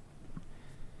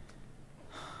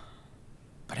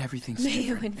 But everything's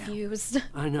Mayo different now. infused.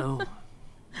 I know.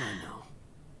 I know.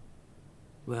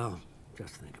 Well,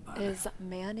 just think about it. Is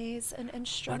mayonnaise an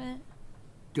instrument?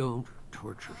 Don't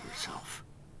torture yourself.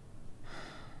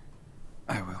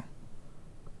 I will.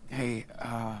 Hey,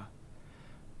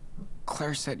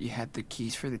 Claire said you had the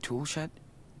keys for the tool shed?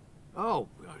 Oh,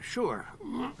 sure.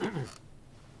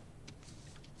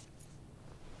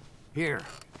 Here.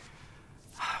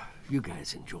 You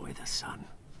guys enjoy the sun.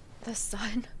 The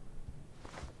sun.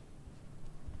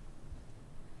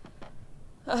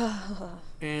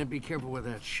 And be careful with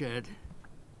that shed.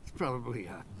 It's probably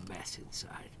a mess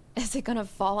inside. Is it gonna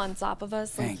fall on top of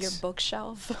us like your Thanks.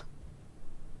 bookshelf?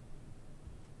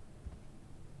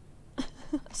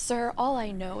 Sir, all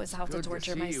I know is how to Good to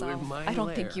torture see you in myself. my I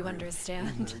don't think you lair.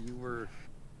 understand. You were...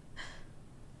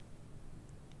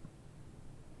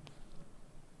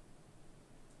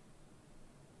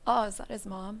 Oh, is that his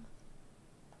mom?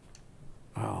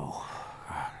 Oh,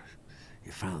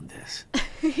 you found this.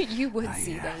 You would I,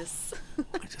 see this.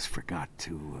 I just forgot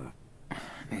to,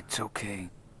 It's okay.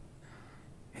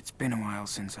 It's been a while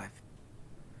since I've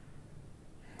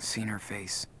seen her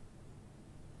face.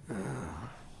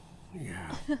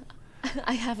 yeah.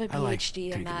 I have a I like PhD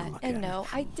in taking a that. look And at no,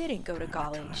 it I from didn't go to time to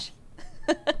time. college.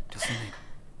 Doesn't it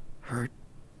hurt?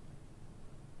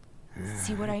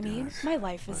 See what it I mean? does, My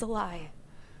life is a but- lie.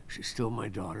 She's still my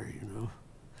daughter, you know.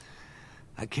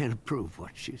 I can't approve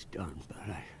what she's done, but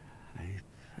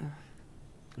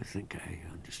I think I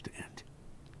understand.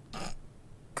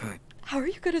 Good. How are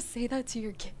you gonna say that to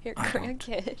your your I don't.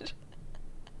 grandkid?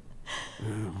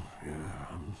 I'm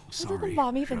What did sorry. the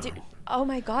mom even do? Sean. Oh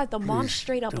my god, the mom Please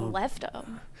straight up don't. left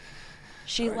him.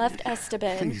 She left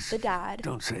Esteban, Please, the dad,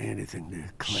 don't say anything to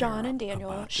Claire Sean and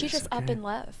Daniel. about She this, just up okay? and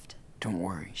left. Don't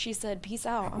worry. She said, peace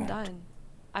out, I I'm won't. done.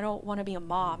 I don't want to be a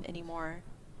mom anymore.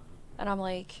 And I'm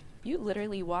like, you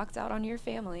literally walked out on your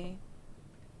family.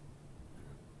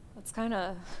 That's kind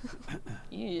of...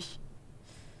 yeesh.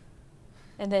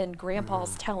 And then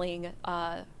Grandpa's telling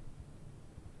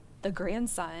the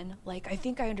grandson, like, I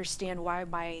think I understand why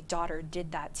my daughter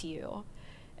did that to you.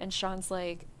 And Sean's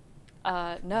like,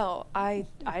 no, I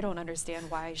don't understand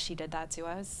why she did that to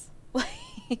us.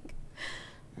 Like,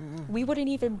 we wouldn't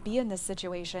even be in this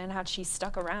situation had she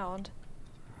stuck around.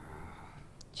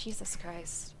 Jesus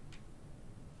Christ.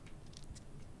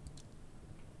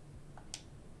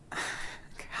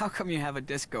 How come you have a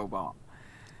disco ball?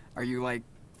 Are you, like,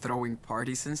 throwing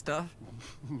parties and stuff?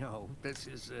 No, this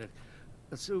is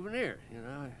a souvenir, you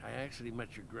know? I actually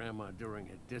met your grandma during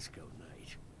a disco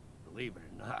night. Believe it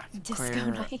or not. Disco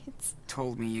Claire nights.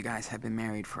 told me you guys have been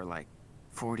married for, like,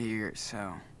 40 years,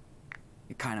 so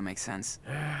it kind of makes sense.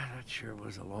 That sure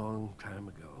was a long time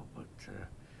ago, but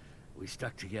we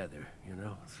stuck together, you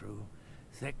know, through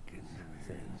thick and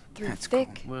thin. Through That's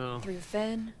thick, Well, through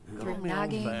thin, through only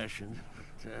nagging. old-fashioned,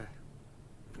 but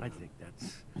I think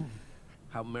that's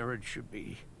how marriage should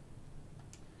be.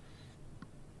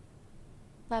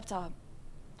 Laptop.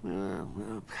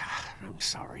 Well, I'm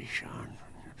sorry, Sean.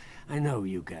 I know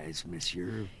you guys miss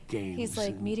your games. He's like,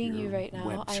 and meeting you your right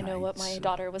now, I know what my websites.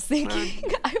 daughter was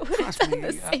thinking. I would have Trust done me,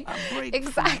 the same. a break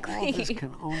Exactly. from all this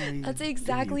can only That's do you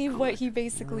exactly what good. he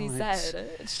basically You know, it's- said.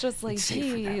 It's just like, it's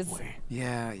safer that geez, way.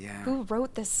 Yeah, yeah. who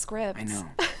wrote this script? I know.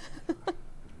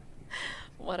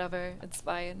 Whatever, it's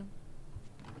fine.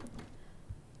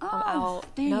 Oh,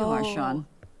 out. there you are, No. Sean.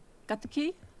 Got the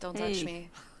key? Don't touch Hey, me.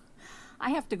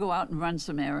 I have to go out and run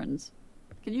some errands.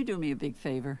 Can you do me a big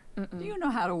favor? Do you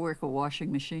know how to work a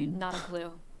washing machine? Not a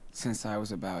clue. Since I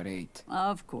was about 8.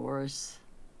 Of course.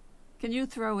 Can you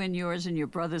throw in yours and your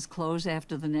brother's clothes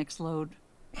after the next load?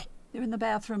 They're in the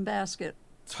bathroom basket.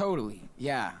 Totally,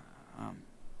 yeah.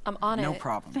 I'm on No it.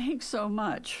 problem. Thanks so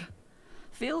much.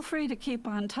 Feel free to keep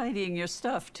on tidying your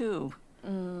stuff, too.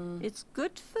 It's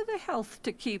good for the health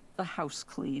to keep the house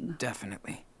clean.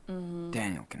 Definitely.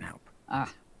 Daniel can help.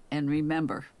 Ah, and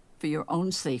remember, for your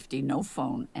own safety, no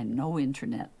phone and no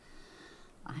internet.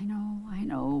 I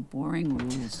know, boring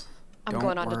rules. I'm Don't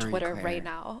going on to worry, Twitter Claire. right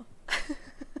now.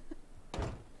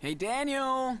 Hey,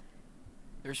 Daniel!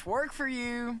 There's work for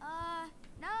you.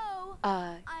 No.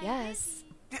 I'm Yes.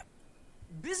 busy.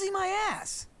 Busy my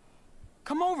ass.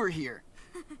 Come over here.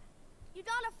 You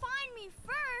gotta find me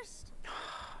first.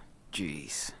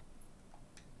 Jeez.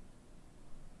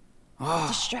 Oh,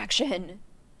 Distraction.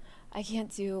 I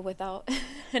can't do without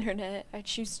internet. I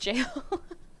choose jail.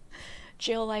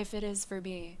 Jail life it is for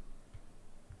me.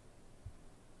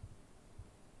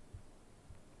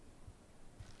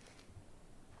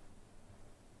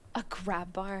 A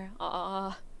grab bar.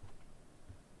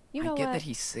 You know I get what? that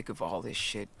he's sick of all this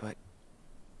shit, but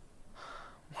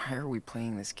why are we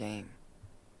playing this game?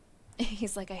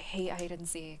 He's like, I hate hide and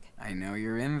seek. I know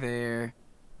you're in there.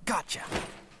 Gotcha.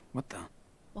 What the?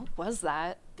 What was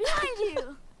that? Behind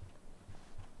you.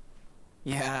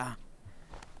 Yeah.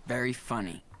 Very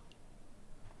funny.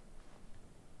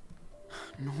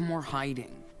 No more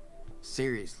hiding.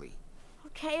 Seriously.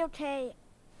 Okay.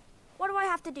 What do I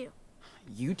have to do?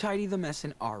 You tidy the mess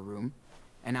in our room,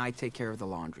 and I take care of the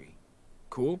laundry.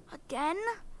 Cool? Again?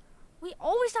 We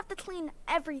always have to clean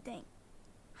everything.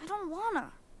 I don't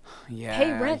wanna. Yeah.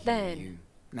 Pay I rent hear then. you.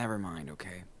 Never mind,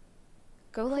 okay?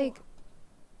 Go like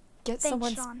get Thanks,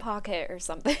 someone's Sean. pocket or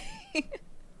something.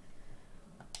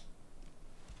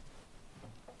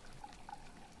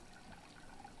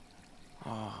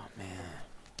 Oh, man.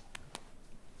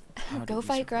 How Go did we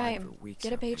fight survive crime. for weeks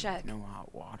Get a out there with paycheck. No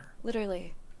hot water.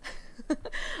 Literally.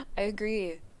 I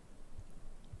agree.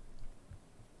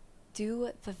 Do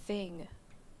the thing.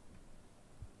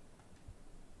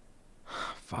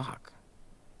 Fuck.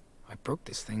 I broke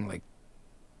this thing like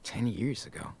 10 years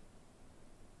ago.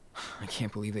 I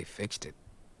can't believe they fixed it.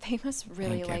 They must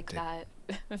really kept like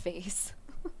it. that vase.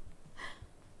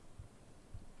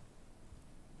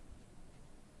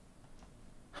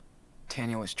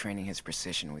 Daniel is training his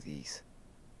precision with ease.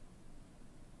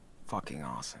 Fucking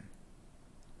awesome.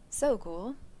 So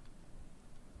cool.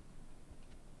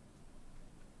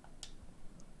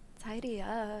 Tidy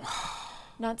up.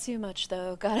 Not too much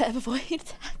though. Gotta avoid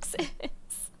taxes.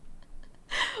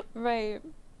 Right.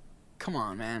 Come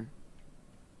on, man.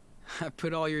 I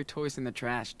put all your toys in the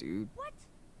trash, dude. What?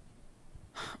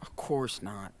 Of course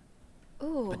not.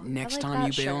 Ooh. But I next like time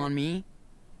that you bail shirt. on me,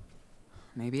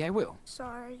 maybe I will.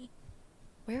 Sorry.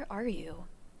 Where are you?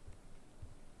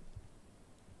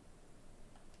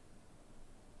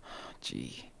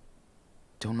 Gee,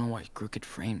 don't know why crooked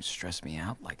frames stress me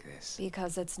out like this.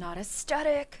 Because it's not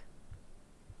aesthetic.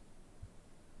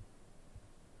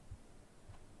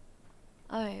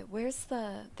 Alright, where's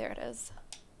the... There it is.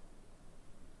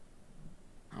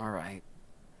 Alright,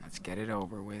 let's get it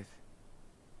over with.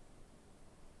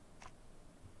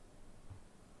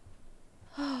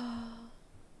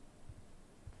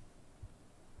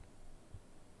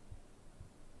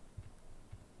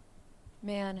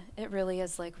 Man, it really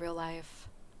is like real life.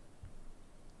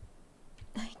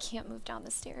 I can't move down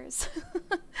the stairs.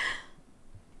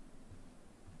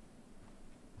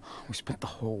 We spent the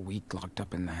whole week locked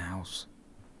up in the house.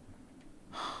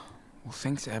 Will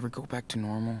things ever go back to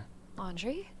normal?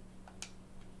 Laundry?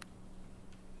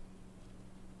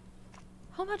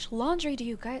 How much laundry do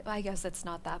you guys... I guess it's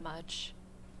not that much.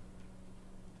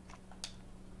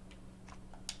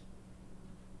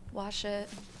 Wash it.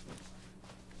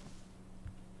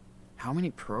 How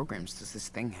many programs does this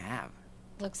thing have?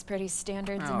 Looks pretty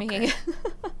standard to Okay. me.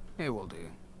 It will do.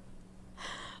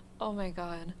 Oh my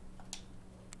god.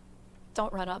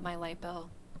 Don't run up my light bill.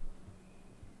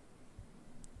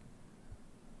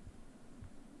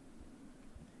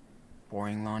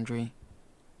 Boring laundry?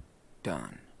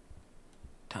 Done.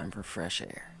 Time for fresh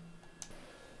air.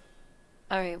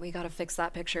 Alright, we gotta fix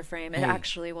that picture frame. It Hey.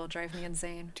 actually will drive me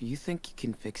insane. Do you think you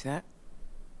can fix that?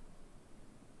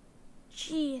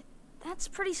 Gee, that's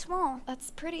pretty small.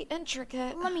 That's pretty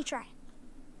intricate. Let me try.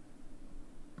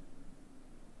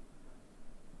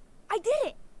 I did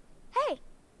it! Hey,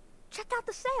 check out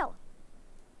the sail.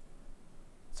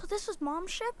 So this was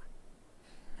Mom's ship?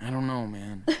 I don't know,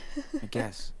 man. I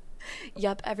guess.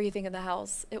 Yup, everything in the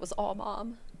house. It was all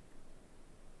Mom.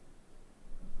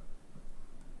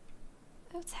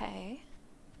 Okay.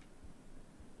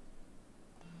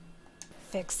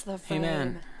 Fix the Hey, frame.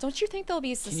 man. Don't you think they'll be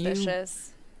you-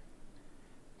 suspicious?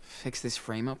 Fix this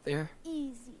frame up there?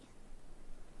 Easy.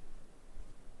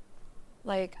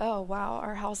 Like, oh wow,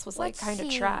 our house was like Let's kind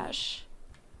of see. trash.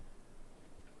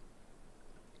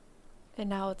 And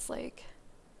now it's like,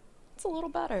 it's a little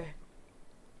better.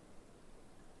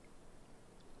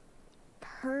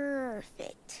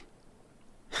 Perfect.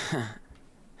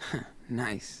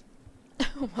 Nice.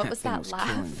 What was thing that killing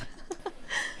laugh? me.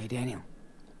 Hey, Daniel.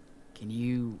 Can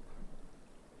you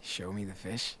show me the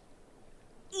fish?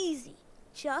 Easy.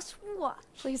 Just watch.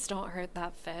 Please don't hurt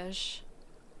that fish.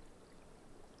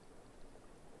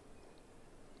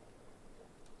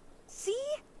 See?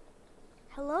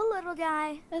 Hello, little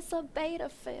guy. It's a beta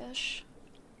fish.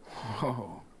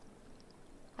 Whoa.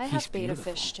 I He's have beta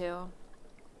fish too.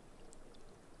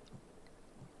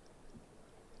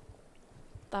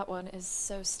 That one is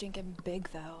so stinking big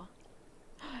though.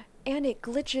 And it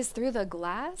glitches through the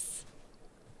glass?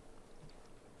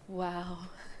 Wow.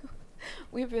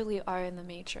 We really are in the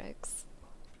Matrix.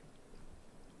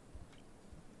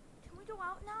 Can we go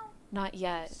out now? Not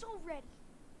yet. So ready.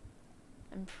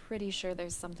 I'm pretty sure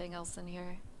there's something else in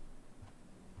here.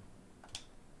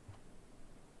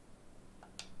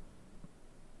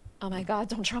 Oh my god,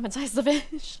 don't traumatize the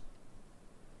fish.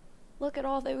 Look at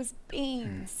all those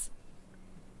beans.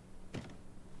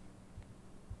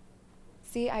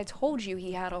 See, I told you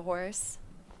he had a horse.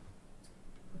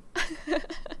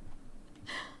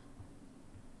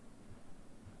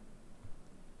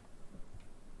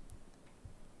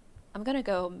 I'm gonna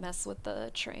go mess with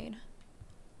the train.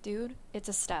 Dude, it's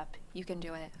a step. You can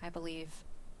do it, I believe.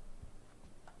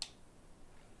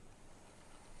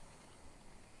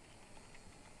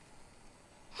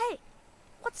 Hey,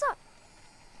 what's up?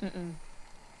 Mm-mm.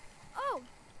 Oh,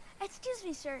 excuse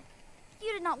me, sir.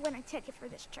 You did not win a ticket for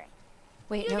this train.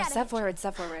 Wait, You no, gotta step hitch. forward,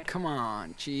 step forward. Come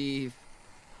on, Chief.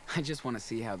 I just want to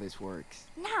see how this works.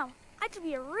 Now, I could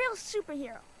be a real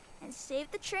superhero and save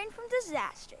the train from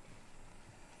disaster.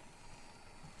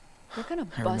 We're gonna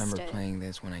I bust remember it. playing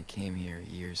this when I came here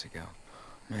years ago.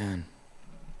 Man.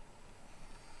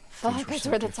 things Fuck, were I so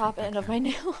tore the different top back end of my then.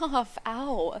 nail off.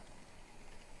 Ow.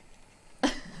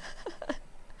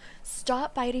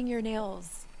 Stop biting your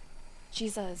nails.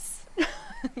 Jesus.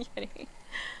 I'm kidding.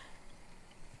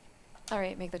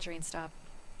 Alright, make the train stop.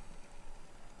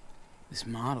 This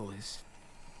model is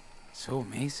so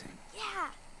amazing. Yeah,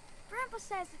 Grandpa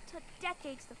says it took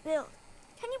decades to build.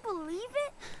 Can you believe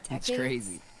it? It's Decades?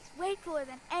 crazy. It's way cooler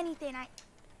than anything I...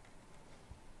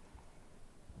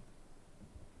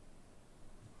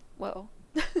 Whoa.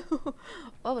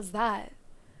 What was that?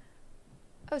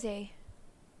 Jose.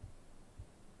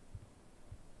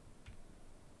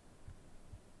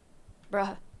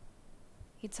 Bruh.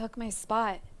 He took my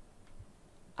spot.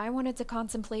 I wanted to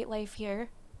contemplate life here.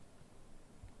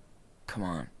 Come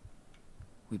on.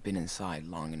 We've been inside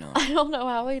long enough. I don't know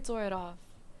how I tore it off.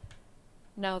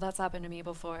 No, that's happened to me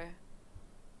before.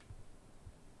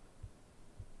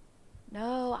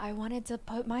 No, I wanted to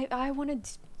put my...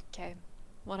 Okay,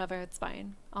 whatever, it's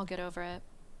fine. I'll get over it.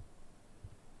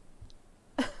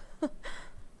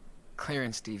 Claire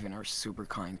and Stephen are super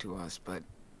kind to us, but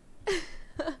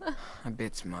a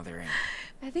bit smothering.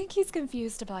 I think he's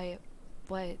confused by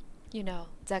what, you know,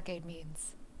 decade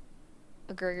means.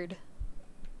 Agreed.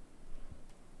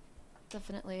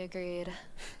 Definitely agreed.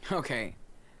 Okay,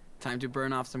 time to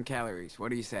burn off some calories. What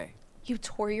do you say? You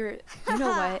tore your... You know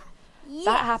what? Yes.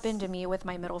 That happened to me with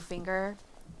my middle finger.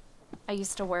 I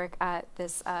used to work at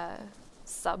this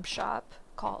sub shop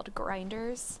called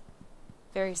Grinders.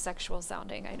 Very sexual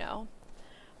sounding, I know.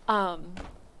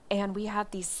 And we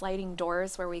had these sliding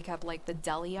doors where we kept like the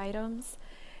deli items,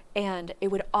 and it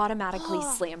would automatically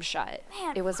slam shut.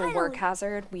 Man, it was a work finally.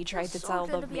 hazard. We tried to so tell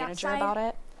good the to be manager outside. about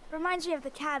it. Reminds me of the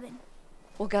cabin.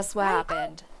 Well, guess what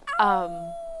happened?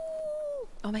 Oh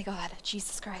my god,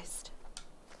 Jesus Christ.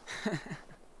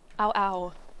 Ow,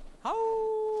 ow.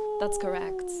 Oh! That's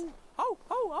correct. Oh,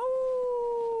 oh,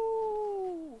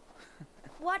 oh!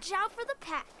 Watch out for the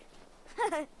pack.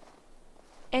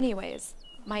 Anyways,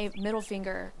 my middle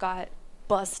finger got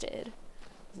busted.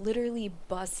 Literally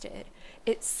busted.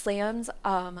 It slammed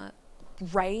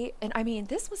right, and I mean,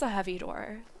 this was a heavy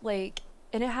door. Like,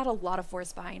 and it had a lot of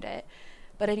force behind it.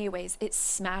 But anyways, it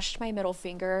smashed my middle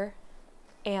finger,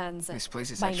 and This place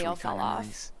is my actually nail fell kinda off.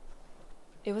 nice.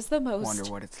 It was the most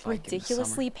Wonder what it's like in the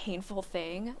ridiculously summer. painful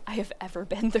thing I have ever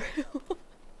been through.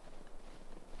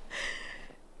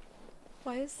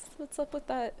 What's up with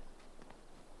that?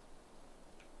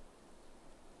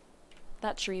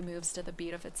 That tree moves to the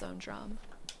beat of its own drum.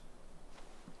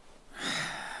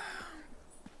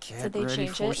 Get Did they ready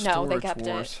change for it? No, they Storage kept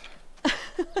Wars. it.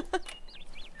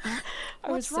 I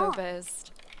was What's so wrong?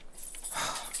 pissed.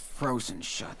 Frozen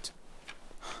shut.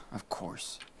 Of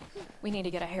course. We need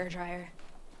to get a hairdryer.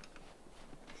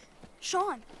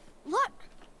 Sean, look.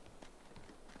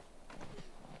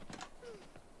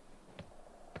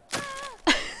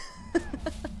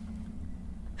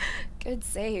 Good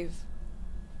save.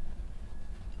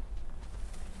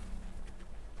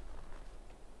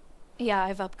 Yeah,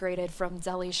 I've upgraded from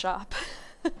deli shop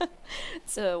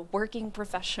to working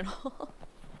professional.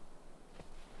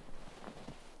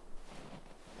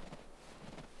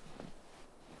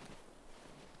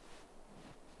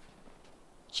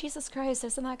 Jesus Christ,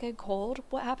 isn't that kid cold?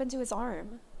 What happened to his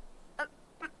arm?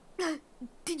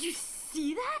 Did you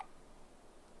see that?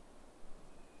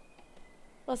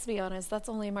 Let's be honest, that's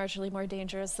only marginally more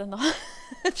dangerous than the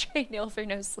trade nail for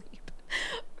no sleep.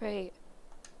 Right.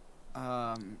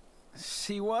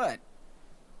 See what?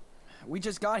 We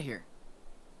just got here.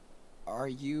 Are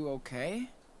you okay?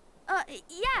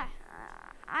 Yeah.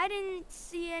 I didn't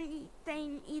see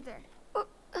anything either.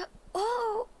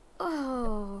 Oh,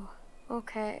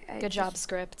 okay. I Good job, just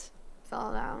script.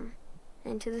 fell down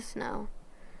into the snow.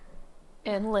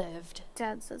 And lived.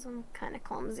 Dad says I'm kind of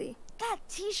clumsy. That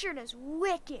t-shirt is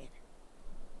wicked.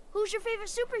 Who's your favorite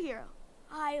superhero?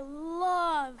 I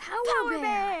love Power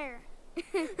Bear.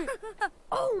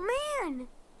 Oh man,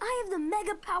 I have the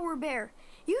Mega Power Bear.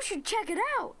 You should check it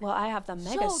out. Well, I have the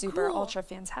mega So super cool. ultra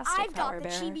fantastic I've power got the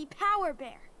bear. Chibi Power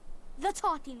Bear, the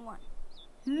talking one.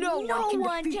 No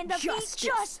one can defeat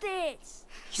justice.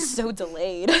 He's so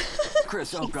delayed.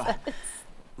 Chris, oh god.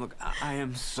 Look, I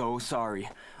am so sorry.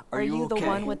 Are you okay? the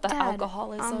one with the Dad, I'm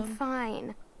alcoholism?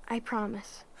 fine. I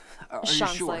promise. Are you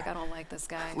Sean's sure? like, I don't like this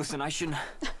guy. Listen, I shouldn't.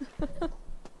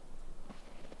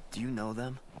 Do you know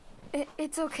them?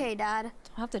 It's okay, Dad.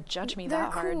 Don't have to judge me They're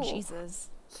that hard, cool. Jesus.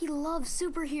 He loves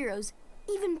superheroes,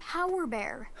 even Power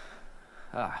Bear.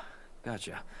 Ah,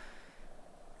 gotcha.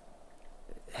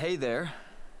 Hey there.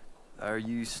 Are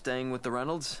you staying with the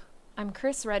Reynolds? I'm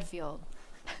Chris Redfield.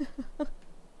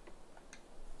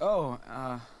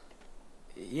 Oh,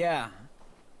 yeah.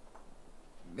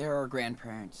 They're our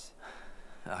grandparents.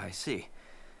 I see.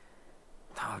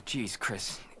 Oh, geez,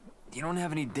 Chris. You don't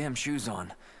have any damn shoes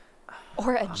on.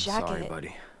 Or a I'm jacket. sorry,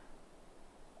 buddy.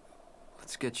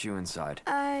 Let's get you inside.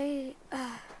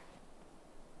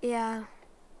 Yeah.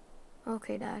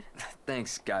 Okay, Dad.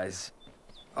 Thanks, guys.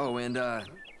 Oh, and,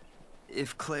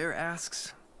 if Claire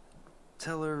asks,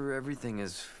 tell her everything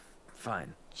is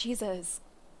fine. Jesus.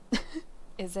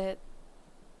 Is it?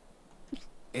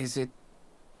 Is it?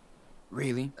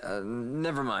 Really?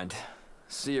 Never mind.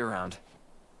 See you around.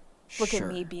 Look Sure.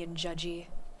 at me being judgy.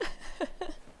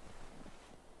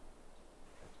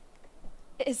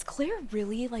 Is Claire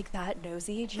really like that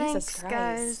nosy? Jesus Thanks, Christ.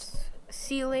 guys.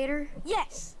 See you later.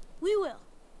 Yes, we will.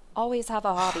 Always have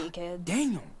a hobby, kids.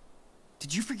 Daniel,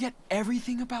 Did you forget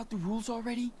everything about the rules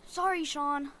already? Sorry,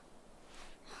 Sean.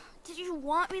 Did you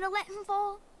want me to let him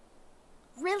fall?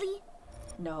 Really?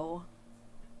 No.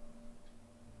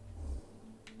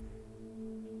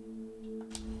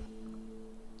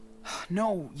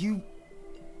 No, you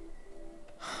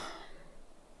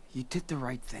did the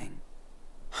right thing.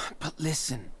 But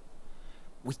listen,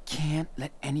 we can't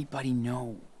let anybody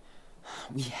know.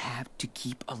 We have to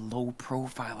keep a low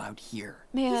profile out here.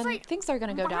 Man, like things are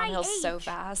gonna go my downhill so age.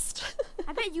 fast.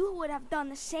 I bet you would have done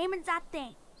the same exact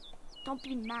thing. Don't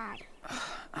be mad.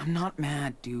 I'm not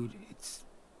mad, dude.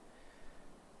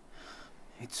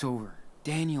 It's over.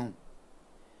 Daniel,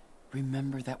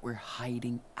 remember that we're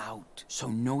hiding out. So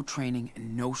no training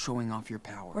and no showing off your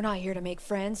power. We're not here to make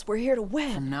friends. We're here to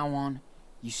win. From now on,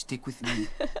 you stick with me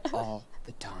all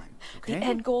the time, okay? The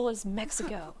end goal is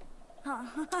Mexico.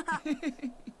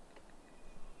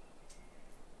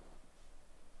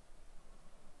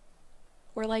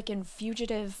 We're like in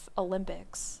Fugitive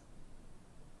Olympics.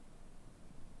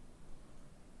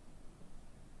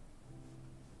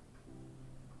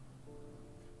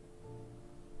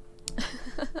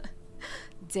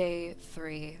 Day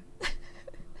 3.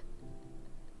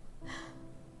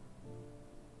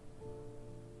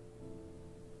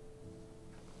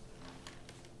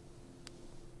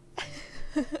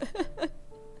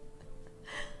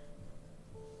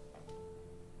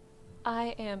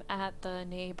 I am at the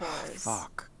neighbors.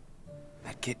 Fuck.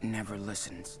 That kid never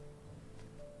listens.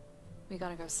 We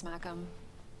gotta go smack him.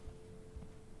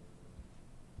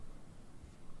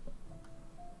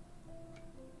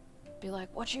 Be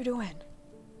like, what you doing?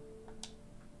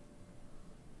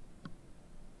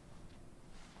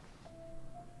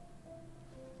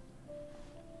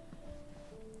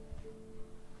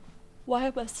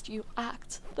 Why must you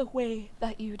act the way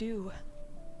that you do?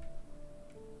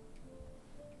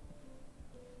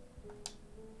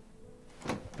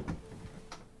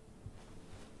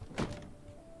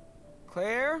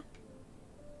 Claire?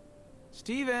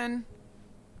 Steven?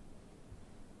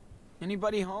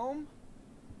 Anybody home?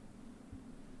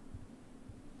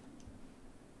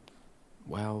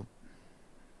 Well,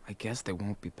 I guess they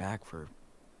won't be back for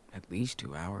at least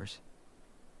 2 hours.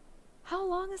 How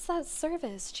long is that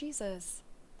service? Jesus.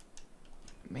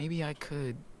 Maybe I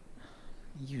could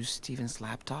use Steven's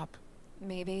laptop?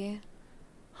 Maybe.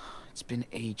 It's been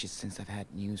ages since I've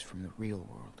had news from the real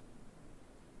world.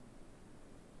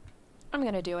 I'm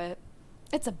gonna do it.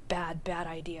 It's a bad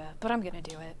idea, but I'm gonna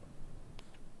do it.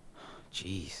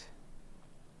 Jeez.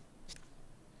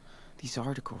 These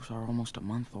articles are almost a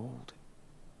month old.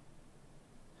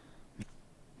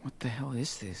 What the hell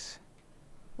is this?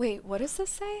 Wait, what does this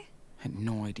say? Had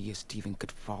no idea Steven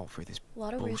could fall for this A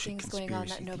lot of weird bullshit things going on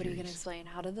that conspiracy nobody can theories. explain.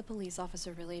 How did the police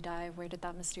officer really die? Where did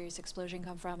that mysterious explosion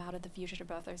come from? How did the fugitive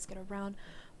brothers get around?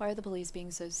 Why are the police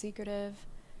being so secretive?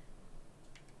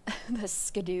 The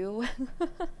skidoo.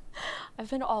 I've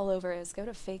been all over it. Go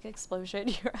to fake explosion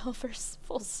URL for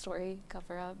full story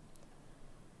cover up.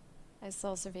 I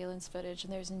saw surveillance footage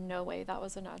and there's no way that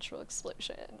was a natural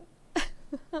explosion.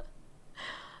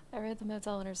 I read the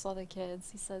motel owner saw the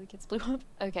kids. He said the kids blew up.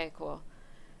 Okay, cool.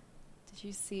 Did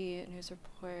you see a news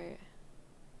report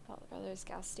about the brothers'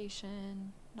 gas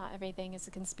station? Not everything is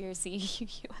a conspiracy, you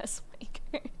US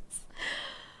wakers.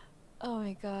 Oh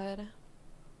my god.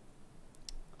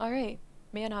 Alright,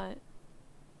 Manhunt.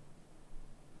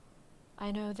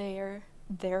 I know there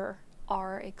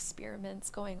are experiments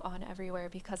going on everywhere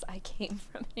because I came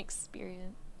from an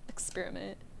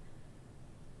experiment.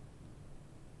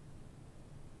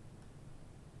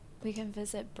 We can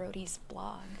visit Brody's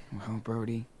blog. Well,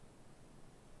 Brody,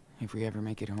 if we ever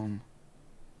make it home,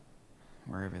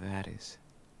 wherever that is,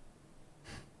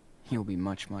 you'll be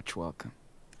much welcome.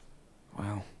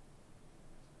 Well,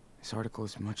 this article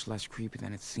is much less creepy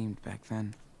than it seemed back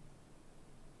then.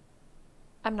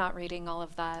 I'm not reading all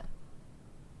of that.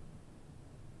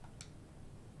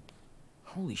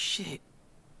 Holy shit.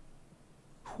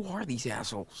 Who are these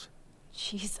assholes?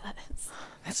 Jesus.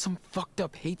 That's some fucked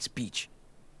up hate speech.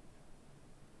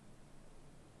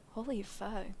 Holy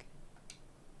fuck.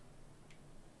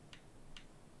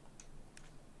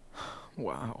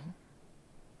 Wow.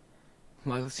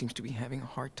 Lila seems to be having a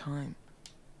hard time.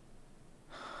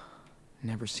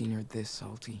 Never seen her this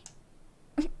salty.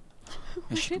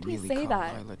 I should did he really say call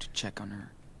that? Lila to check on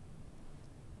her.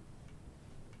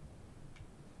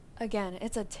 Again,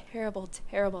 it's a terrible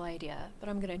idea, but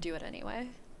I'm gonna do it anyway.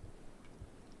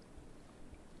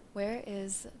 Where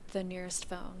is the nearest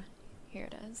phone? Here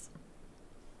it is.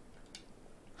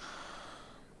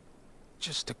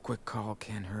 Just a quick call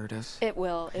can't hurt us. It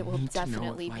will Need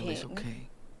definitely to know if Lila's ping. okay.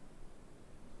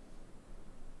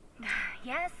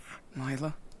 Yes?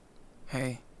 Lila?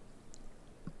 Hey.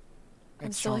 I'm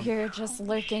It's still Sean. here just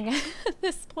lurking at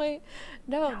this point.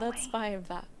 No, No that's way. fine,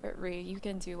 Ree. You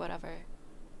can do whatever.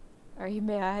 Are you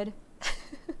mad?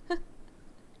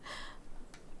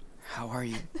 How are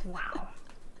you? Wow.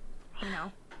 You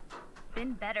know,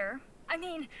 been better. I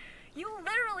mean, you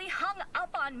literally hung up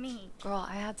on me. Girl,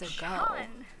 I had to go.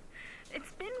 Sean,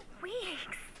 it's been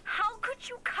weeks. How could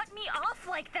you cut me off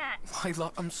like that?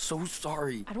 Lila, I'm so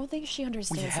sorry. I don't think she We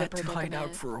understands the had to hide predicament.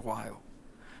 out for a while.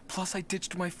 Plus, I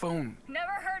ditched my phone.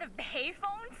 Never heard of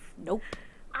payphones? Nope.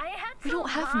 I had to We don't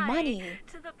have lie money.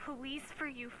 to the police for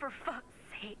you, for fuck's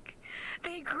sake.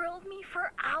 They grilled me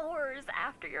for hours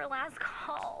after your last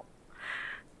call.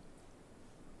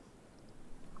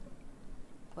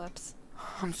 Whoops.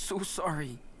 I'm so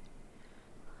sorry.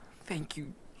 Thank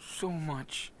you so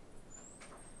much.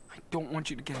 I don't want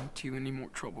you to get into any more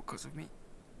trouble because of me.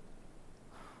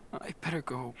 I better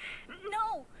go.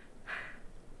 No,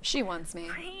 She wants me.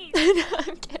 please, No,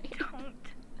 I'm kidding. don't.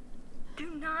 Do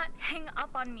not hang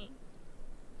up on me.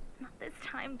 Not this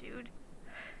time, dude.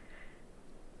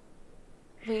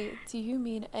 Wait, do you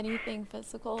mean anything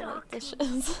physical like Talk to me.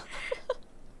 dishes?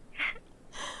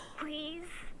 Please.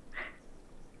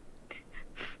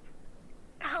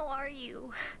 How are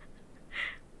you?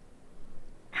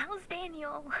 How's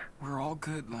Daniel? We're all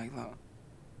good, Lila.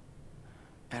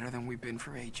 Better than we've been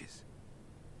for ages.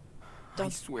 I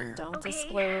Don't- swear. Don't Okay.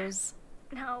 disclose.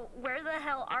 Now, where the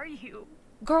hell are you?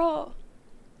 Girl,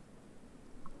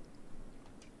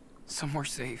 Somewhere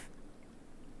safe.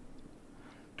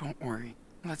 Don't worry.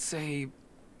 Let's say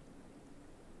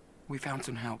we found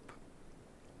some help.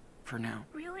 For now.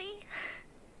 Really?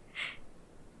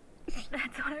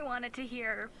 That's what I wanted to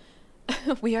hear.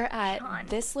 we are at Sean.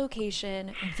 this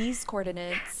location, these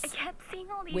coordinates, I kept seeing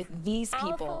all these with these awful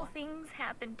people. things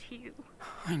happen to you.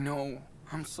 I know.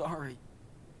 I'm sorry.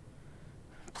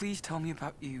 Please tell me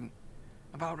about you.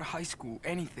 About high school.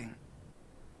 Anything.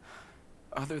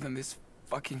 Other than this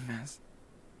fucking mess.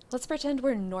 Let's pretend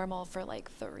we're normal for like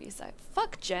 3 seconds.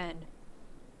 Fuck Jen.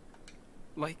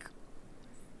 Like,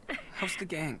 how's the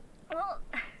gang? Well,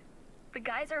 the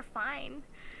guys are fine.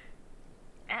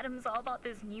 Adam's all about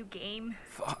this new game.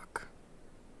 Fuck.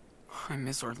 I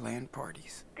miss our land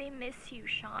parties. They miss you,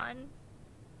 Sean.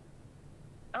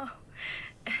 Oh.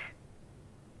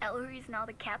 Ellery's now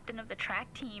the captain of the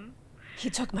track team. He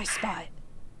took my spot.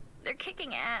 They're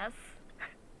kicking ass.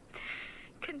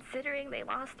 Considering they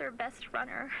lost their best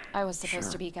runner. I was supposed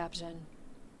Sure. to be captain.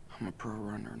 I'm a pro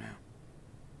runner now.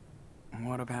 And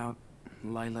what about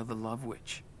Lila the Love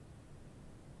Witch?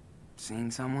 Seeing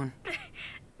someone?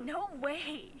 No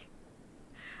way.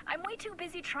 I'm way too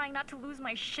busy trying not to lose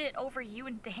my shit over you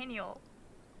and Daniel.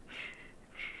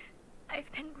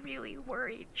 I've been really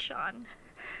worried, Sean.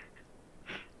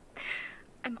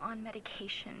 I'm on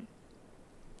medication.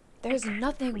 There's I can't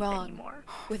nothing sleep wrong anymore.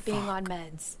 with being on Fuck.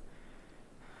 meds.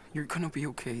 You're gonna be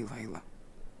okay, Lila.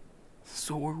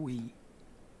 So are we.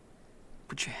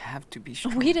 But you have to be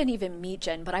strong. We didn't even meet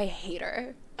Jen, but I hate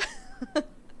her.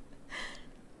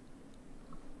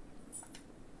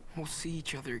 We'll see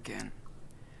each other again.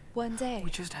 One day. We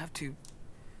just have to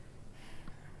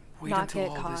wait Not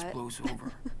until get all this caught. blows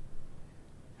over.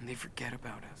 And they forget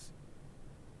about us.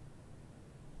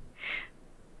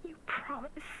 You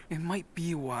promise? It might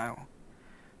be a while.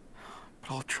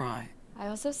 But I'll try. I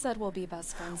also said we'll be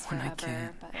best friends When I forever,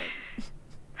 can. but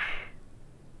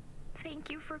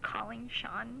Thank you for calling,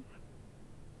 Sean.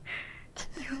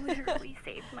 You literally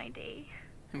saved my day.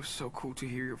 It was so cool to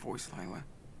hear your voice, Lila.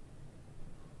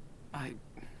 I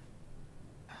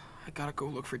gotta go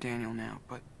look for Daniel now,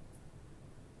 but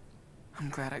I'm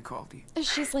glad I called you.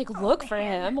 she's like, look for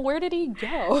man. him. Where did he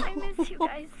go? I miss you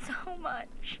guys so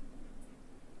much.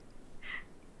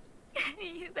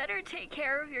 You better take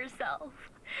care of yourself.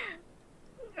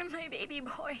 My baby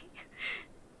boy.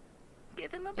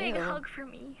 Give him a big Ew. hug for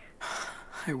me.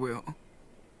 I will.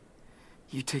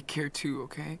 You take care too,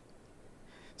 okay?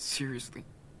 Seriously.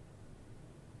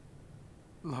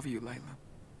 Love you, Lila.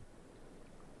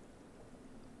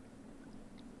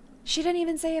 She didn't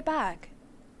even say it back.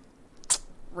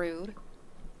 Rude.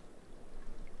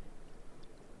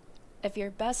 If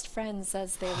your best friend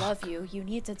says they love you, you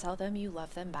need to tell them you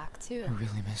love them back too. I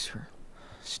really miss her.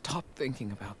 Stop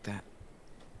thinking about that.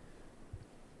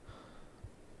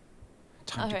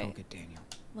 Time to go Alright. get Daniel.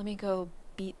 Let me go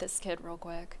beat this kid real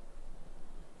quick.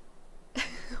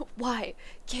 Why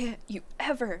can't you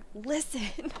ever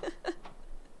listen?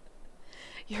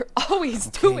 You're always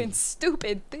Okay. doing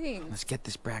stupid things. Let's get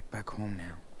this brat back home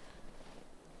now.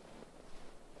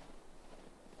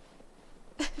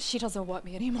 She doesn't want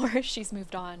me anymore. She's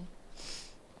moved on.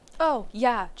 Oh,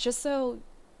 yeah, just so...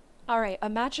 Alright,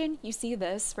 imagine you see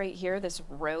this right here, this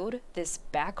road, this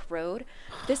back road.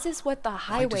 This is what the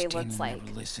highway looks like.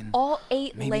 All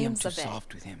 8 Maybe lanes I'm too of it.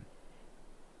 soft with him.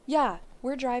 Yeah,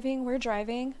 we're driving. Where's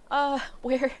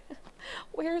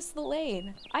the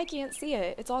lane? I can't see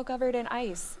it. It's all covered in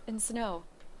ice and snow.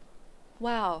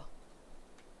 Wow.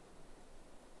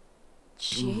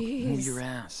 Jeez. Move your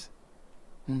ass.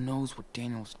 Who knows what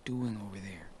Daniel's doing over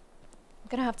there? I'm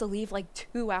gonna have to leave like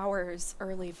 2 hours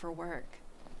early for work.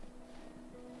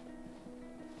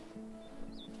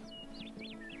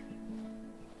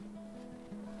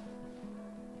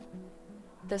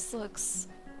 This looks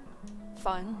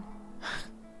fun.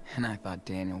 And I thought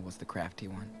Daniel was the crafty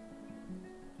one.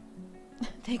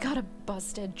 They got a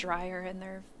busted dryer in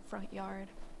their front yard.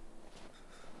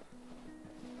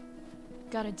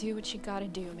 Gotta do what you gotta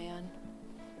do, man.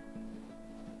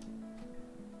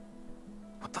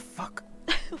 What the fuck?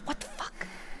 What the fuck?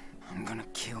 I'm gonna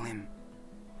kill him.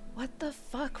 What the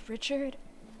fuck, Richard?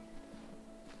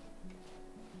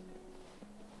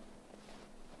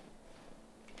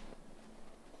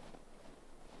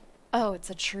 Oh, it's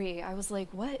a tree. I was like,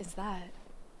 what is that?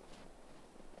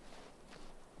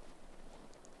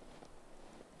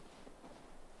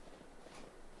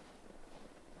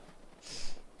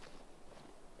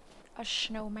 A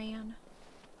snowman.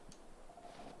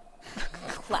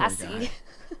 Classy.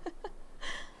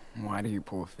 Why do you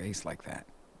pull a face like that?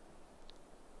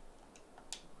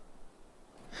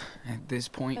 At this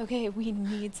point, Okay, we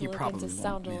need to you look probably into won't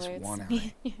sound miss alerts. one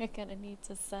eye. You're gonna need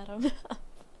to set them up.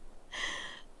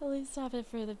 At least have it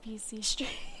for the PC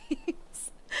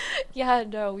streams. Yeah,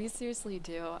 no, we seriously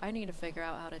do. I need to figure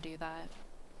out how to do that.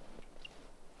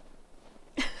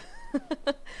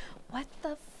 What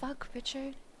the fuck,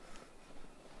 Richard?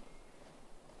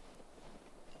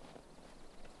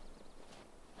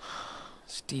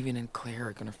 Steven and Claire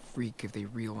are gonna freak if they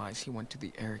realize he went to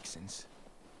the Ericksons.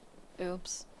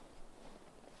 Oops.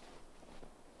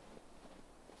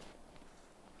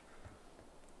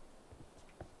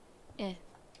 Eh.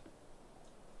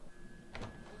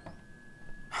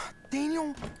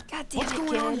 Daniel, God damn what's it,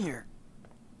 going kid. on here?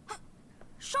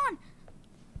 Sean!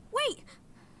 Wait!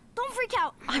 Don't freak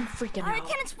out! I'm freaking I out.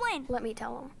 can't explain. Let me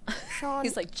tell him. Sean,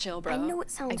 He's like, chill, bro. I know it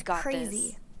I sounds got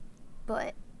crazy, this.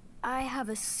 but I have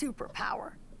a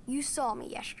superpower. You saw me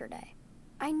yesterday.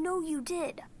 I know you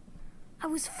did. I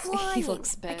was flying.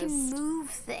 looks I can pissed. move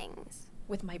things.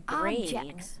 With my brain.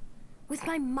 Objects. With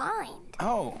my mind.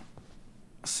 Oh,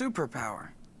 a superpower.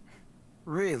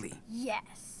 Really?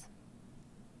 Yes.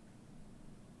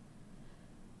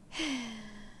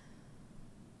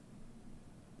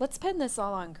 Let's pin this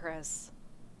all on Chris.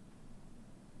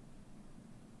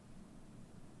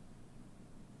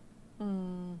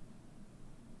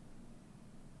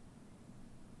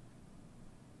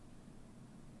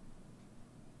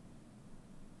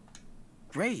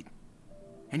 Great.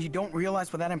 And you don't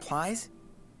realize what that implies?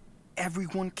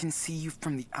 Everyone can see you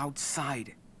from the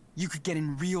outside. You could get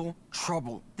in real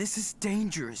trouble. This is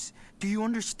dangerous. Do you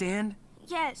understand?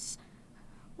 Yes.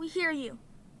 We hear you.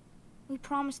 We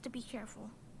promise to be careful.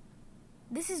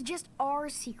 This is just our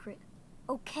secret,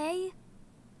 okay?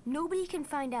 Nobody can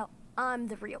find out I'm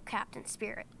the real Captain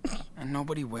Spirit. And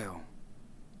nobody will.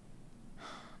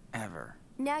 Ever.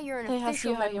 Now you're an They ask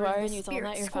official you how member you are of and the you tell them Spirit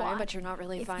that you're Squad. fine, but you're not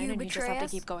really If fine you and you just have betray to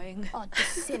us, keep going. I'll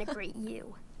disintegrate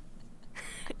you.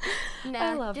 Nah,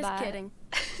 I love just that. kidding.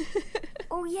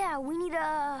 Oh yeah, we need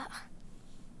a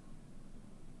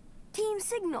team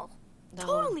signal. No.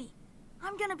 Totally.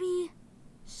 I'm gonna be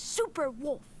Super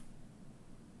Wolf.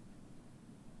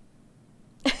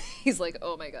 He's like,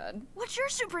 oh my god. What's your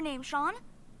super name, Sean?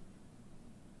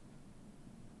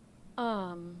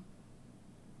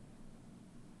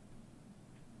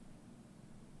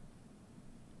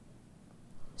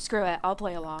 Screw it, I'll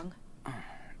play along.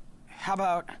 How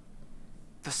about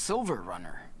the Silver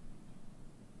Runner?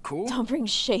 Cool? Don't bring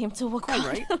shame to Wakanda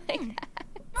right? like that.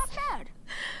 Not bad.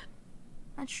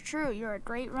 That's true. You're a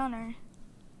great runner.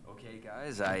 Okay,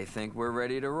 guys, I think we're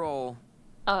ready to roll.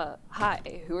 Hi,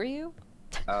 who are you?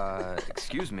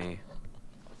 Excuse me.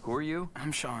 Who are you?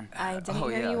 I'm Sean. I didn't Oh,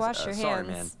 hear yeah, you wash your sorry,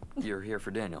 hands. man. You're here for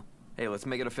Daniel. Hey, let's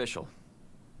make it official.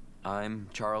 I'm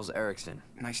Charles Erickson.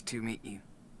 Nice to meet you.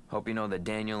 Hope you know that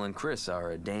Daniel and Chris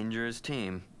are a dangerous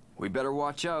team. We better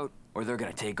watch out, or they're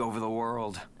gonna take over the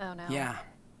world. Oh no. Yeah.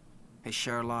 They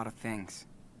share a lot of things.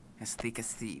 As thick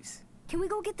as thieves. Can we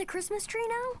go get the Christmas tree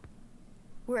now?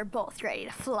 We're both ready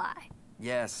to fly.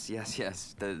 Yes, yes,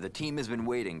 yes. The team has been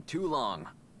waiting too long.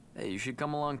 Hey, you should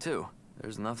come along too.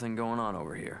 There's nothing going on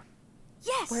over here.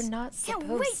 Yes. We're not Can't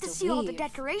supposed wait to to see all the leave.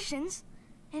 decorations.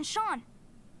 And Sean,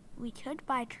 We could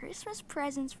buy Christmas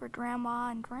presents for Grandma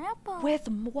and Grandpa. With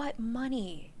what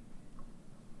money?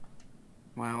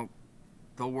 Well,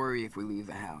 they'll worry if we leave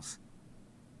the house.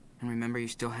 And remember, you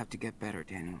still have to get better,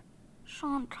 Daniel.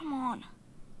 Sean, come on.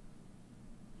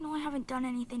 You know I haven't done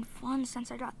anything fun since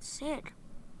I got sick.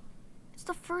 It's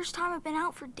the first time I've been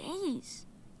out for days.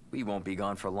 We won't be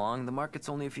gone for long. The market's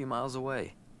only a few miles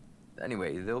away.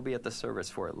 Anyway, they'll be at the service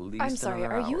for at least I'm sorry,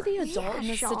 another are you hour. the adult in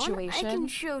this Sean, situation? I can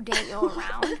show Daniel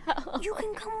around. You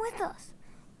can come with us.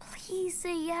 Please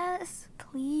say yes.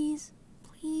 Please,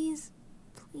 please,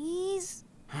 please.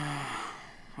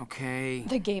 Okay.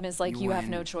 The game is like, you have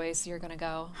win. no choice, you're gonna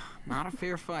go. Not a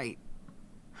fair fight.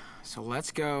 So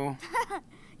let's go.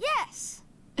 Yes!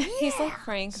 He's like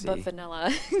Frank, but See?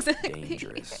 vanilla. Exactly.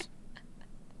 Dangerous.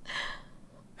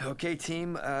 Okay,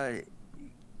 team,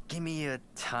 give me a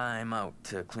time out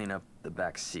to clean up the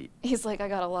back seat. He's like, I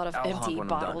got a lot of I'll honk empty when I'm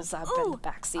done. bottles up in the Ooh,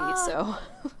 backseat, so.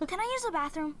 Can I use the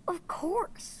bathroom? Of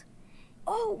course.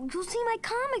 Oh, you'll see my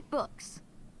comic books.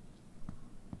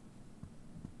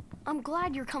 I'm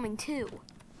glad you're coming too.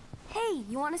 Hey,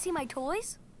 you want to see my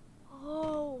toys?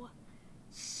 Oh,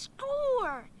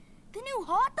 score! The new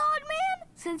hot dog man?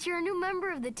 Since you're a new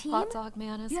member of the team, Hot Dog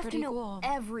Man is you have to pretty know cool.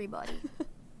 everybody.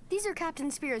 These are Captain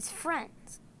Spirit's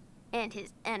friends and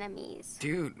his enemies.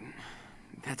 Dude,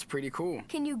 that's pretty cool.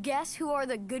 Can you guess who are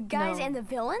the good guys No. and the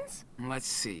villains? Let's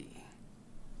see.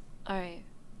 Alright.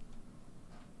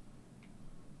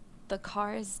 The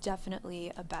car is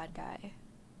definitely a bad guy.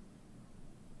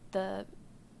 The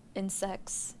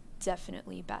insects,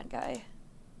 definitely bad guy.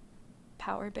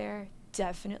 Power Bear,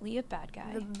 definitely a bad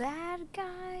guy. The bad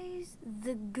guys,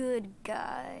 the good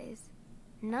guys.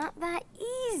 Not that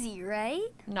easy, right?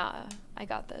 Nah, I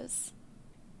got this.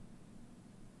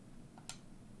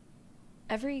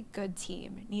 Every good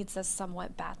team needs a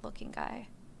somewhat bad-looking guy.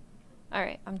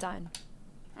 Alright, I'm done.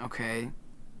 Okay.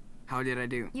 How did I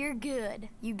do? You're good.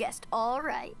 You guessed all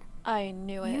right. I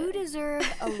knew it. You deserve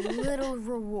a little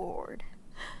reward.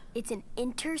 It's an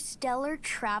interstellar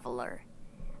traveler.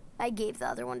 I gave the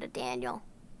other one to Daniel.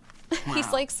 He's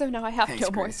Wow. like, so now I have Thanks,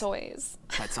 no more Grace. toys.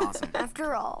 That's awesome.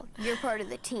 After all, you're part of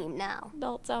the team now.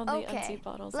 Melt down the empty Okay,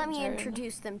 bottles let and me turn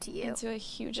introduce them to you. into a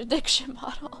huge addiction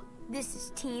bottle. This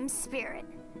is Team Spirit,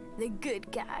 the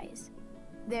good guys.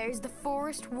 There's the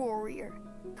Forest Warrior,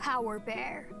 Power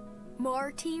Bear,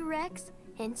 Marty Rex,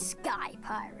 and Sky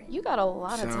Pirate. You got a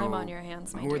lot of time So, on your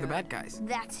hands, my Who are the dude. bad guys?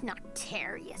 That's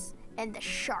Noctarius and the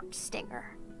Shark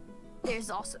Stinger. There's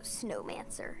also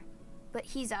Snowmancer, but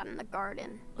he's out in the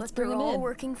garden. Let's But bring they're him all in.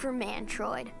 working for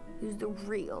Mantroid, who's the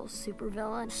real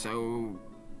supervillain, So,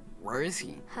 where is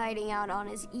he? hiding out on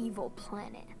his evil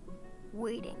planet,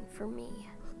 waiting for me.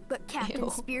 But Captain Ew.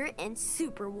 Spirit and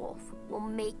Superwolf will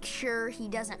make sure he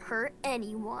doesn't hurt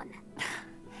anyone.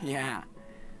 Yeah.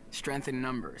 Strength in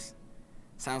numbers.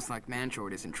 Sounds like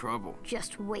Mantroid is in trouble.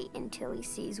 Just wait until he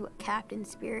sees what Captain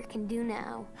Spirit can do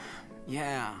now.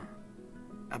 Yeah.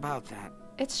 About that.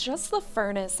 It's just the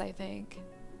furnace, I think.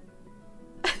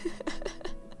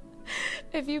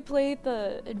 If you played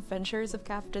the Adventures of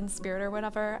Captain Spirit or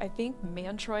whatever, I think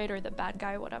Mantroid or the bad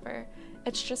guy, whatever,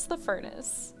 it's just the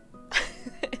furnace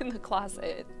in the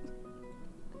closet.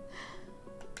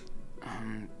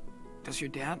 Does your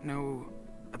dad know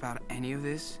about any of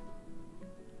this?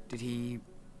 Did he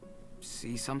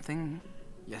see something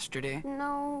yesterday?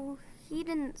 No, he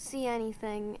didn't see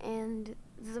anything, and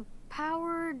the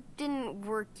power didn't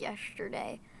work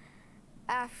yesterday.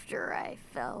 After I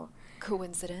fell.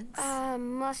 Coincidence?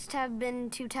 Must have been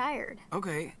too tired.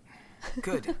 Okay.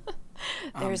 Good.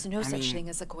 There's no I such mean, thing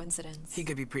as a coincidence. He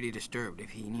could be pretty disturbed if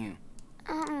he knew.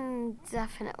 I'm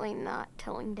definitely not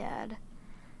telling Dad.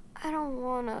 I don't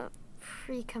want to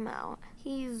freak him out.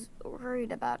 He's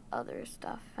worried about other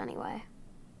stuff anyway.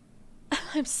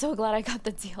 I'm so glad I got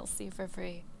the DLC for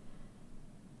free.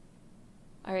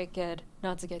 Alright, kid,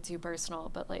 not to get too personal,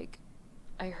 but like,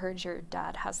 I heard your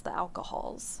dad has the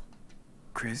alcohols.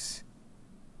 Chris,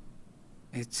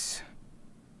 it's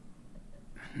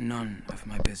none of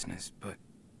my business, but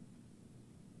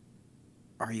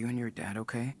are you and your dad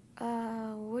okay?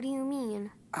 What do you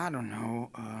mean? I don't know,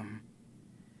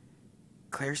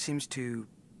 Claire seems to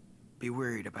be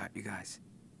worried about you guys.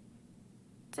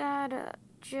 Dad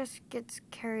just gets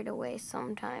carried away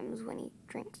sometimes when he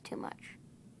drinks too much.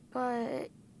 But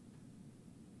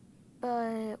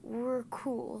we're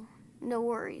cool. No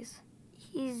worries.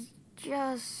 He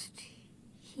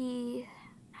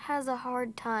has a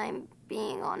hard time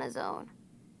being on his own.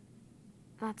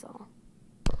 That's all.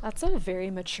 That's a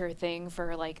very mature thing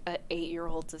for like a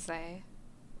 8-year-old to say.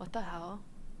 What the hell?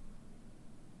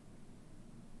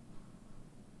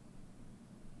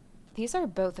 These are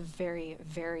both very,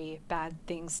 very bad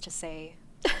things to say.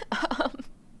 um,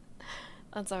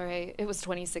 that's alright. It was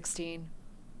 2016.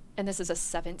 And this is a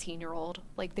 17-year-old.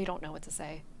 Like, they don't know what to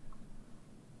say.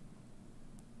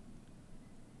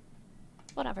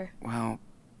 Whatever. Well,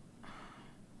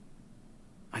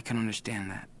 I can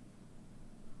understand that.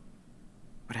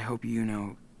 But I hope you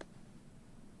know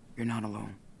you're not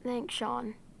alone. Thanks,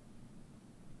 Sean.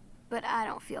 But I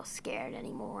don't feel scared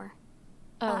anymore.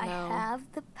 Oh, I no. have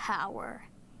the power.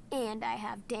 And I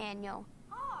have Daniel.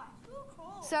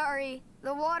 Sorry,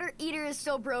 the water heater is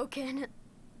still broken.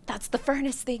 That's the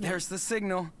furnace thing. There's the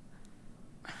signal.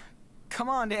 Come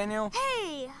on, Daniel.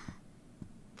 Hey!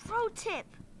 Pro tip.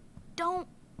 Don't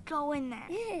go in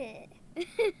there.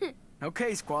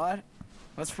 Okay, squad.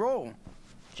 Let's roll.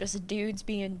 Just dudes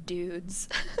being dudes.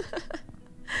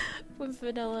 When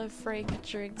Vanilla Frank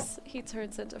drinks, he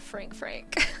turns into Frank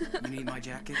Frank. You need my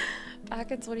jacket? Back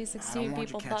in I 2016, don't want you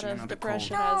people thought catching of another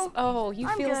depression cold. as, oh, you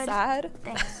I'm feel good. sad?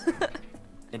 Thanks.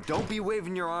 And don't be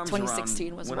waving your arms 2016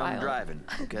 around was when I'm wild. driving,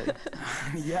 okay?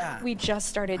 Yeah. We just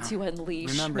started to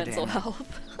unleash Remember, mental Daniel.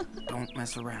 health. Don't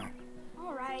mess around.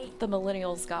 All right. The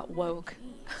millennials got woke.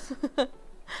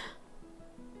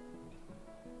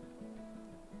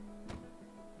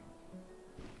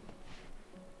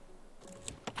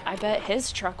 I bet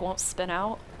his truck won't spin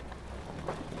out.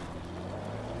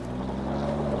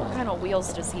 What kind of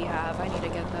wheels does he have? I need to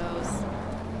get those.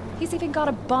 He's even got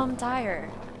a bum tire.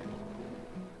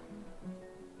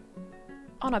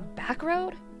 On a back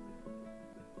road?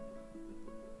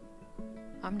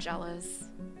 I'm jealous.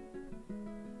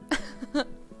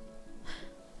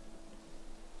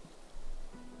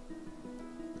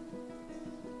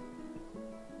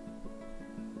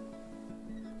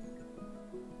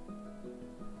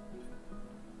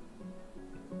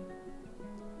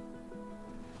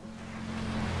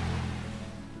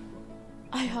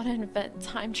 I ought to invent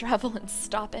time travel and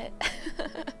stop it.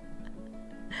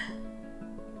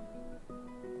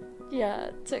 Yeah,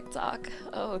 TikTok.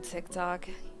 Oh, TikTok.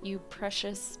 You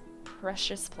precious,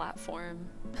 precious platform.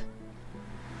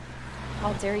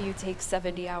 How dare you take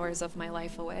 70 hours of my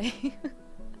life away?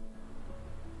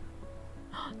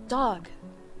 Dog.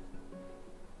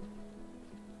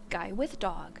 Guy with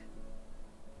dog.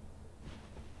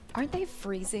 Aren't they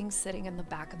freezing sitting in the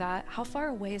back of that? How far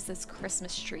away is this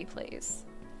Christmas tree place?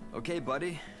 Okay,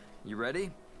 buddy. You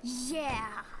ready? Yeah.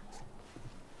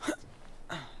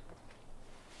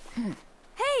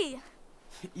 Hey!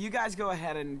 You guys go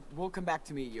ahead and we'll come back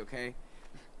to meet you, okay?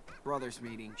 Brothers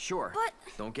meeting. Sure. But-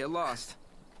 Don't get lost.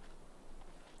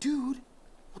 Dude,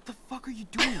 what the fuck are you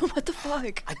doing? What the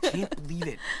fuck? I can't believe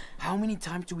it. How many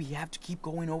times do we have to keep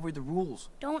going over the rules?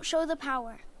 Don't show the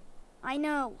power. I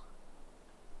know.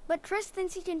 But Chris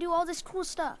thinks he can do all this cool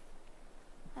stuff.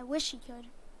 I wish he could.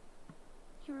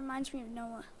 He reminds me of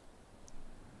Noah.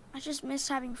 I just miss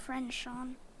having friends,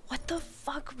 Sean. What the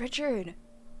fuck, Richard?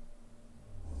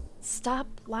 Stop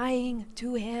lying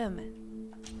to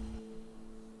him.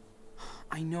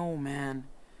 I know, man.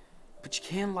 But you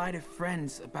can't lie to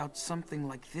friends about something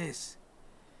like this.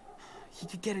 He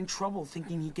could get in trouble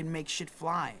thinking he can make shit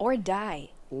fly. Or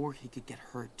die. Or he could get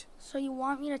hurt. So you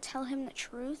want me to tell him the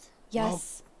truth?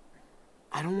 Yes.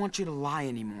 I don't want you to lie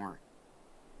anymore.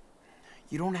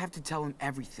 You don't have to tell him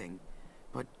everything,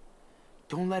 but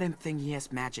don't let him think he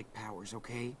has magic powers,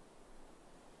 okay?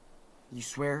 You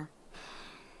swear?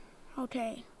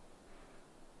 Okay.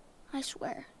 I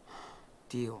swear.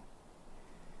 Deal.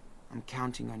 I'm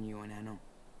counting on you, and I know.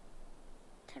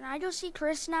 Can I go see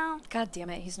Chris now? God damn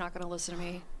it, he's not gonna listen to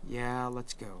me. Yeah,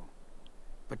 let's go.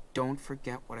 But don't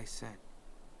forget what I said.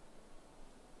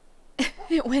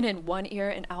 It went in one ear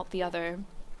and out the other.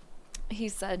 He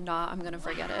said, nah, I'm gonna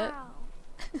forget it. Wow.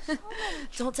 So many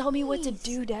Don't tell me what to trees.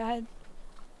 do, Dad.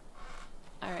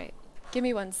 Alright, give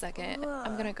me 1 second.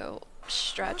 I'm gonna go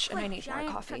stretch Look and I like need more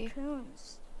giant coffee.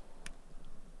 cocoons.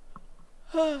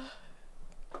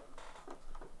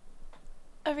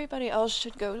 Everybody else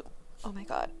should go. Oh my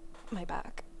god, my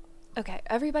back. Okay,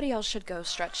 everybody else should go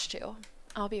stretch too.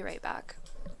 I'll be right back.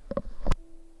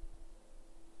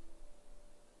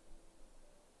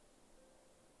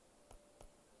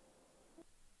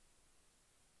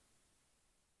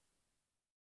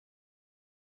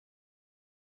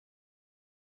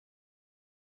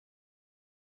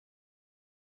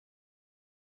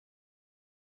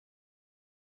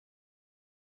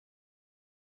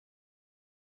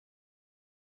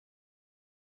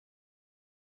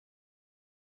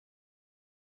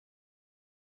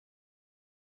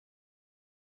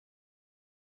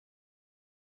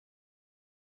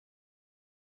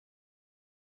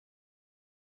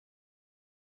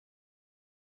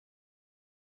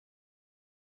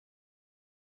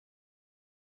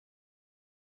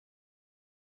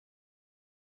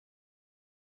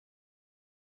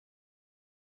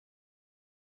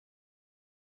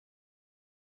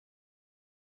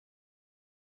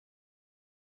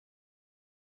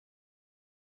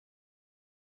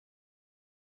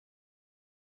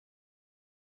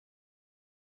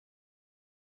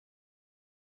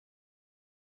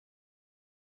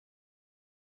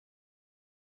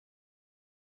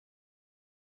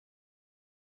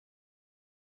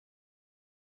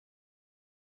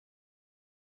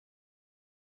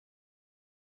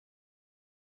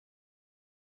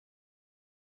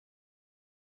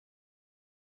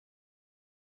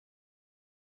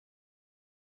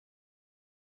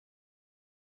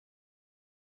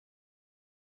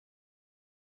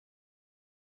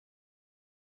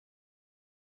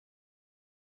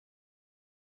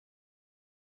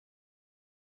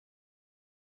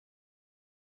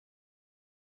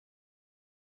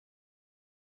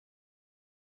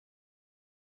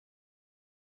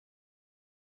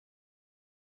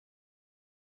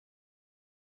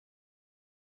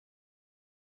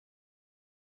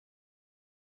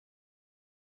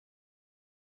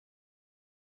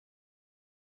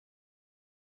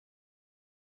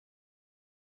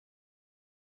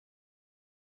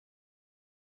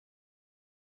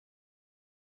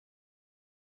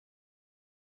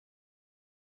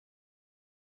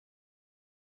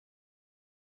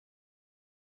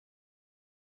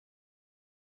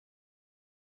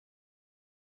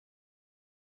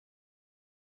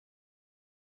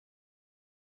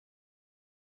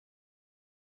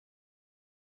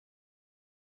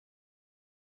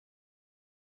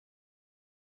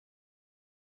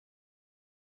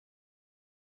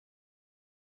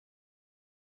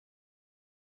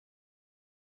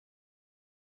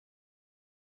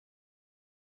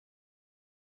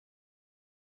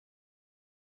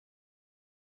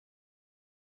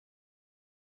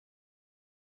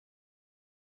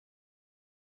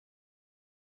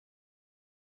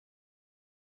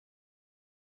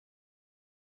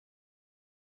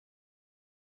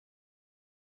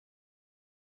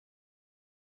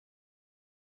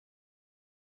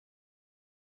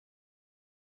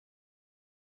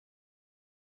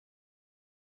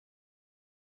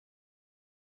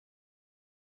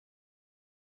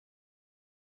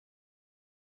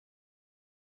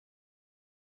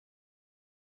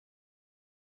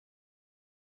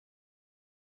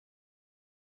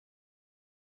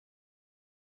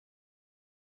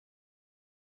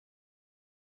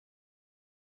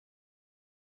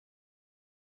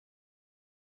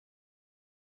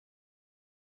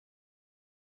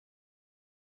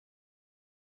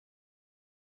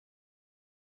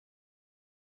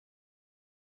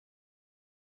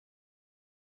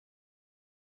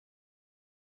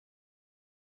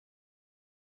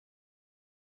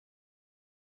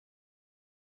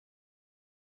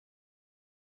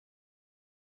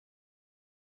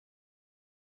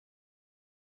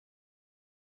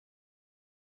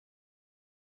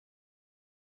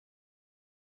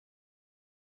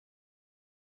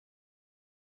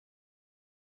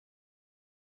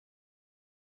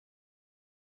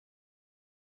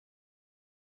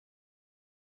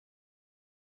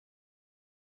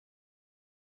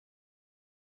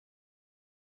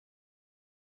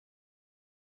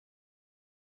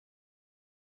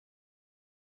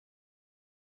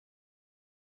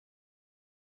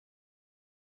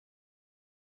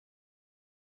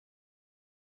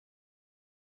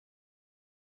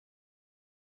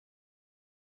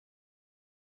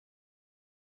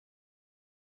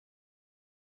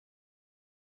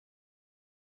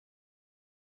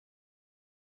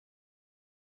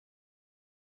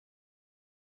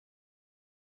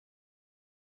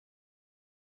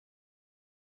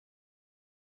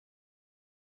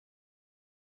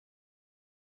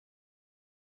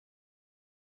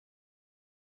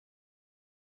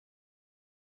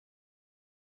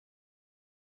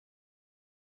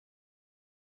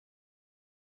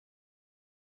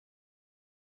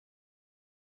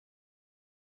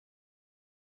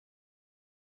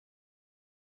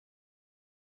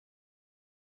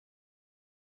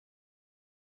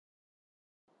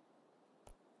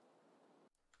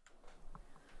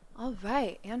 All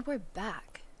right, and we're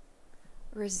back.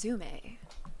 Resume.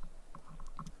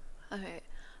 Okay,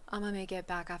 I'm gonna make it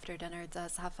back after dinner.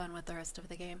 Does have fun with the rest of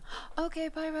the game. Okay,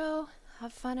 Pyro,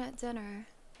 have fun at dinner.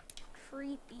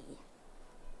 Creepy.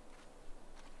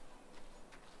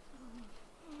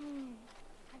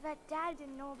 I bet Dad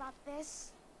didn't know about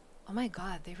this. Oh my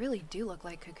god, they really do look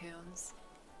like cocoons.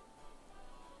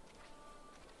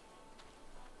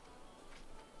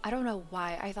 I don't know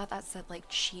why. I thought that said like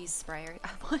cheese spray or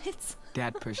what?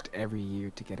 Dad pushed every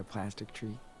year to get a plastic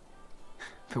tree,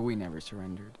 but we never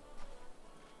surrendered.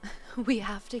 We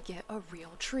have to get a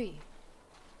real tree.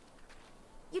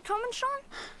 You coming, Sean?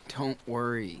 Don't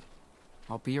worry.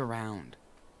 I'll be around.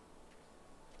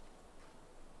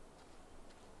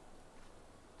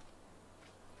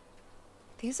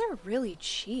 These are really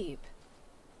cheap.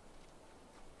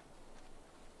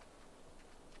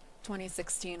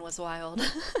 2016 was wild.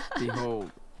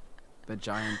 Behold, the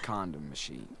giant condom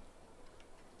machine.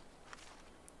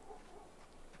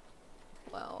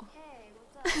 Wow. Hey,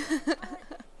 what's up?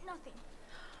 Nothing.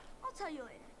 I'll tell you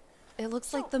later. It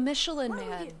looks like the Michelin what do we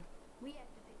Man. do? We have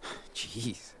to pick.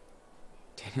 Jeez.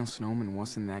 Daniel Snowman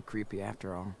wasn't that creepy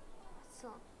after all. So,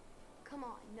 come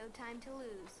on, no time to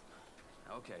lose.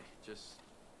 Okay, just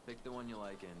pick the one you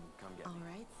like and come get me.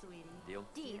 All right, sweetie. Deal?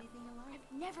 Deal. Anything you like?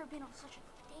 I've never been on such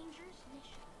a dangerous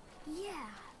mission. Yeah,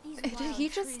 these Did wild he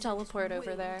just trees are teleport over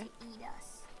waiting there? to eat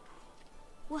us.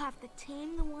 We'll have to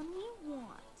tame the one we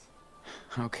want.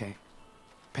 Okay.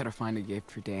 Better find a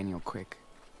gift for Daniel quick.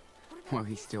 While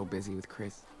he's still busy with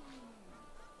Chris.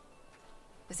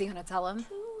 Is he gonna tell him?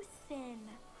 Too thin.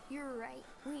 You're right.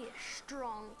 We need a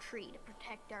strong tree to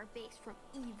protect our base from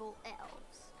evil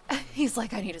elves. He's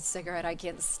like, I need a cigarette. I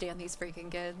can't stand these freaking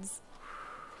kids.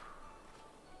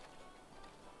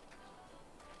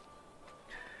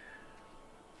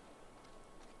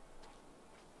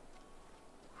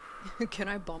 Can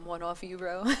I bum one off you,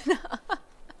 bro?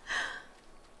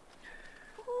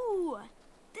 Ooh,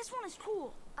 this one is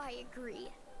cool. I agree.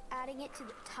 Adding it to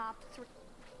the top 3.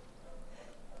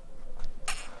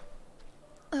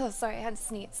 Oh, sorry, I had to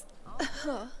sneeze.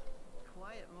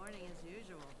 Quiet morning as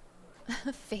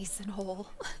usual. Face and hole.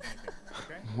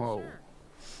 Whoa.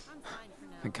 I'm fine for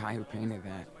now. The guy who painted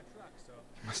that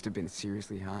must have been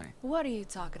seriously high. What are you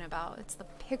talking about? It's the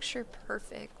picture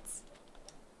perfect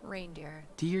reindeer.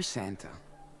 Dear Santa,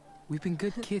 we've been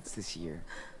good kids this year.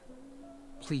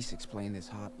 Please explain this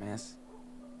hot mess.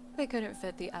 They couldn't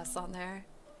fit the S on there.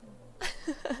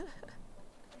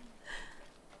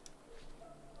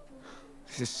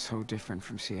 This is so different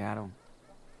from Seattle.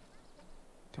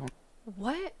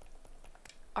 What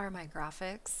are my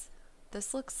graphics?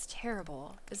 This looks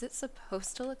terrible. Is it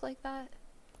supposed to look like that?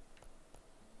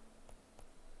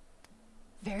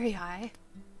 Very high.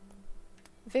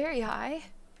 Very high.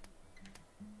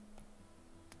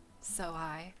 So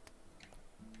high.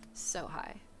 So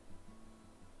high.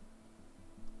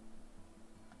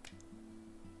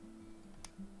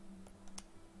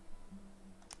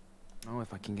 I don't know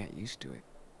if I can get used to it.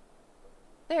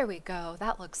 There we go.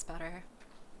 That looks better.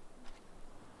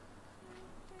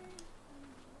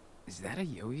 Is that a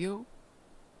yo-yo?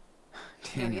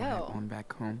 Daniel Yo-yo. had one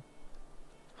back home.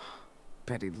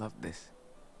 Bet he'd love this.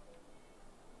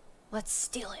 Let's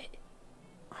steal it.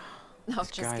 No,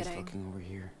 This just guy's kidding. looking over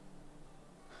here.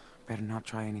 Better not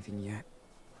try anything yet.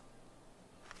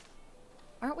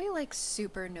 Aren't we like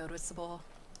super noticeable?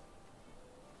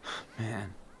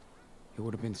 Man, it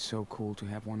would have been so cool to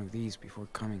have one of these before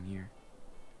coming here.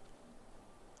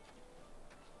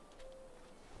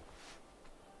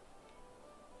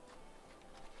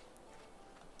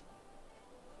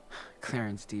 Claire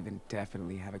and Steven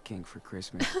definitely have a kink for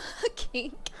Christmas.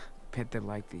 Kink. Bet they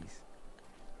like these.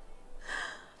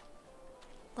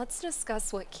 Let's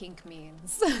discuss what kink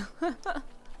means.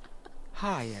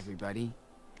 Hi, everybody.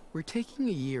 We're taking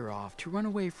a year off to run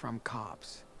away from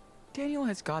cops. Daniel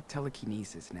has got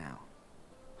telekinesis now.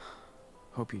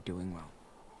 Hope you're doing well.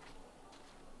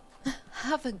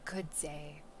 Have a good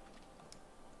day.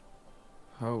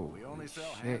 Oh, We only sell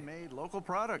shit. handmade local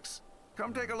products.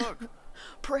 Come take a look.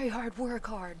 Pray hard, work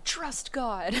hard, trust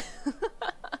God.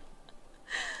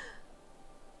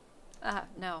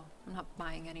 No, I'm not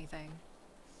buying anything.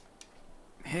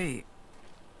 Hey.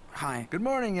 Hi. Good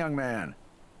morning, young man.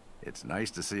 It's nice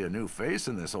to see a new face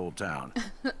in this old town.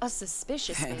 A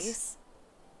suspicious Thanks. face.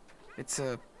 It's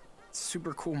a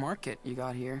super cool market you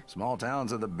got here. Small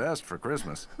towns are the best for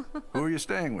Christmas. Who are you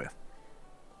staying with?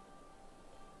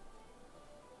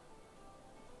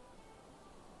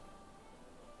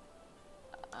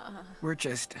 We're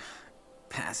just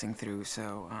passing through,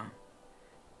 so,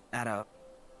 add up.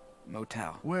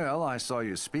 motel. Well, I saw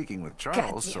you speaking with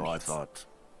Charles, so I thought...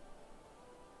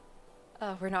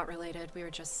 We're not related. We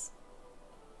were just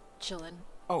chillin'.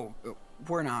 Oh,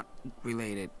 we're not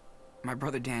related. My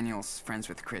brother Daniel's friends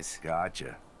with Chris.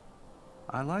 Gotcha.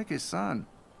 I like his son.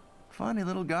 Funny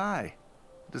little guy,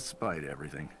 despite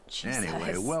everything. Jesus.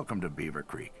 Anyway, welcome to Beaver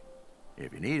Creek.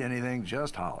 If you need anything,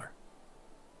 just holler.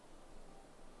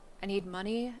 I need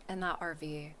money and that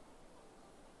RV.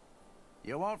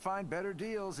 You won't find better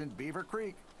deals in Beaver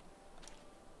Creek.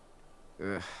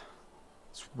 Ugh.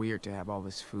 It's weird to have all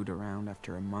this food around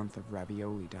after a month of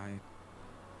ravioli diet.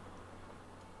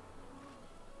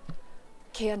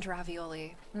 Canned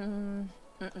ravioli. I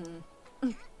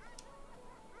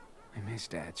miss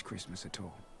Dad's Christmas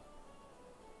atoll.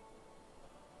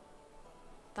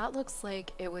 That looks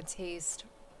like it would taste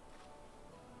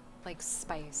like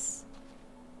spice.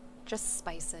 Just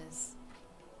spices.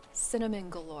 Cinnamon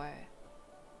galore.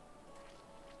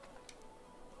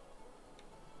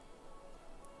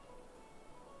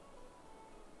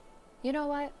 You know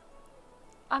what?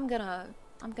 I'm gonna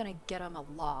get him a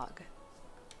log.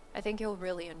 I think he'll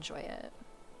really enjoy it.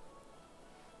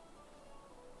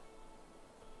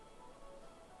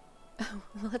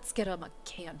 Let's get him a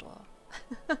candle.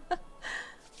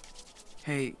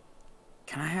 Hey,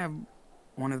 can I have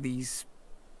one of these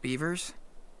beavers?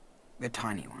 The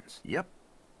tiny ones. Yep.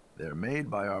 They're made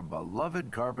by our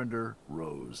beloved carpenter,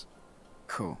 Rose.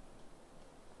 Cool.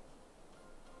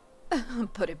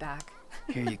 Put it back.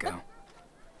 Here you go.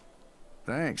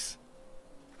 Thanks.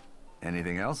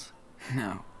 Anything else?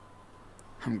 No.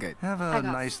 I'm good. Have a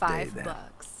nice day then.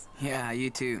 $5. Yeah,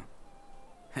 you too.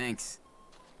 Thanks.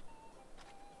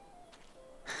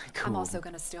 Cool. I'm also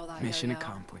gonna steal that Mission yo-yo.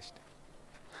 accomplished.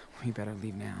 We better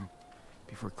leave now,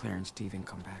 before Claire and Steven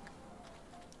come back.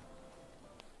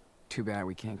 Too bad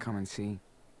we can't come and see.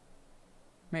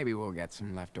 Maybe we'll get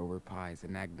some leftover pies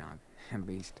and eggnog, at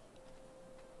least.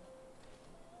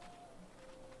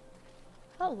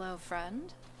 Hello,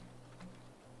 friend.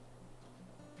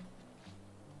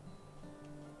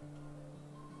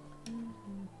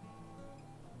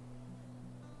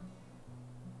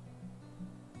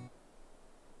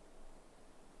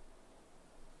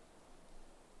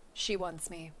 She wants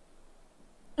me.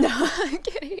 No, I'm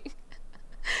kidding.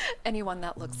 Anyone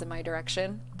that looks in my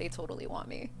direction, they totally want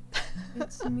me.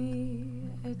 It's me,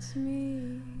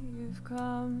 you've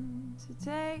come to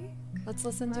take. Let's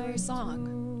listen to your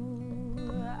song.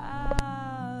 Reality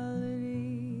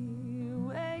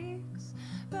wakes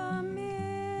by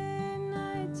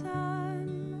midnight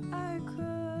time. I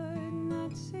could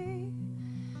not see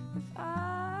if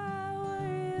I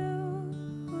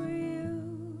were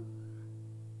you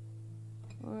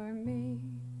or me.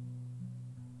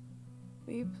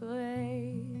 We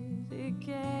played the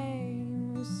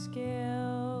game with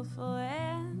skillful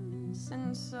ends,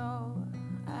 and so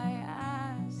I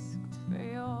asked for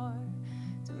your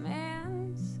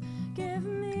demands. Give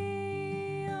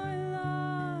me your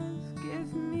love,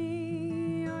 give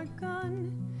me your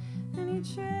gun, and he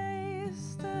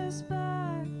traced us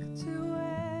back to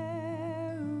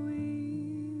where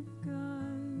we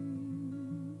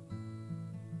begun.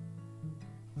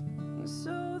 And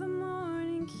so the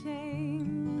morning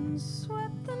came and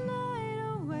swept the night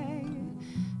away,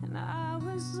 and I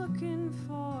was looking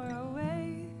for a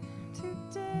way to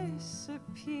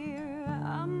disappear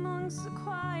amongst the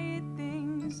quiet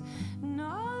things and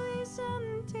all these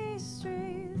empty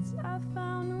streets. I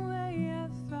found a way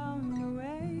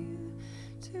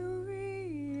to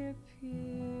reappear.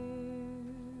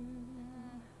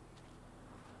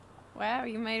 Wow,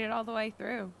 you made it all the way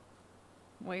through.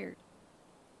 Weird.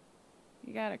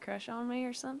 You got a crush on me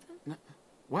or something?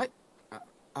 What?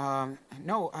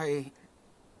 No, I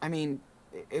mean,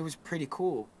 it was pretty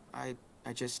cool. I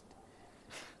just...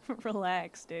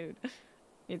 Relax, dude.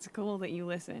 It's cool that you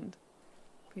listened.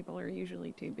 People are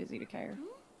usually too busy to care.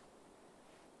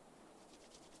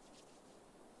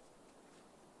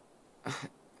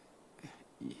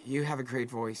 You have a great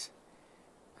voice.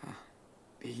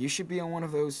 You should be on one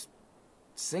of those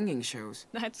singing shows.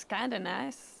 That's kinda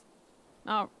nice.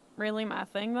 Not really my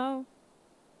thing, though.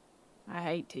 I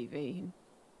hate TV and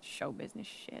show business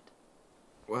shit.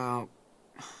 Well,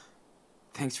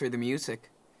 thanks for the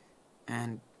music.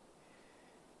 And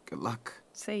good luck.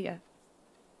 See ya.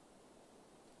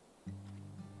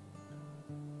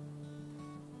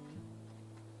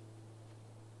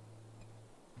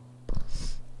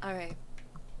 All right.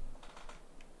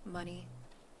 Money.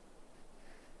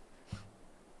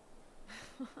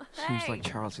 Seems like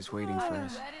Charles is waiting for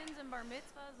us. Weddings and bar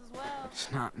mitzvahs as well.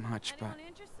 It's not much, but Anyone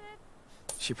interested?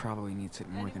 she probably needs it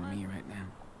more than me right now.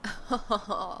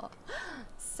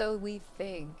 So we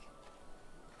think.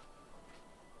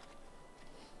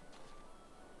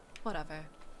 Whatever.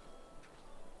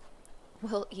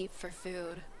 We'll eat for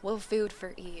food. We'll food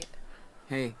for eat.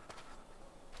 Hey,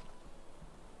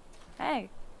 Hey.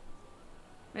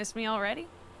 Miss me already?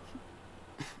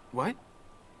 what?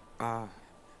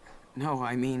 No,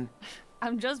 I mean...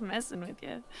 I'm just messing with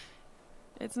you.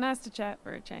 It's nice to chat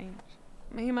for a change.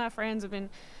 Me and my friends have been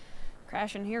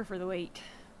crashing here for the week.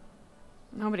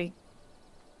 Nobody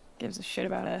gives a shit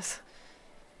about us.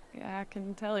 Yeah, I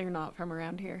can tell you're not from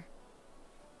around here.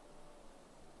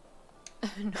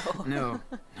 No.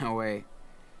 No way.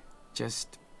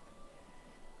 Just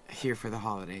here for the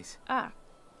holidays. Ah.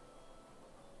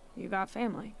 You got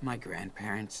family. My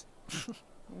grandparents.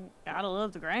 Gotta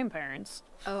love the grandparents.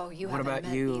 Oh, you What haven't about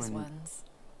met you these and ones.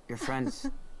 your friends?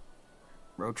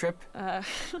 Road trip?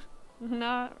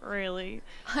 Not really.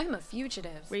 I'm a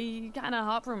fugitive. We kind of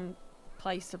hop from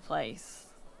place to place,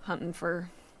 hunting for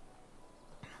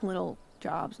little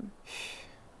jobs. And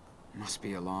Must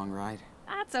be a long ride.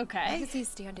 that's Why okay. is he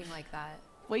standing like that?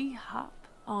 We hop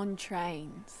on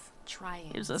trains.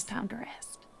 Trying. Gives us time to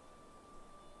rest.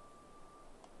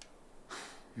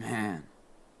 Man,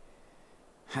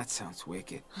 that sounds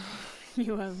wicked.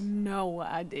 You have no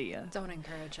idea. Don't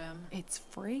encourage him. It's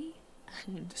free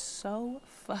and so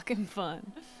fucking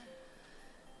fun.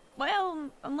 Well,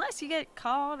 unless you get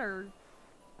caught or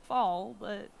fall,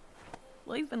 but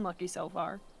we've been lucky so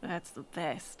far. That's the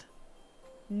best.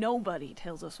 Nobody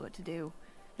tells us what to do.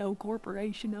 No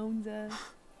corporation owns us.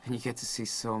 And you get to see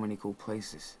so many cool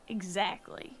places.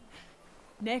 Exactly.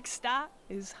 Next stop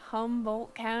is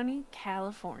Humboldt County,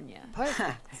 California.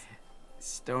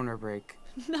 Stoner break.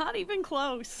 Not even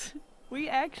close. We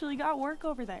actually got work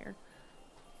over there.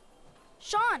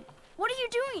 Sean, what are you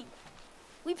doing?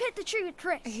 We picked the tree with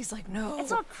Chris. He's like, no.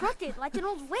 It's all crooked like an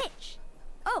old witch.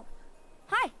 Oh,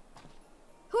 hi.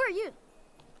 Who are you?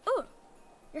 Ooh,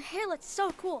 your hair looks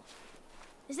so cool.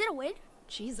 Is it a wig?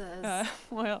 Jesus.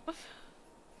 Well,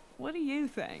 what do you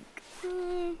think?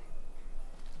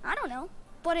 I don't know,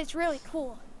 but it's really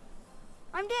cool.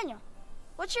 I'm Daniel.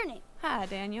 What's your name? Hi,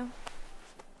 Daniel.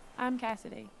 I'm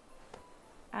Cassidy.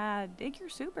 I dig your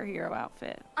superhero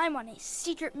outfit. I'm on a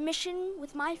secret mission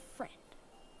with my friend.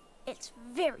 It's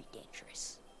very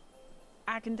dangerous.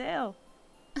 I can tell.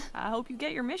 I hope you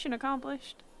get your mission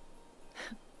accomplished.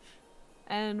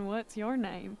 And what's your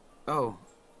name? Oh,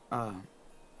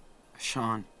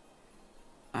 Sean.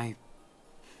 I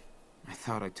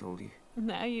thought I told you.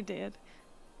 Now you did.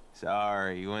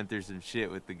 Sorry, you went through some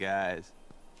shit with the guys.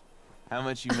 How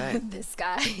much you make? This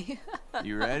guy.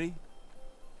 You ready?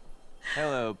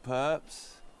 Hello,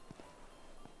 pups.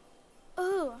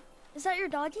 Ooh, is that your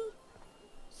doggy?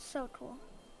 So cool.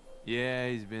 Yeah,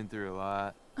 he's been through a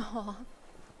lot. Aw.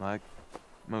 Like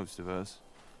most of us.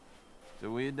 So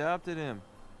we adopted him.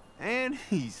 And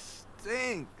he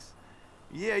stinks.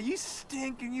 Yeah, you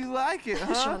stink and you like it,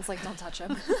 huh? Sean's like, don't touch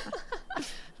him.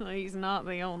 He's not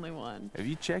the only one. Have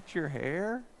you checked your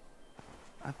hair?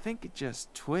 I think it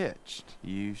just twitched.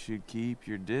 You should keep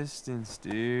your distance,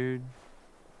 dude.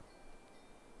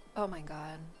 Oh my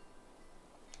god.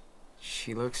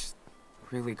 She looks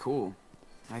really cool,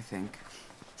 I think.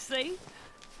 See?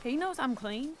 He knows I'm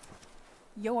clean.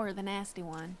 You're the nasty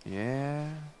one. Yeah,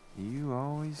 you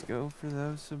always go for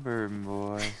those suburban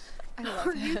boys. I love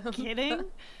Are him. you kidding?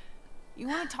 You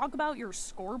want to talk about your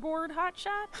scoreboard,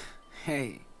 hotshot?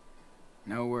 Hey,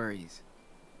 no worries.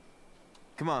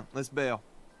 Come on, let's bail.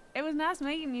 It was nice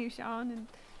meeting you, Sean and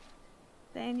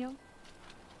Daniel.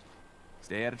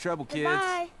 Stay out of trouble, kids.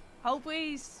 Goodbye. Hope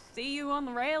we see you on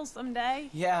the rails someday.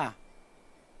 Yeah.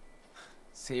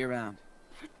 See you around.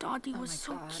 Your doggy Oh was my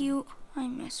so God. cute. I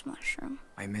miss Mushroom.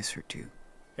 I miss her too.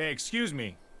 Hey, excuse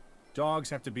me. Dogs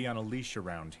have to be on a leash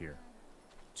around here.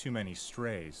 Too many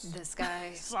strays. This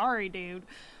guy. Sorry, dude.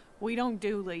 We don't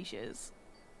do leashes.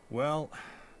 Well,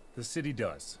 the city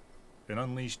does. An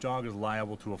unleashed dog is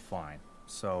liable to a fine.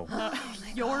 So,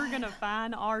 You're gonna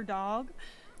fine our dog?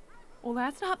 Well,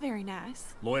 that's not very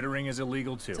nice. loitering is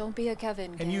illegal too. Don't be a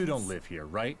Kevin. And you kids. don't live here,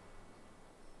 right?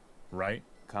 Right?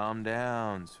 Calm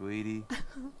down, sweetie.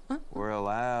 We're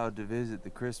allowed to visit the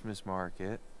Christmas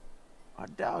market. Our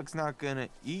dog's not gonna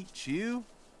eat you.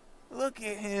 Look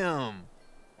at him.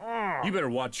 You better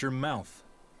watch your mouth.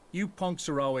 You punks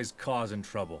are always causing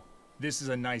trouble. This is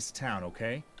a nice town,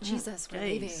 okay? Jesus, we're Jeez.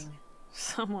 leaving.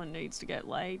 Someone needs to get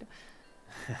laid.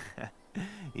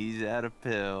 He's out of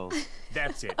pills.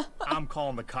 That's it. I'm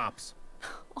calling the cops.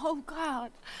 Oh,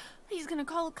 God. He's gonna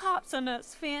call the cops on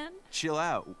us, Finn. Chill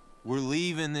out. We're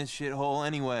leaving this shithole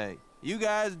anyway. You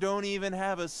guys don't even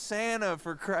have a Santa,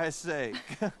 for Christ's sake.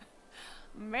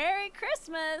 Merry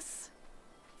Christmas.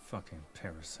 Fucking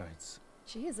parasites.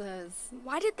 Jesus.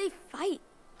 Why did they fight?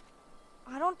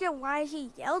 I don't get why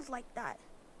he yelled like that.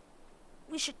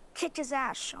 We should kick his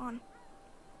ass, Sean.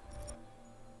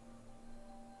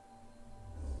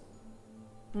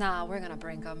 Nah, we're gonna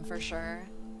brink him for sure.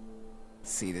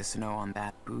 See the snow on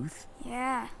that booth?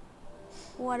 Yeah.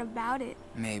 What about it?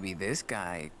 Maybe this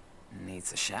guy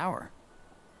needs a shower.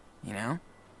 You know?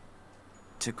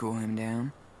 To cool him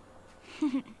down.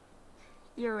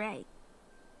 You're right.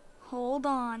 Hold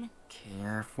on.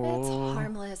 Careful. It's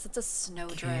harmless. It's a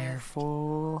snowdrift.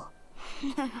 Careful.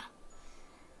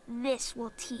 This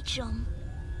will teach him.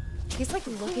 He's like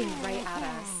looking right at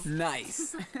us.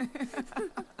 Nice.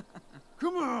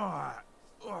 Come on.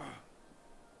 Ugh.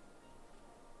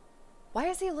 Why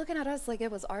is he looking at us like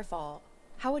it was our fault?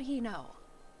 How would he know?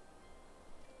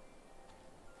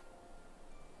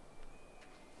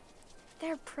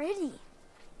 They're pretty.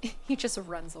 He just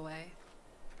runs away.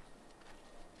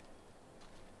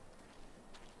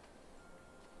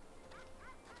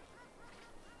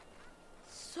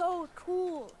 So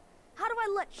cool. How do I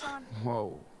look, Sean?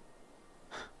 Whoa.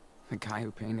 The guy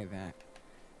who painted that,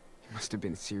 he must have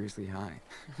been seriously high.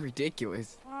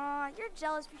 Ridiculous. Aw, you're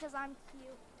jealous because I'm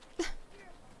cute.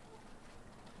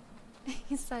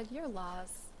 He said, "You're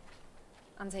lost."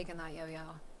 I'm taking that yo-yo.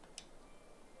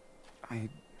 I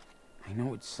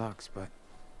know it sucks, but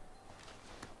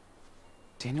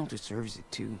Daniel deserves it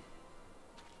too.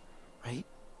 Right?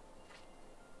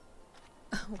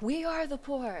 We are the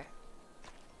poor.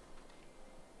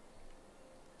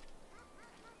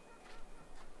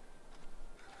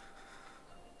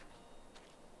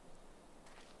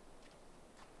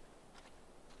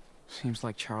 Seems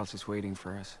like Charles is waiting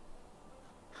for us.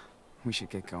 We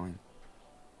should get going.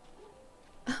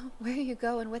 Where are you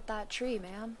going with that tree,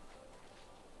 ma'am?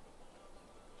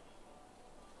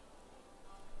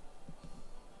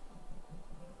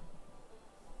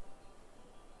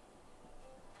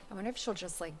 I wonder if she'll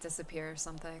just like disappear or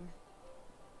something.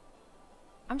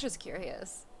 I'm just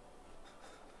curious.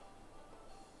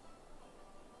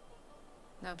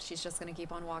 Nope, she's just gonna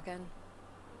keep on walking.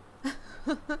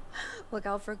 Look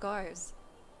out for cars.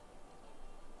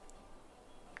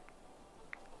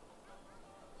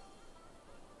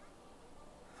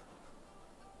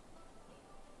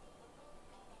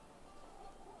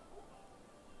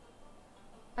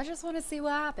 I just want to see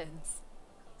what happens.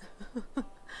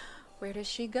 Where does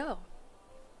she go?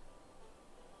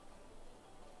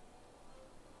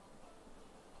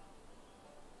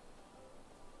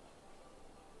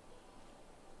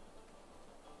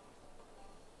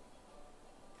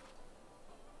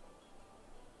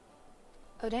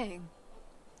 Oh dang.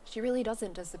 She really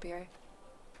doesn't disappear.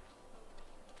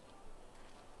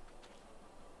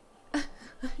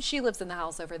 She lives in the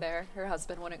house over there. Her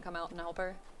husband wouldn't come out and help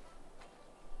her.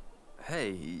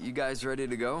 Hey, you guys ready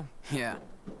to go? Yeah.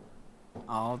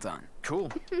 All done.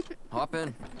 Cool. Hop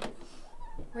in.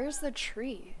 Where's the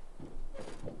tree?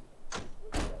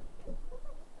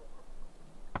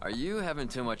 Are you having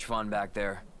too much fun back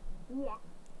there? Yeah.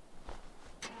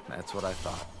 That's what I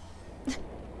thought.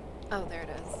 Oh, there it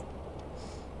is.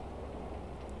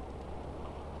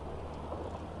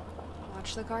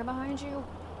 Watch the car behind you.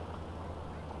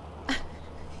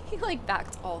 He like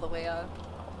backed all the way up.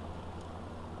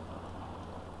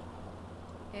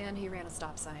 And he ran a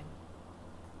stop sign.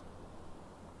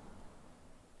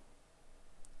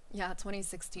 Yeah,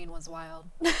 2016 was wild.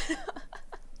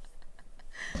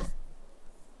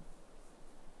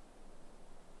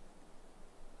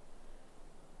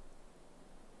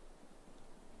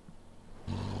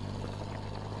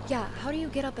 Yeah, how do you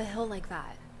get up a hill like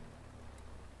that?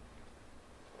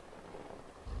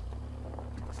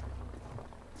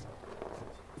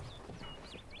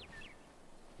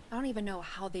 I don't even know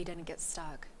how they didn't get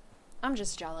stuck. I'm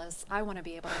just jealous. I want to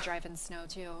be able to drive in snow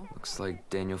too. Looks like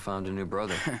Daniel found a new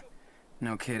brother.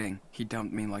 No kidding. He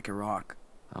dumped me like a rock.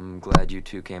 I'm glad you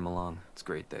two came along. It's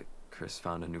great that Chris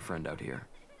found a new friend out here.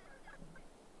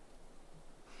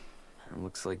 It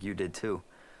looks like you did too.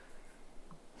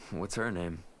 What's her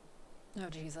name? Oh,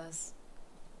 Jesus.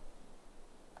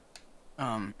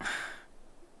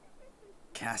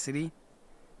 Cassidy?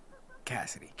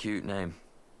 Cassidy. Cute name.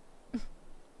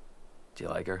 Do you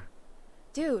like her?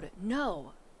 Dude,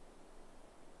 no.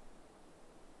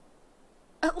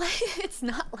 It's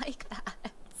not like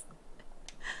that.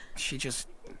 She just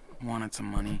wanted some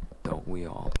money. Don't we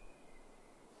all?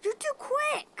 You're too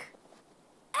quick.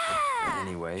 Ah!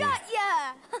 Anyway, Got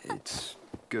ya! it's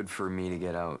good for me to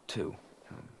get out too.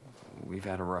 We've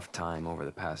had a rough time over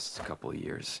the past couple of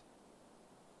years.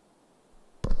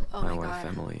 Oh My my wife, God.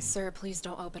 Emily. Sir, please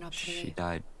don't open up to She me.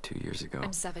 died 2 years ago.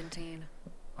 I'm 17.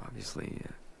 Obviously,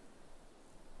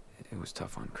 it was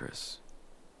tough on Chris.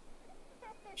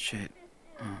 Shit.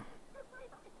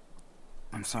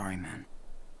 I'm sorry, man.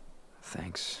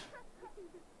 Thanks.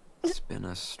 It's been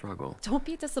a struggle. Don't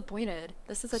be disappointed.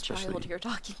 This is a child Especially- you're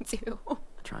talking to.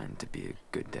 Trying to be a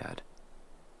good dad.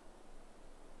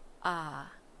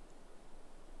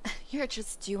 You're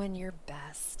just doing your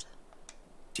best.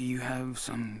 Do you have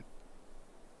some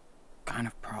kind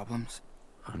of problems?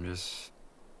 I'm just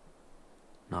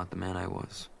not the man I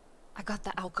was. I got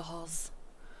the alcohols.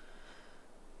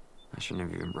 I shouldn't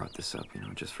have even brought this up,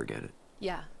 just forget it.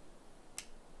 Yeah.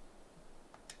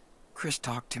 Chris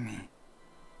talked to me.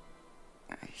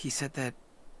 He said that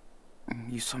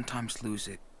you sometimes lose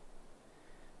it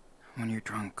when you're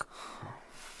drunk. Oh,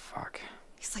 fuck.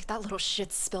 He's like, that little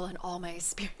shit's spilling all my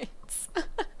spirits.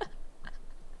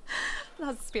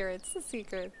 Not spirits,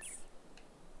 secrets.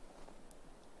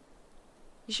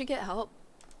 You should get help.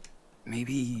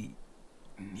 Maybe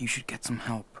you should get some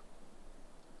help.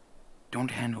 Don't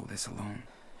handle this alone.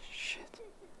 Shit.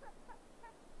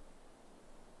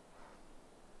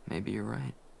 Maybe you're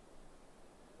right.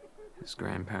 His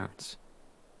grandparents.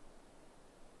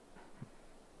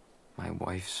 My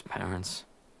wife's parents.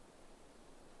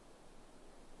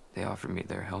 They offered me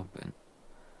their help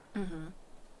and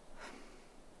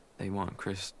they want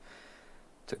Chris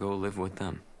to go live with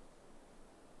them.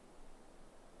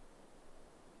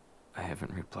 I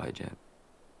haven't replied yet.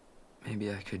 Maybe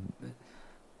I could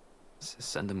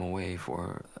send him away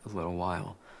for a little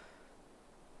while.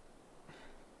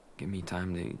 Give me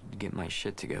time to get my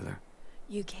shit together.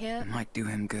 You It can't might do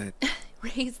him good.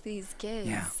 raise these kids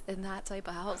Yeah. in that type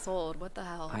of household. What the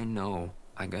hell? I know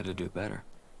I gotta do better.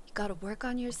 You gotta work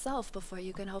on yourself before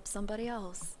you can help somebody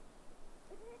else.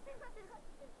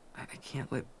 I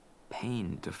can't let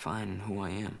pain define who I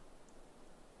am.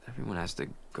 Everyone has to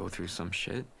go through some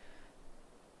shit.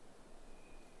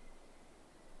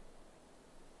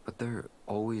 But they're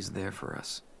always there for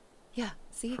us. Yeah,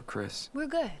 see? For Chris. We're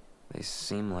good. They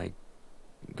seem like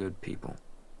good people.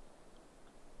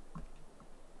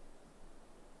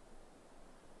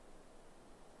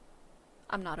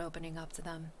 I'm not opening up to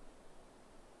them.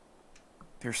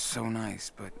 They're so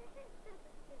nice, but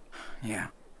yeah,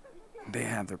 they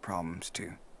have their problems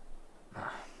too.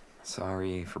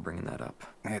 Sorry for bringing that up.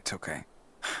 It's okay.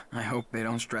 I hope they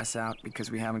don't stress out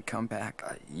because we haven't come back.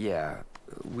 Yeah,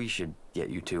 we should get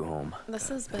you two home. This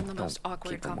has been the most don't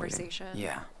awkward keep them waiting. conversation.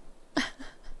 Yeah.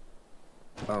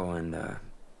 Oh, and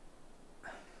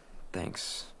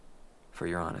thanks for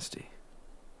your honesty.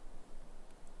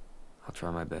 I'll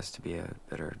try my best to be a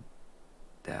better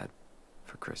dad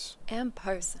for Chris. And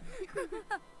person.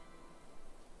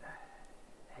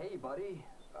 Hey, buddy.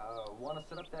 Want to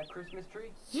set up that Christmas tree?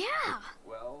 Yeah!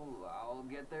 Well, I'll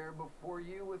get there before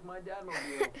you with my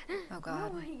dadmobile. Oh,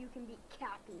 God. No way you can beat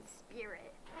Captain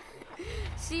Spirit.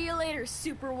 See you later,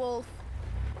 Super Wolf.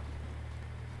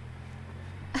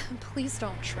 Please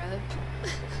don't trip.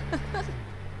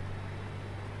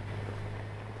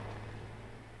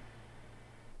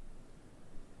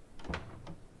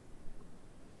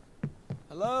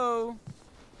 Hello?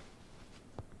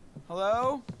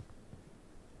 Hello?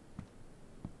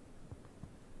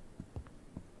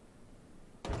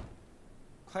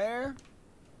 Claire?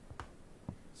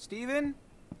 Steven?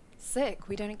 Sick,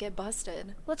 we didn't get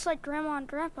busted. Looks like Grandma and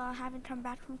Grandpa haven't come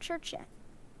back from church yet.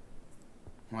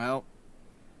 Well,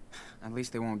 at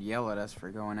least they won't yell at us for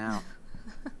going out.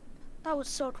 That was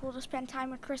so cool to spend time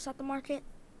with Chris at the market.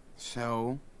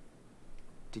 So,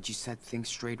 did you set things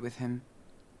straight with him?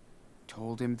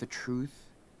 Told him the truth?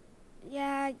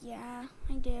 Yeah,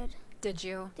 I did. Did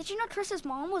you? Did you know Chris's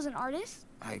mom was an artist?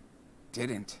 I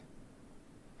didn't.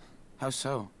 How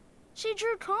so? She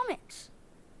drew comics.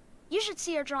 You should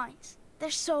see her drawings.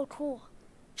 They're so cool.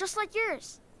 Just like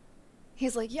yours.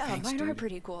 He's like, yeah, Thanks, mine are dude.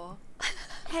 pretty cool.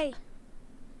 Hey.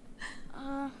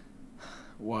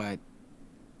 What?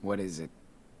 What is it?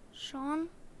 Sean?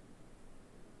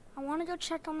 I want to go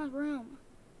check on the room.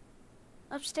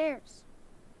 Upstairs.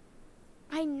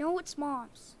 I know it's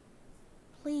Mom's.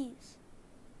 Please.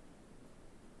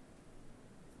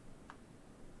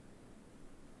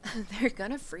 They're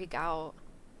gonna freak out.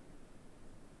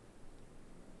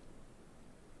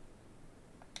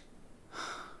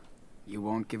 You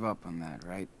won't give up on that,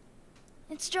 right?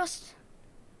 It's just...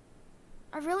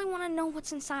 I really want to know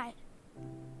what's inside.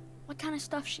 What kind of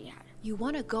stuff she had. You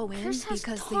want to go in Chris has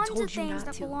because they tons told of you things not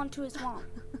that to. belong to his mom.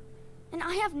 And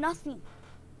I have nothing.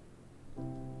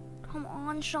 Come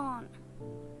on, Sean.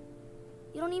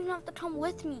 You don't even have to come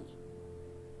with me.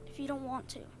 If you don't want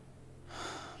to.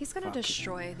 He's gonna Fuck it.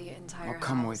 destroy the entire I'll house.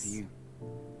 come with you.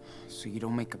 So you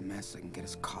don't make a mess and get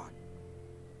us caught.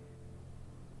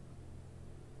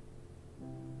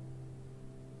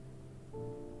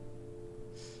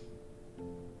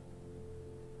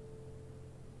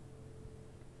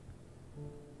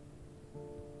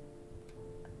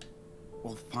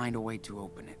 we'll find a way to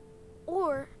open it.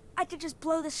 Or I could just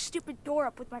blow this stupid door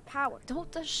up with my power.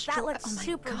 Don't destroy. That looks Oh my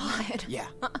super God. Yeah,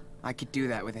 I could do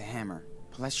that with a hammer.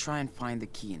 But let's try and find the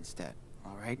key instead,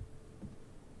 alright?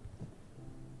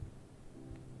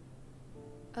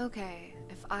 Okay,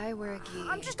 if I were a key.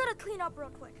 I'm just gonna clean up real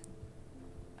quick.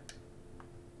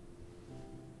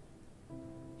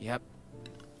 Yep,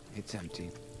 it's empty.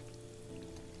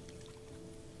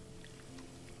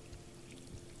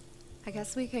 I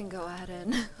guess we can go ahead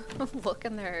and look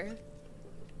in there.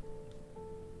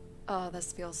 Oh,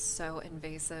 this feels so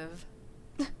invasive.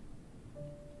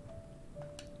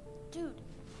 Dude,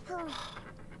 hurry.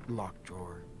 Locked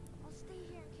drawer. I'll stay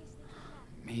here in case they come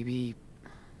back. Maybe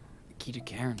the key to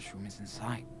Karen's room is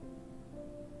inside.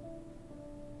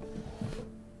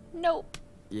 Nope.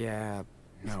 Yeah,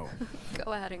 no.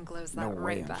 Go ahead and close that No way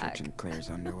right I'm back. searching Claire's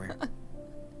underwear.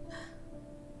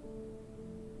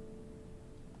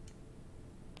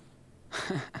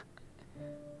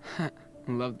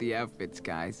 Love the outfits,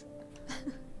 guys.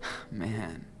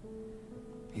 Man,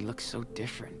 they look so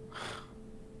different.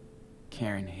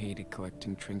 Karen hated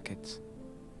collecting trinkets.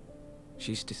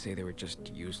 She used to say they were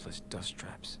just useless dust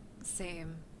traps.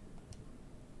 Same.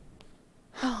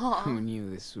 Who knew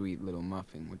this sweet little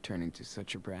muffin would turn into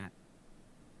such a brat?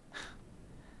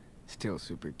 Still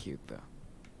super cute, though.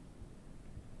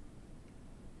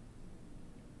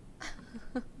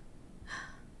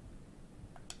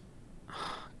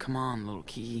 Come on, little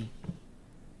key.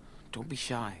 Don't be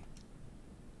shy.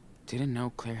 Didn't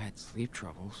know Claire had sleep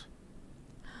troubles.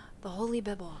 The Holy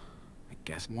Bible. I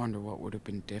guess wonder what would have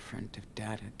been different if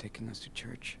Dad had taken us to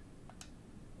church.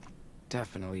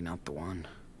 Definitely not the one.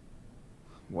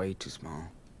 Way too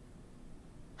small.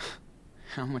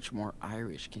 How much more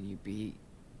Irish can you be?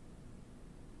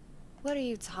 What are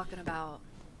you talking about?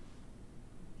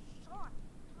 Sean,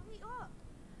 hurry up.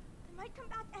 They might come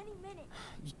back any minute.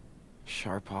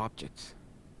 Sharp objects.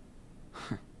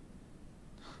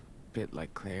 Bit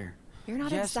like Claire. You're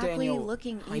not Yes, exactly Daniel,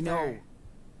 looking either. I know.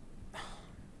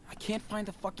 I can't find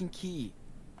the fucking key.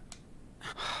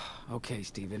 Okay,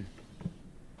 Steven.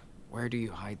 Where do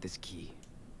you hide this key?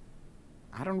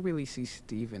 I don't really see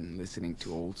Steven listening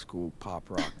to old school pop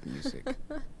rock music.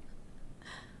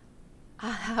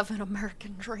 I have an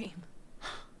American dream.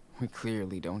 We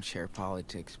clearly don't share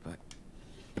politics, but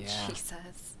yeah,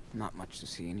 Jesus. not much to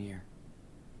see in here.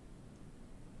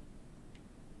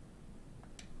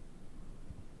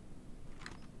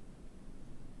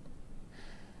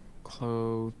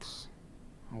 Clothes,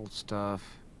 old stuff,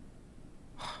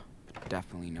 but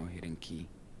definitely no hidden key.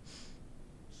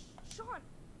 Sean,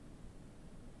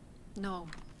 No.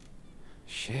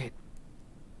 Shit.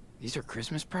 These are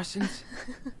Christmas presents?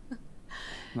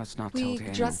 Let's not tell We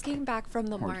Daniel. just came back from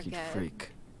the or he'd market. freak.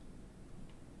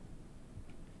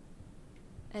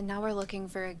 And now we're looking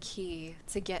for a key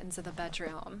to get into the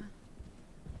bedroom.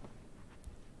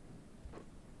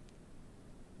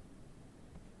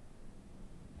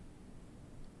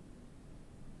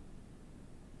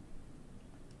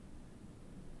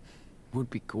 Would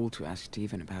be cool to ask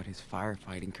Steven about his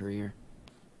firefighting career.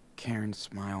 Karen's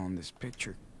smile on this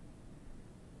picture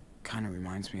kind of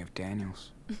reminds me of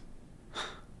Daniel's.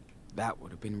 That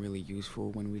would have been really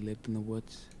useful when we lived in the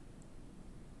woods.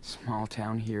 Small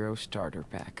town hero starter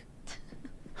pack.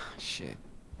 Shit.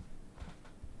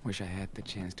 Wish I had the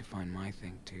chance to find my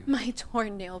thing too. My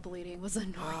torn nail bleeding was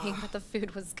annoying, but the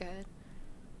food was good.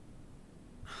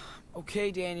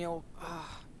 Okay, Daniel.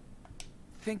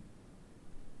 Think.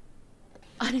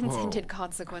 Unintended Whoa.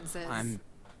 consequences. I'm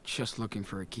just looking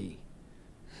for a key,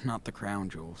 not the crown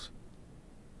jewels.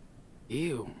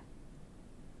 Ew.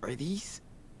 Are these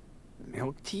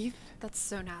milk teeth? That's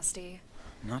so nasty.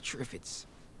 Not sure if it's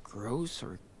gross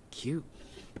or cute.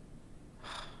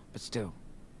 But still,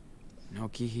 no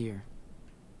key here.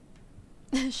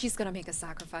 She's gonna make a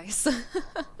sacrifice.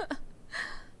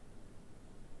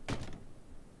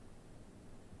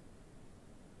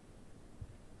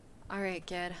 Alright,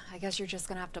 kid. I guess you're just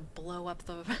gonna have to blow up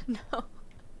the... No.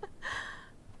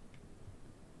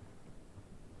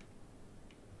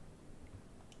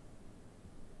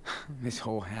 This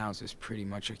whole house is pretty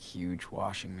much a huge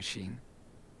washing machine.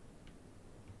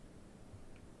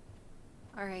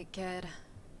 Alright, kid.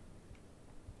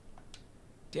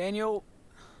 Daniel,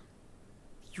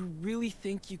 you really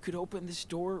think you could open this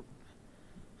door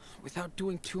without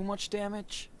doing too much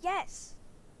damage? yes.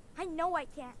 I know I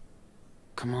can.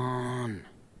 Come on.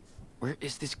 Where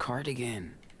is this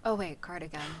cardigan? Oh wait,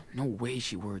 cardigan. No way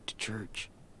she wore it to church.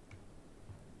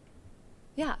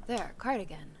 Yeah, there,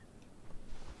 cardigan.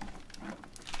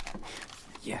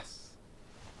 Yes.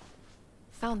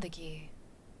 Found the key.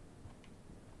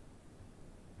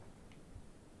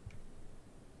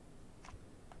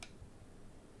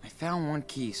 found one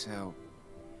key, so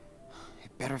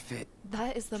it better fit.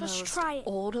 That is the Just most try it.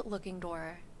 old-looking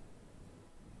door.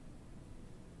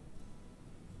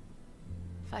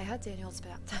 If I had Daniel's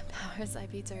powers,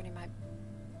 I'd be turning my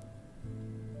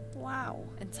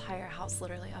entire house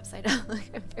literally upside down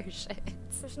looking for shit.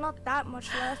 There's not that much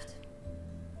left.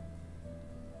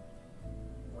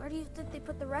 Where do you think they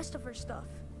put the rest of her stuff?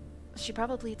 She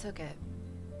probably took it.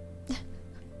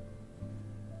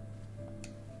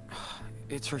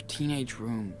 It's her teenage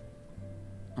room.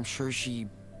 I'm sure she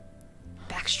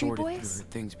Backstreet sorted Boys? through her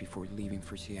things before leaving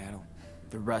for Seattle.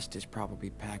 The rest is probably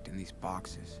packed in these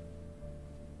boxes.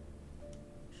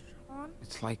 Sean?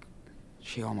 It's like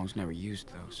she almost never used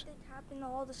those. What happened to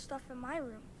all the stuff in my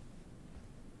room?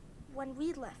 When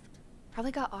we left?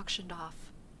 Probably got auctioned off.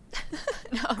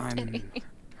 No, I'm kidding.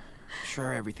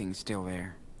 Sure everything's still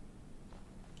there.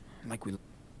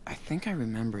 I think I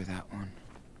remember that one.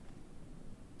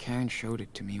 Karen showed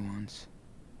it to me once.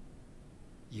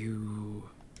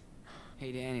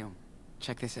 Hey Daniel,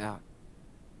 check this out.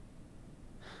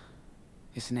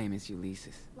 His name is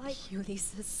Ulysses. Like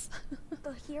Ulysses.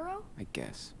 the hero? I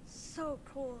guess. So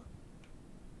cool.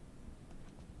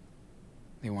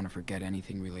 They want to forget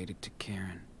anything related to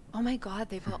Karen. Oh my god,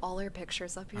 they put all her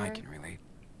pictures up here. I can relate.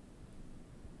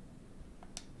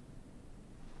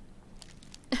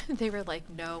 They were like,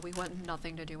 no, we want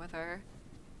nothing to do with her.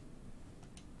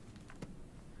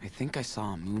 I think I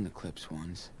saw a moon eclipse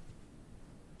once.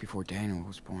 Before Daniel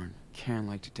was born. Karen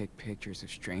liked to take pictures of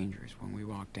strangers when we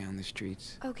walked down the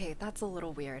streets. Okay, that's a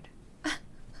little weird.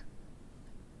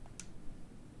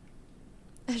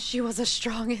 She was a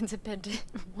strong, independent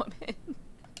woman.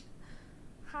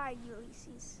 Hi,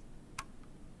 Ulysses.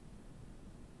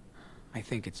 I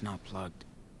think it's not plugged.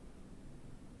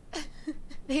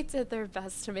 They did their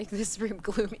best to make this room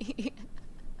gloomy.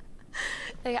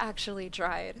 They actually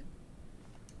tried.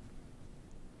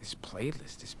 This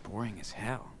playlist is boring as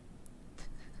hell.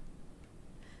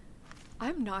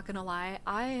 I'm not gonna lie,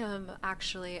 I am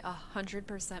actually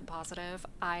 100% positive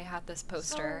I had this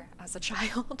poster as a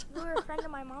child. You were a friend of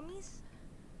my mommy's?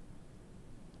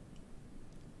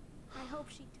 I hope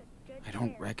she took good I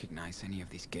don't care. recognize any of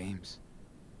these games.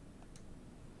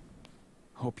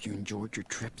 Hope you enjoyed your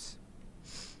trips.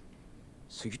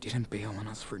 So you didn't bail on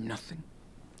us for nothing.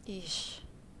 Eesh.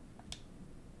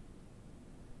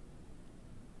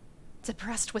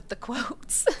 Depressed with the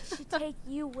quotes. Did she take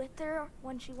you with her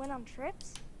when she went on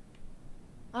trips?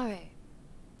 Alright.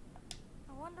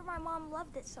 No wonder my mom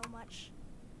loved it so much.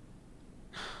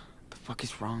 The fuck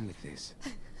is wrong with this?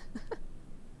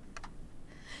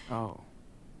 Oh.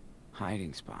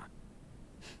 Hiding spot.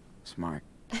 Smart.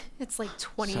 It's like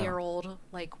 20-year-old,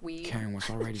 like weed. Karen was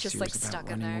already just serious like about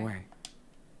stuck in running there. away.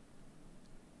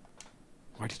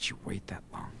 Why did you wait that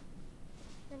long?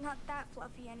 You're not that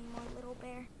fluffy anymore, little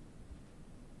bear.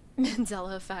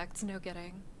 Mandela effect, no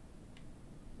kidding.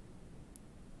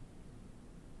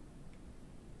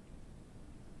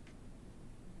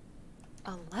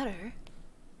 A letter?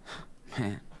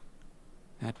 Man,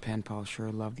 that pen pal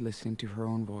sure loved listening to her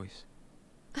own voice.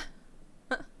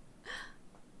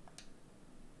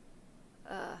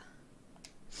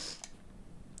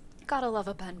 Gotta love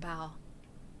a pen pal.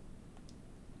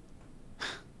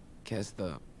 Guess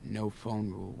the no phone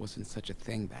rule wasn't such a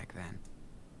thing back then.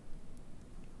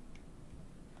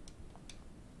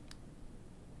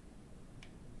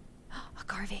 A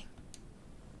carving.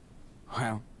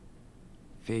 Well,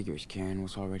 figures Karen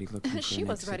was already looking for She an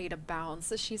was exit. ready to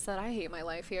bounce. She said, I hate my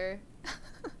life here.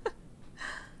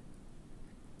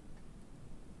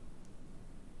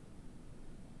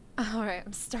 Alright,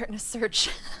 I'm starting to search.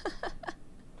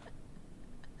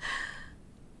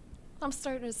 I'm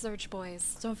starting to search,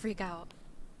 boys. Don't freak out.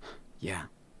 Yeah.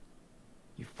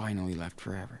 You finally left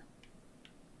forever.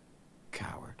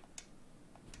 Coward.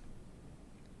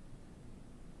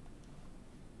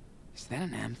 Is that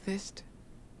an amethyst?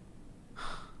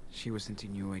 She was into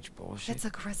New Age bullshit. It's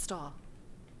a crystal.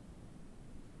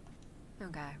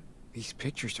 Okay. These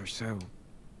pictures are so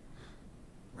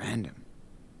random.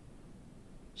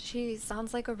 She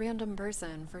sounds like a random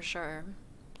person, for sure.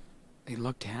 They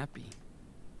looked happy.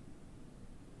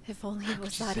 If only it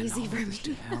was She that sent easy all for of this to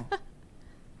me. hell.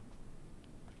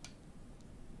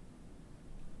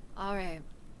 Alright.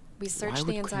 We Why searched would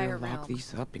the entire Claire lock room.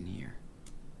 these up in here?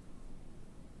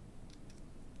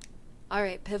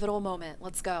 Alright, pivotal moment.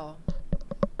 Let's go.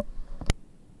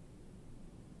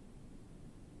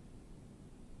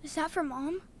 Is that for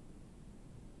Mom?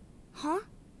 Huh?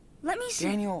 Let me see.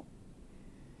 Daniel!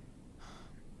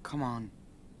 Come on.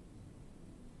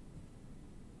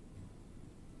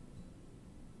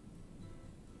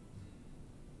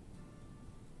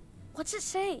 What's it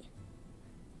say?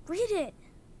 Read it.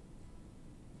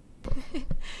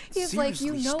 He's like, you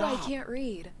Seriously, know stop. I can't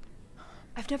read.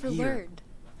 I've never Here. learned.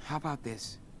 How about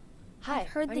this? Hi, I've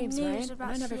heard my the name's news Ryan, and about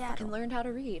I never Seattle. fucking learned how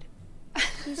to read.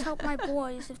 Please help my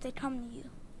boys if they come to you.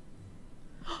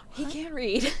 He can't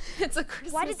read. It's a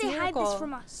Christmas Why did they hide miracle. this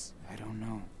from us? I don't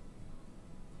know.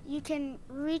 You can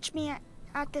reach me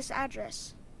at this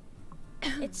address.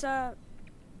 It's a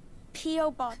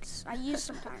P.O. box I use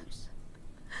sometimes.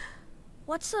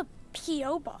 What's a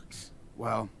P.O. box?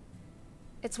 Well,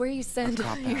 It's where you send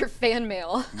cop your out. fan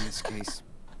mail. in this case,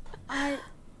 I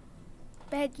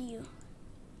beg you,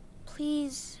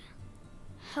 please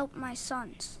help my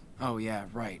sons. oh yeah,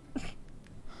 right.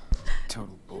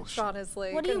 Total bullshit.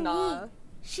 Honestly, What do you nah. mean?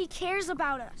 She cares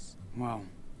about us. Well,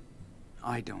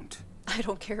 I don't. I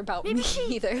don't care about Maybe me she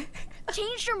either.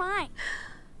 changed her mind.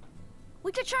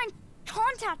 We could try and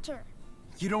contact her.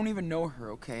 You don't even know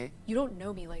her, okay? You don't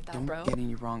know me like that, Don't bro. get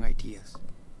any wrong ideas.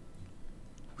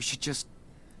 We should just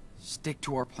stick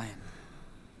to our plan.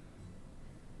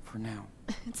 For now.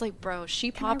 It's like, bro,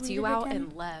 she Can I popped read you it out again?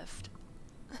 and left.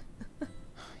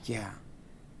 Yeah.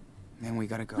 Then we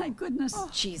gotta go. My goodness.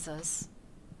 Jesus.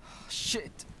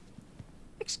 Shit.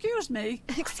 Excuse me.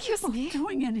 Excuse What are me. you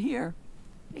doing in here?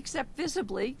 Except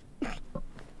visibly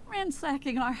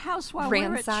ransacking our house while we're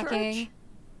at Ransacking. church.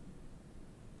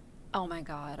 Oh my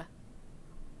god.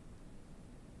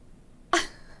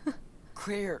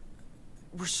 Claire,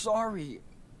 we're sorry.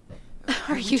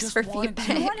 Our We use just for wanted to-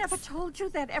 feedback. No one ever told you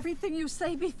that everything you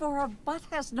say before a butt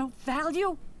has no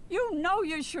value? You know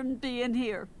you shouldn't be in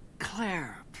here.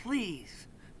 Claire, please,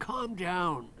 calm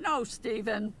down. No,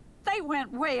 Stephen. They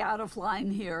went way out of line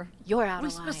here. You're out We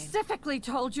of line. specifically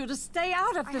told you to stay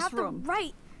out of I this have room. the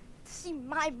right to see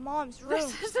my mom's room.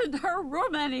 This isn't her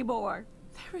room anymore.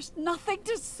 There is nothing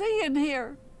to see in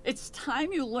here. It's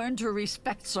time you learn to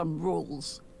respect some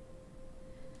rules.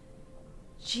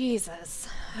 Jesus.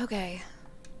 Okay.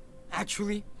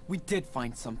 Actually, we did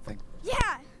find something.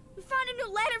 Yeah, we found a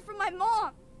new letter from my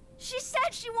mom. She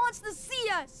said she wants to see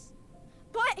us.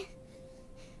 But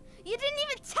you didn't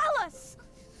even tell us.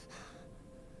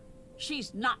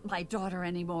 She's not my daughter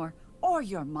anymore, or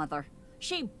your mother.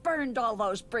 She burned all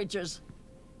those bridges.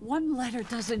 One letter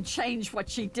doesn't change what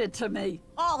she did to me.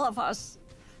 All of us.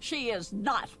 She is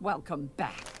not welcome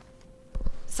back.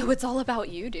 So it's all about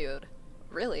you, dude.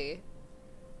 Really.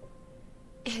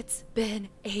 It's been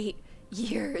 8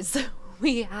 years.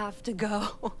 We have to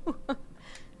go.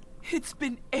 It's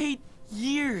been 8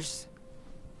 years.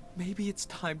 Maybe it's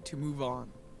time to move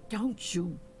on. Don't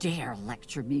you dare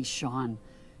lecture me, Sean.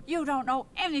 You don't know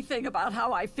anything about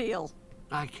how I feel.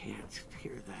 I can't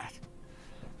hear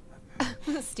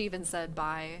that. Steven said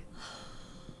bye.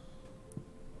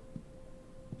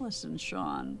 Listen,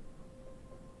 Sean.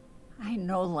 I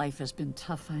know life has been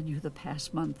tough on you the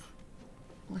past month.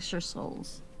 Bless your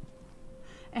souls.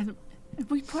 And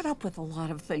we put up with a lot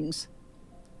of things.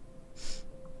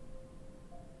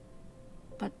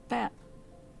 But that,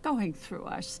 going through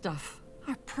our stuff,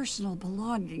 our personal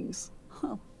belongings,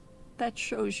 well, that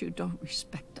shows you don't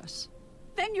respect us.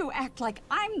 Then you act like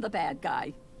I'm the bad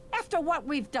guy, after what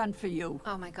we've done for you.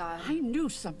 Oh my god. I knew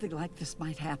something like this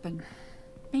might happen.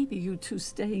 Maybe you two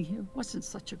staying here wasn't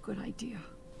such a good idea.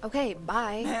 Okay,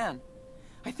 bye. Man,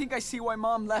 I think I see why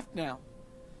Mom left now.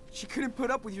 She couldn't put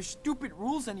up with your stupid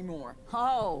rules anymore.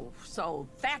 Oh, so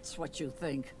that's what you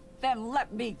think. Then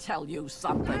let me tell you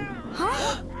something.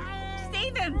 Huh?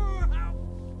 Stephen!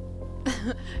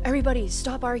 Everybody,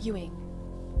 stop arguing.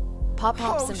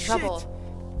 Pop-Pop's in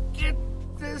trouble. Get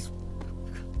this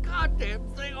goddamn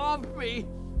thing off me.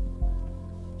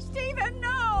 Stephen,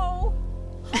 no!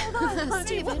 Hold on, honey.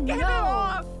 Steven, we'll get it no.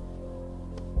 off.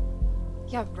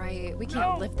 Yeah, right. We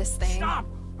can't lift this thing. Stop!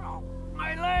 Oh,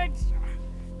 my legs!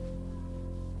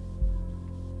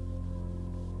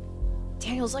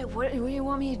 Daniel's like, what do you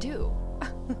want me to do?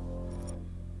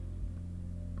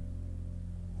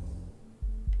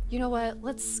 You know what?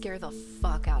 Let's scare the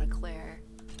fuck out of Claire.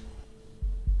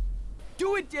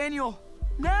 Do it, Daniel!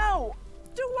 Now!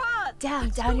 Do what? Damn,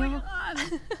 What's Daniel. going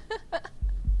on?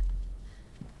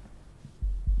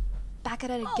 Back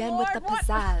at it Oh, again with the Lord,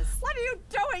 pizzazz. What are you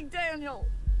doing, Daniel?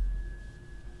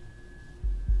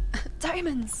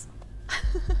 Diamonds!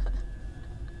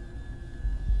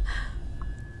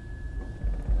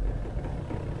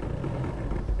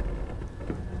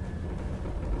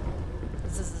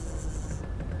 Zzz.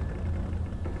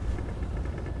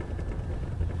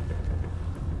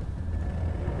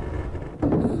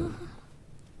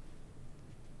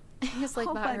 He's like,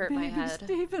 Oh, that my hurt my baby, head.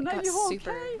 Stephen, It are got you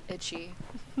super okay? itchy.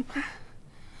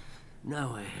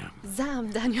 Now I am. Zam,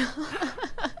 Daniel.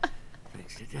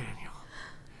 Thanks to Daniel.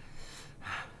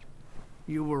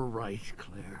 You were right,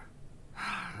 Claire.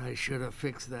 I should have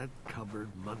fixed that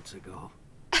cupboard months ago.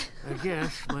 I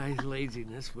guess my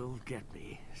laziness will get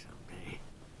me someday.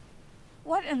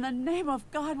 What in the name of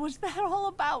God was that all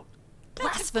about?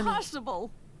 That's Blasphemy.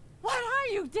 impossible. What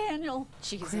are you, Daniel?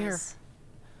 Jesus. Claire.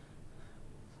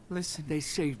 Listen. They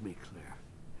saved me, Claire.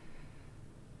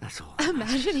 That's all.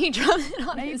 Imagine he dropped it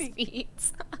on his Maybe.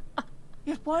 feet.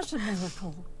 It was a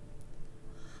miracle.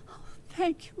 Oh,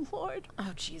 thank you, Lord.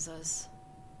 Oh, Jesus.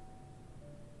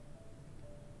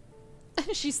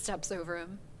 She steps over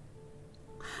him.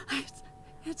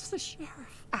 It's the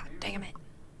sheriff. Ah, damn it.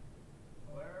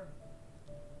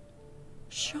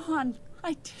 Sean,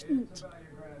 I didn't.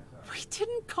 We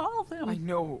didn't call them. I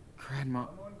know, Grandma.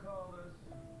 Someone called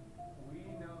us. We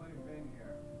know they've been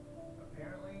here.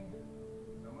 Apparently,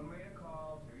 someone made a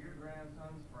call to your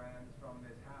grandson's friends from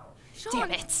this house. Sean,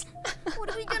 Damn it. what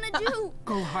are we gonna do?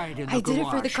 Go hide in the I did it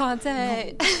for the garage.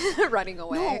 content. Running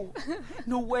away. No,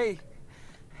 no way.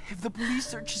 If the police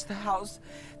searches the house,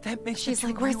 that makes She's the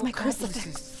like, two "Where's real my crucifix?"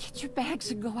 accomplices. Get your bags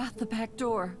and go out the back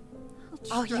door.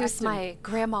 I'll distract use him. my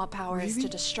grandma powers Really? to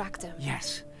distract him.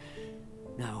 Yes.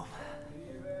 Now,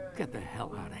 get the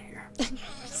hell out of here. You're in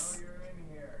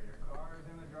here. Your car's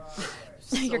in the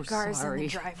driveway. Your So car's in sorry the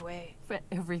driveway. for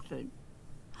everything.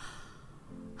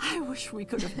 I wish we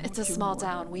could have It's helped a you small more.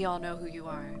 town. We all know who you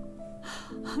are.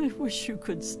 I wish you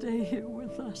could stay here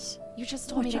with us. You just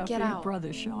told me Watch to out get for your out.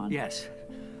 brother, Sean. Yes.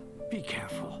 Be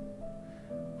careful.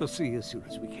 We'll see you as soon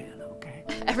as we can, okay?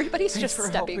 Everybody's Thanks just for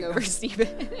stepping helping over us. Stephen.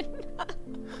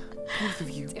 Both of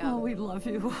you. Oh, we love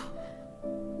you.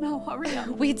 Now hurry up.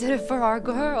 We did it for our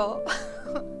girl.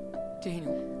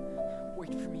 Daniel, wait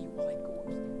for me while I go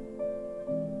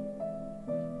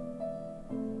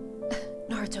upstairs.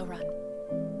 Naruto, run.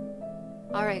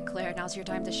 All right, Claire, now's your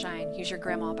time to shine. Use your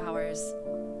grandma powers.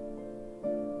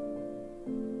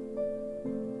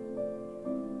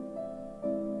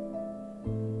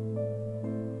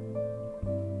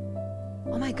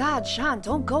 Oh my god, Sean,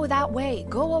 don't go that way.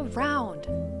 Go around.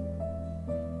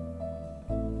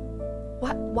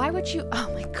 What? Why would you?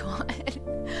 Oh my god.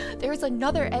 There's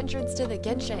another entrance to the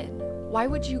Genshin. Why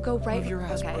would you go right? Move your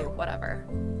ass, okay, bro. whatever.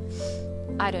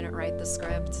 I didn't write the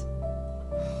script.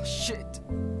 Oh, shit.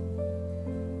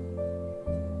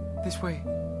 This way.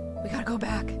 We gotta go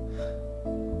back.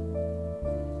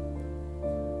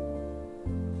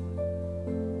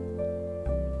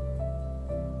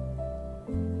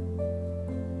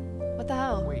 What the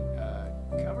hell? Wait,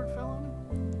 cupboard fell on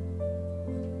him?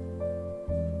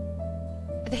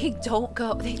 They don't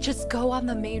go, they just go on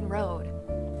the main road.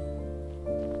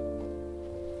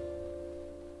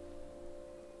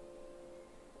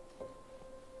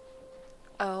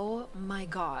 Oh my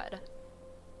god.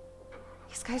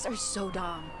 These guys are so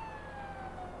dumb.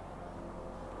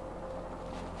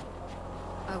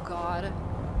 Oh god.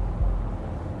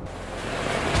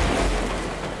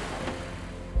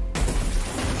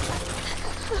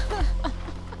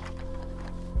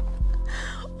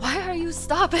 Why are you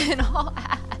stopping all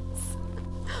ass?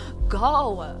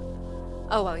 Go!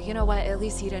 Oh well, you know what? At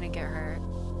least he didn't get hurt.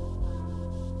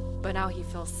 But now he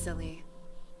feels silly.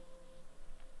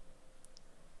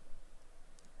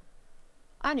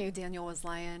 I knew Daniel was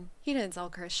lying. He didn't tell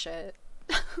Chris shit.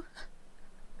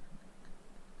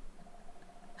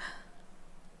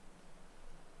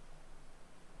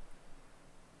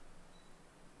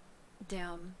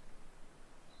 Damn.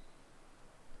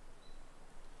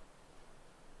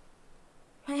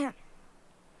 Man,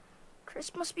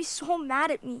 Chris must be so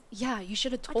mad at me. Yeah, you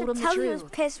should have I told could him the tell he was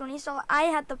truth. pissed when he saw I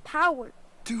had the power.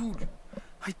 Dude,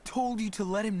 I told you to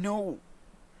let him know.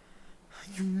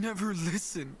 You never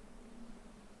listen.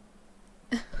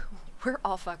 We're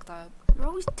all fucked up. You're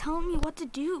always telling me what to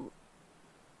do.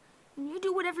 And you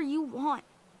do whatever you want.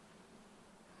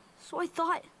 So I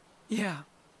thought, Yeah,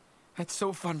 that's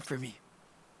so fun for me.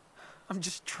 I'm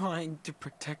just trying to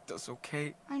protect us,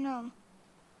 okay? I know.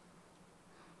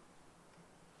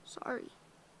 Sorry.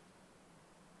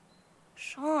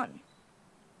 Sean.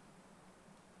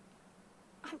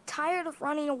 I'm tired of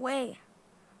running away.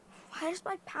 Why does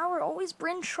my power always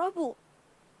bring trouble?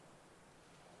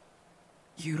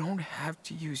 You don't have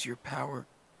to use your power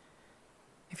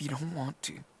if you don't want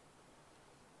to.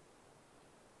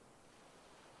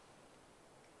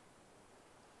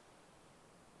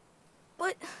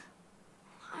 But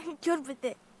I'm good with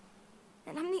it.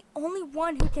 And I'm the only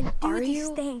one who can do Are these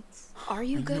you? things. Are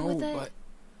you good with it?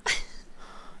 But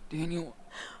Daniel,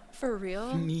 For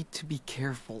real? you need to be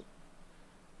careful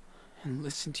and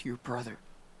listen to your brother.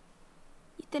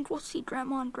 You think we'll see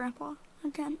Grandma and Grandpa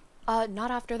again?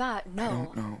 Not after that, I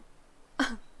no. don't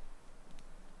know.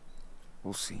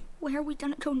 We'll see. Where are we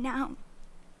gonna go now?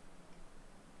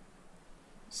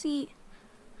 See,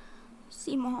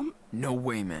 Mom? No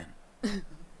way, man.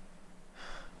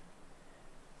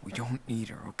 We don't need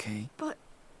her, okay? But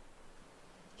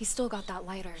He still got that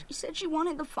lighter. she said she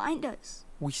wanted to find us.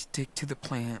 We stick to the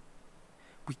plan.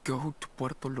 We go to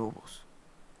Puerto Lobos.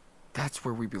 That's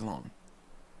where we belong.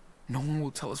 No one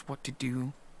will tell us what to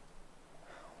do.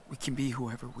 We can be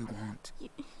whoever we want.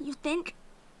 You think?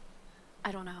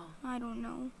 I don't know. I don't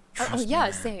know. Oh, Trust me, yeah,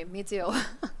 man. same. Me too.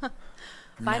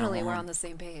 From Finally, now we're on, on the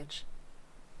same page.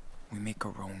 We make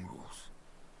our own rules.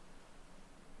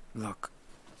 Look.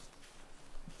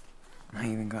 I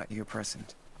even got you a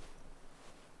present.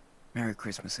 Merry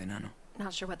Christmas, Enano.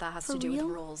 Not sure what that has For to do real?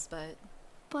 with rules, but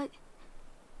But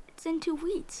it's in 2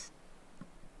 weeks.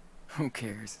 Who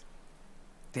cares?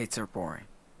 Dates are boring.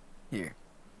 Here.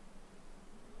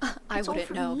 I It's all wouldn't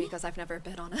for know me? because I've never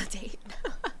been on a date.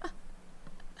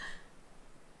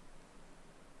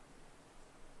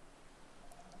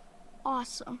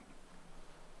 Awesome.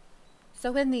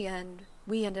 So in the end,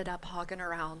 we ended up hogging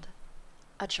around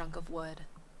a chunk of wood.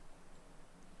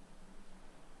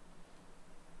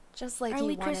 Just like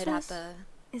Early you wanted Christmas at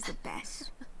is the best.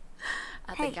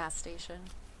 the Hey. gas station.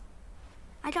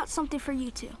 I got something for you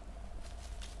two.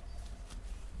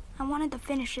 I wanted to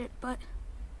finish it, but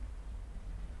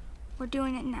we're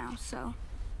doing it now, so.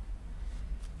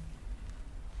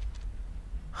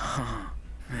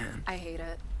 Man, I hate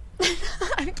it.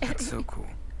 I'm kidding. that's so cool.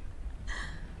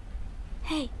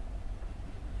 Hey.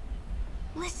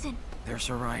 Listen. There's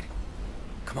our ride.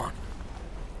 Come on.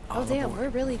 Oh All damn, aboard. we're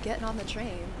really getting on the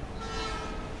train.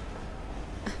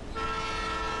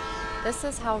 This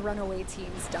is how runaway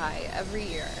teens die every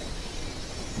year.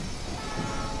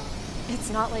 It's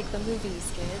not like the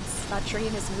movies, kids. That train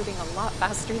is moving a lot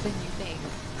faster than you think.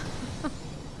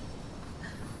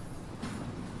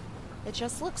 It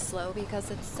just looks slow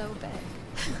because it's so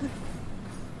big.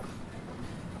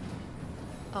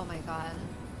 Oh my god.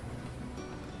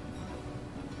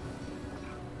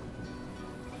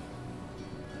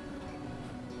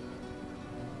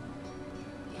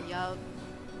 Yup.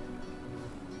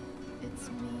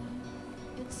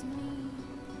 It's me,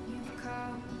 you've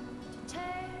come to take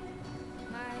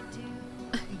my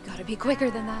due You gotta be quicker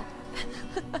than that.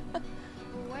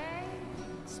 away.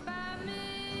 It's by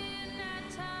midnight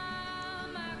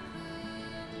time I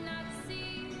could not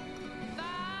see if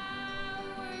I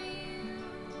were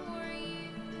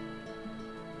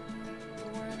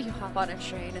you. You hop on a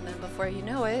train and then before you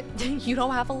know it, you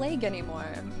don't have a leg anymore.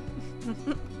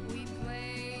 We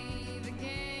play the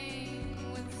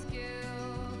game with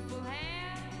skillful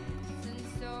hands, and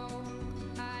so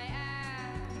I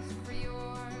ask for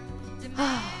your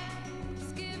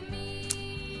demands. Give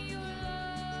me your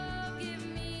love, give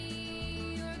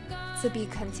me your gun. To be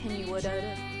continued.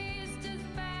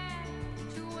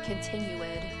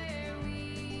 Continued.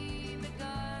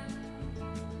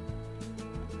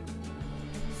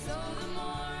 So the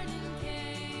morning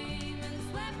came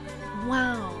and swept the night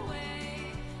Wow.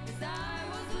 away as I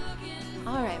was looking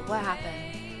Alright, what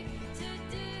happened?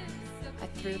 I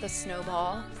threw the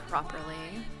snowball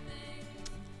properly.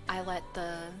 I let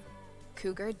the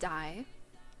cougar die.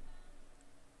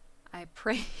 I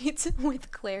prayed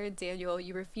with Claire and Daniel.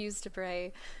 You refused to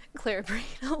pray. Claire prayed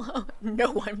alone.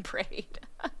 No one prayed.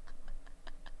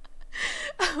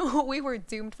 We were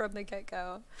doomed from the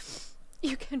get-go.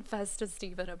 You confessed to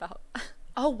Steven about...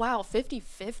 Oh wow,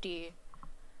 50-50.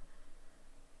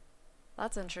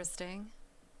 That's interesting.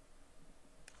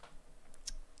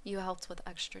 You helped with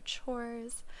extra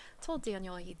chores, told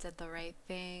Daniel he did the right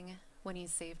thing when he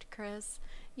saved Chris,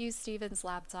 used Steven's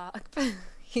laptop.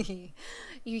 You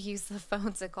used the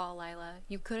phone to call Lila.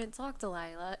 You couldn't talk to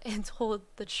Lila and told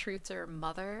the truth to her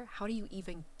mother. How do you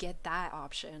even get that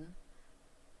option?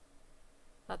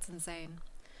 That's insane.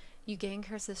 You gained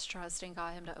Chris's trust and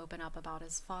got him to open up about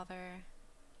his father.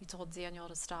 You told Daniel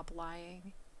to stop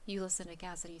lying. You listened to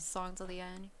Cassidy's song till the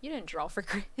end. You didn't draw for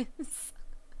Chris.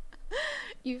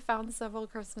 You found several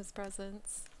Christmas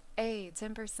presents.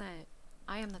 10%.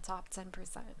 I am the top 10%.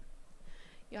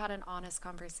 You had an honest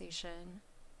conversation.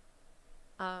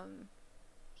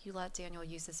 You let Daniel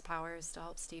use his powers to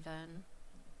help Steven.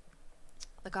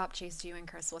 The cop chased you and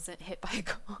Chris wasn't hit by a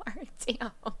car.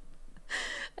 Damn.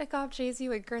 The cop chased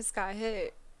you and Chris got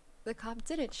hit. The cop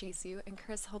didn't chase you and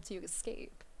Chris helped you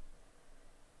escape.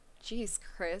 Jeez,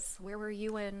 Chris, where were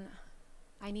you when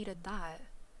I needed that?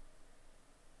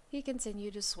 He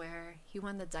continued to swear. He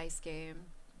won the dice game.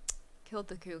 Killed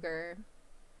the cougar.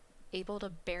 Able to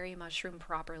bury mushroom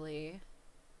properly.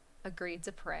 Agreed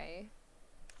to pray.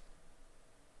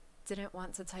 Didn't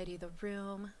want to tidy the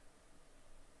room.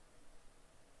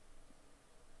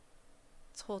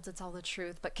 told to tell the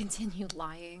truth but continued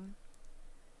lying.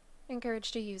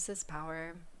 Encouraged to use his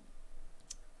power.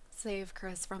 Save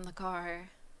Chris from the car.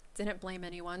 Didn't blame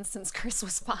anyone since Chris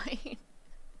was fine.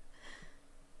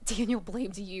 Daniel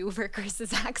blamed you for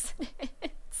Chris's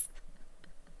accidents.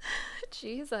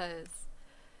 Jesus.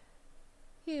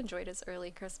 He enjoyed his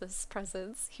early Christmas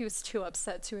presents. He was too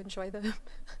upset to enjoy them.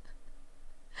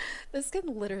 This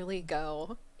can literally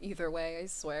go either way, I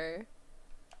swear.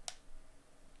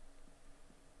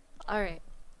 Alright.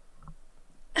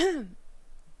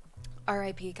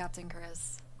 R.I.P. Captain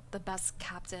Chris. The best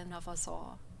captain of us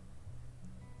all.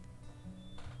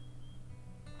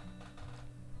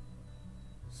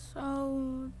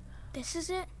 So, this is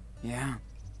it? Yeah.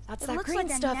 That's It that looks green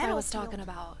like a stuff I nettle was talking field.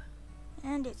 about.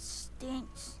 And it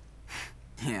stinks.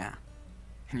 Yeah.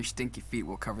 And your stinky feet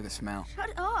will cover the smell.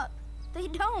 Shut up! They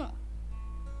don't!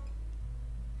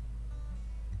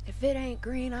 If it ain't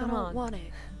green, I Come don't on. want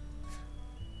it.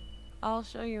 I'll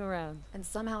show you around. And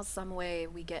somehow, some way,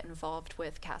 we get involved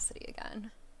with Cassidy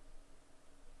again.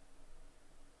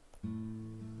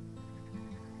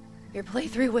 Your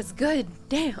playthrough was good.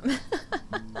 Damn.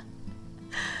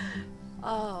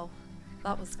 Oh,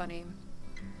 that was funny.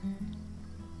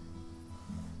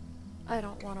 I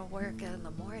don't want to work in the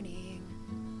morning.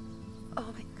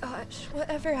 Oh my gosh,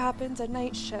 whatever happened to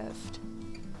night shift?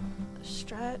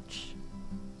 Stretch.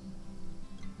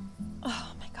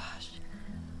 Oh my gosh.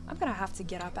 I'm gonna have to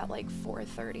get up at like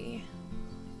 4:30.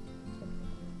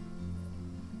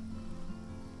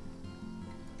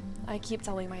 I keep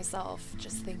telling myself,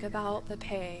 just think about the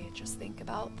pay, just think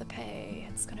about the pay,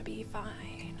 it's gonna be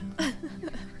fine.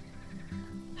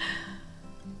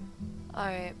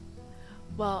 Alright,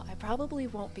 well, I probably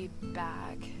won't be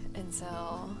back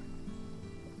until,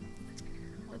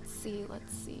 let's see.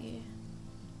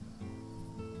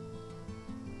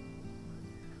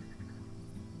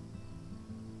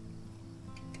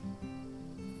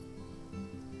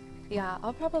 Yeah,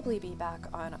 I'll probably be back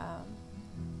on,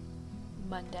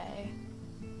 Monday.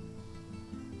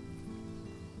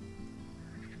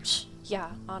 Yeah,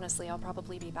 honestly, I'll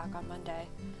probably be back on Monday.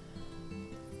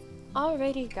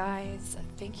 Alrighty, guys.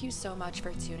 Thank you so much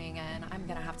for tuning in. I'm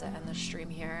gonna have to end the stream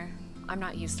here. I'm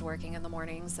not used to working in the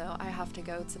morning, so I have to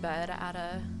go to bed at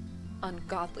a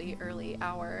ungodly early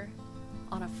hour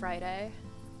on a Friday.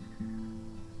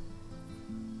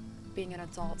 Being an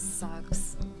adult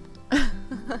sucks.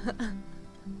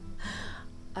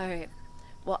 Alright.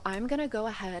 Well, I'm gonna go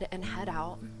ahead and head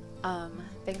out.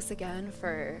 Thanks again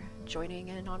for joining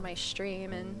in on my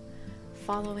stream and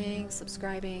following,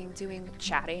 subscribing,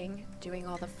 chatting, doing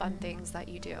all the fun things that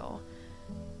you do.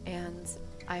 And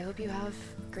I hope you have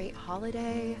a great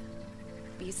holiday.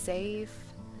 Be safe.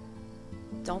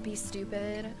 Don't be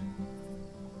stupid.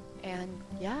 And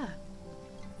yeah.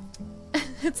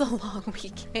 It's a long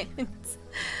weekend.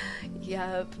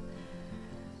 Yep.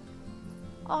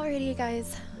 Alrighty,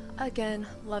 guys. Again,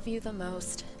 love you the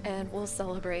most, and we'll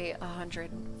celebrate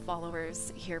 100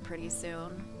 followers here pretty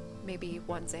soon. Maybe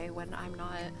one day when I'm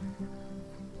not...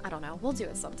 I don't know. We'll do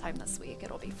it sometime this week.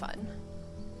 It'll be fun.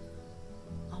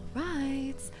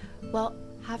 Alright. Well,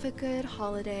 have a good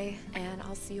holiday, and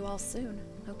I'll see you all soon,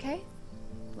 okay?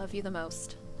 Love you the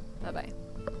most. Bye-bye.